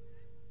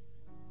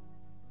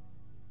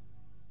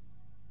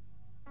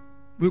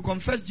 We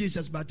confess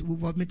Jesus, but we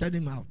vomited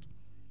him out.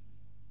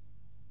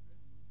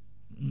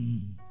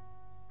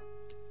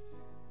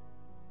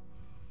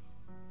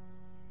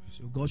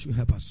 So God should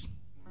help us.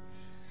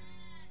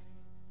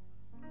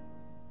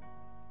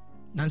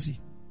 Nancy,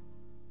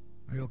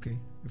 are you okay?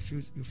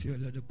 You feel a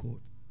little cold.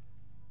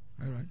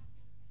 All right.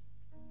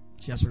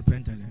 She has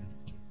repented.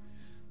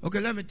 Okay,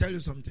 let me tell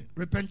you something.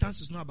 Repentance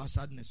is not about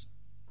sadness.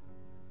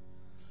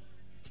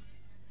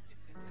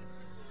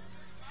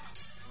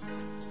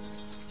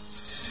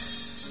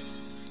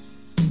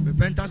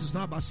 Repentance is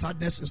not about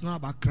sadness. It's not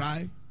about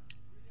cry.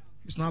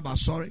 It's not about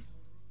sorry.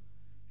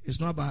 It's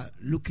not about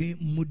looking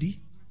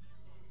moody.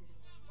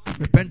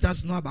 Repentance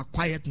is not about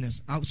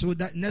quietness. So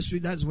that next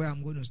week, that's where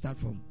I'm going to start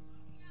from.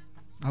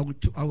 I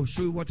will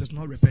show you what is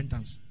not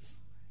repentance.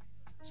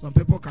 Some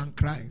people can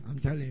cry. I'm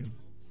telling you.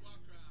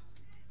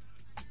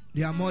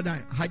 They are more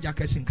than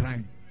hijackers in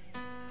crying.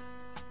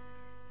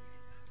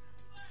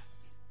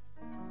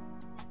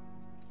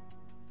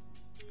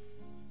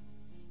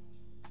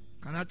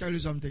 Can I tell you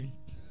something?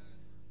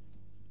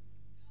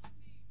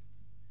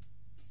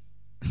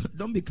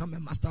 Don't become a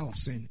master of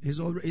sin.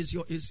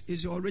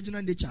 It's your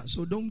original nature,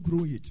 so don't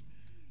grow it.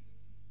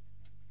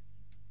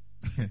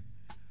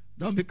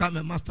 Don't become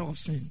a master of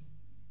sin.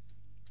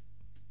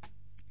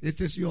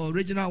 It is your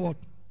original what?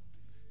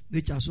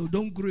 Nature, so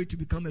don't grow it to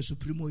become a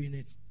supremo in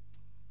it.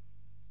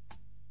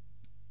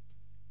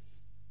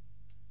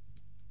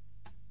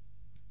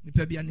 You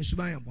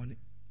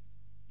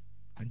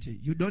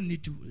don't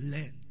need to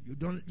learn. You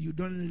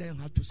don't learn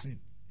how to sin.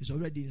 It's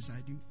already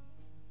inside you.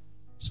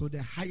 So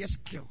the highest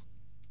skill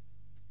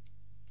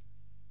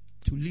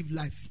to live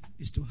life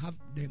is to have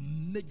the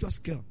major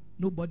skill.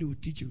 Nobody will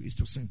teach you is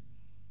to sin.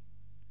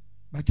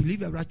 But to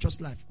live a righteous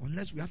life,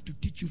 unless we have to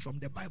teach you from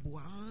the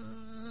Bible,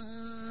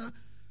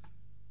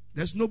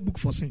 there's no book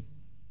for sin.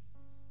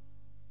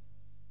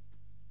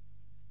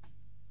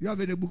 You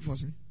have any book for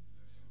sin?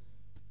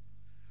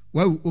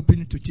 Why we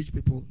open it to teach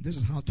people? This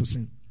is how to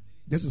sin.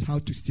 This is how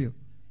to steal.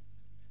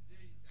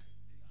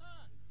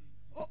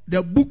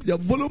 The book, the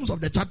volumes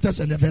of the chapters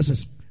and the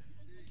verses.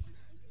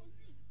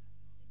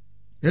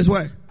 Guess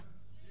why?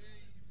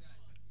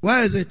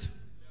 Where is it?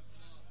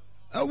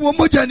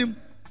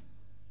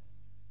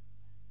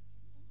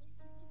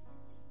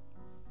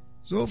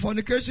 So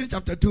fornication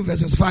chapter 2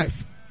 verses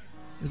 5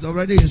 is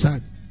already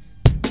inside.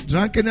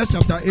 Drunkenness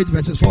chapter 8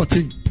 verses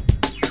 14.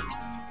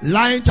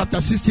 Lying chapter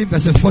 16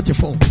 verses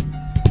 44.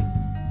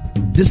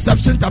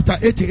 Deception chapter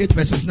 88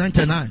 verses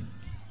 99.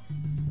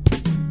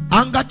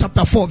 Anger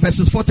chapter 4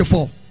 verses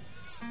 44.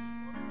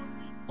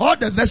 All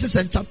the verses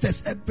and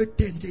chapters,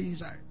 everything there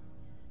inside.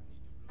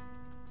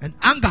 And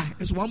anger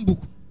is one book.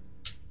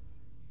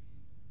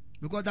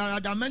 Because there are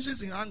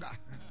dimensions in anger.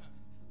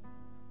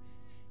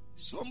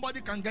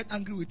 Somebody can get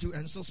angry with you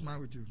and still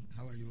smile with you.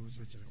 How are you? Wow,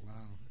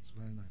 it's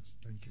very nice.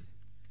 Thank you.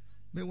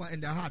 Meanwhile,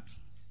 in the heart,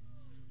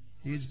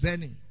 he is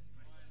burning.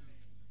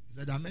 It's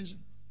a dimension.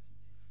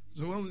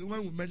 So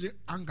when we mention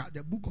anger,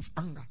 the book of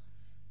anger,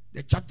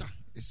 the chapter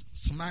is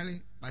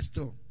smiling but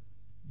still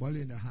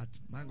boiling in the heart.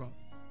 My God.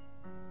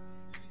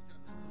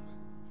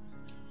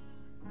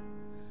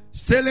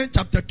 Stealing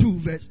chapter 2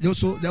 verse.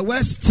 Also, the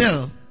word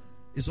still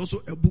is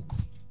also a book.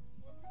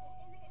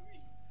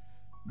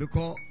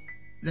 Because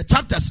The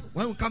chapters,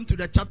 when we come to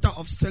the chapter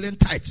of stealing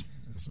tithe,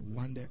 there's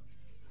one there.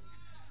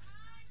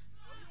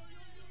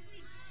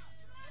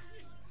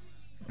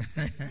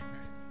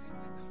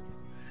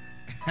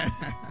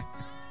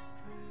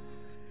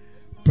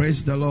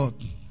 Praise the Lord.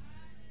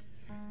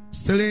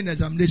 Stealing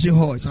examination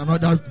hall is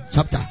another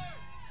chapter.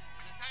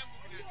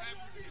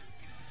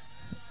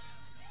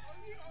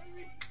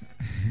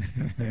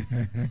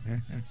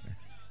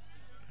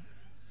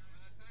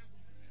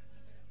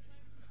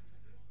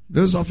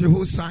 Those of you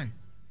who sign,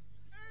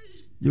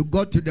 you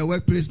got to the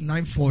workplace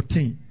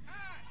 9:14,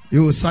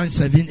 you will sign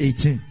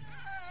 7:18.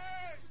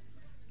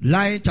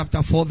 Lying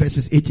chapter 4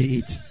 verses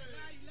 88.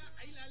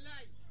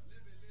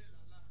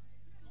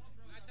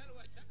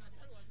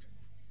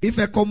 If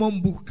a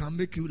common book can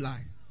make you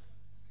lie,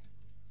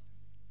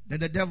 then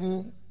the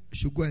devil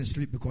should go and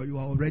sleep, because you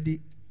are already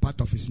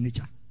part of his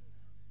nature.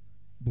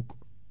 Book.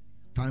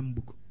 Time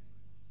book.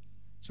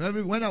 So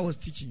when I was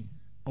teaching,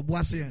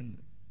 Obuasi and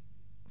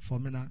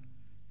Formina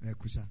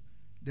Kusa,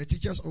 the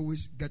teachers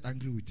always get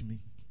angry with me.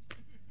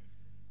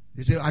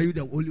 They say, are you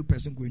the only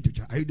person going to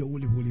church? Are you the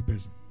only holy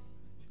person?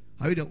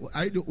 Are you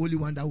the only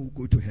one that will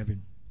go to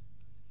heaven?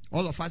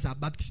 All of us are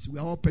Baptists. We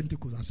are all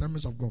Pentecostals,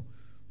 Assemblies of God.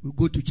 We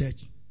go to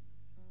church.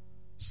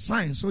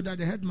 Sign so that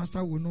the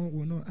headmaster will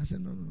know. I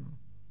said, no.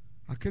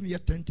 I came here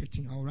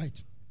 10:13. I'll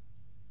write.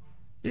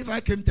 If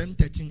I came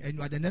 10:13 and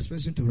you are the next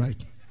person to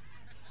write.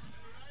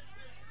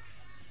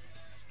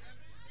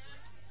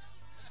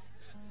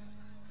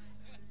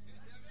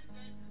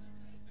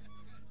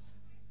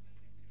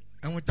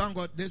 And we thank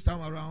God this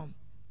time around,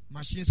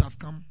 machines have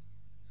come.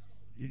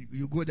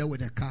 You go there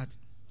with a card.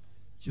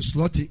 You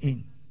slot it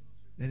in.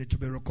 Then it will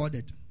be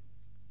recorded.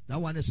 That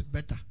one is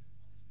better.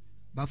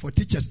 But for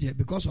teachers there,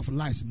 because of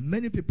lies,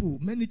 many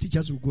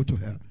teachers will go to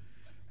hell.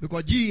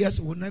 Because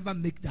GES will never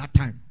make that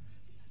time.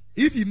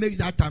 If he makes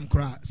that time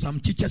cry, some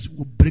teachers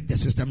will break the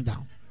system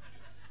down.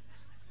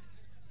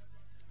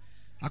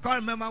 I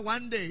can't remember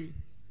one day,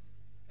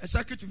 a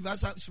circuit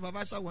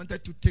supervisor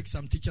wanted to take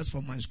some teachers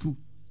from my school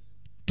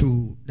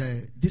to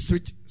the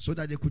district so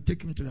that they could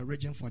take him to the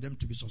region for them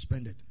to be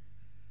suspended.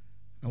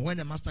 And when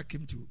the master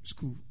came to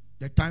school,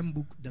 the time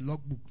book, the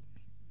log book,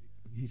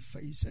 he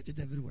searched it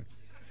everywhere.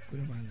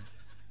 Couldn't find it.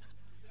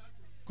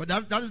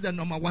 Because that is the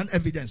number one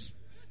evidence.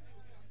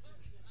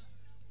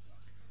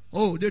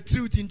 Oh, they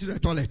threw it into the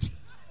toilet.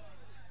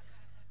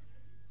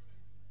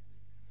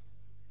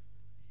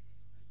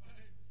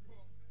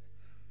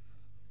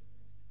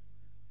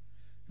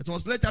 It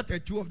was later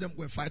that two of them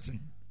were fighting.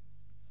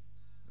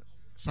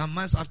 Some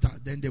months after,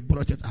 then they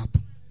brought it up.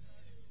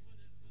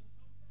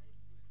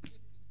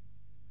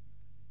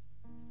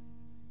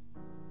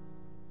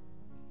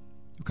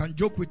 You can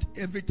joke with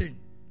everything,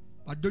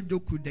 but don't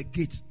joke with the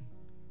gate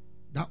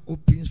that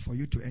opens for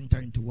you to enter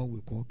into what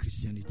we call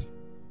Christianity.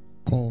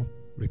 Call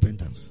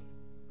repentance.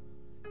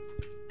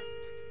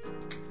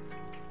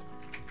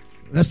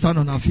 Let's stand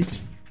on our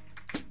feet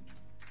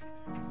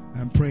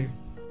and pray.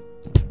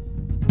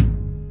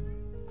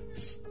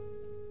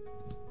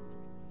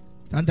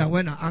 And then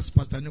when I asked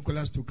Pastor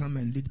Nicholas to come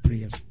and lead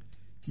prayers,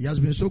 he has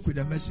been soaked with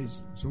the message.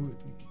 So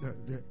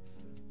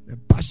the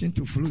passion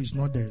to flow is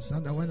not there. So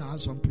when I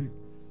asked some people,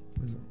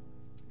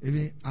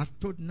 even I've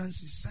told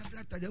Nancy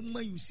several times, the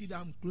moment you see that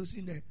I'm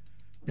closing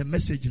the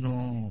message,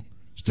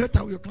 straight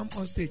away you come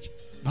on stage.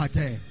 But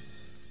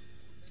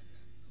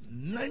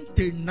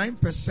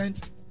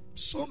 99%,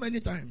 so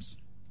many times,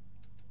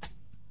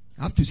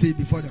 I have to say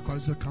before the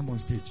chorus come on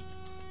stage.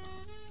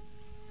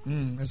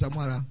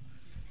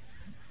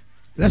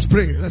 Let's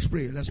pray.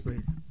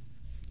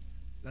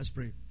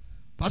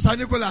 Pastor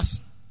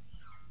Nicholas,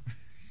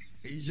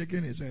 he's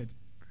shaking his head.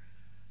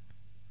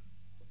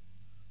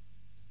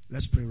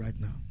 Let's pray right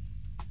now.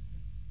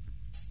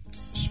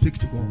 Speak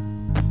to God.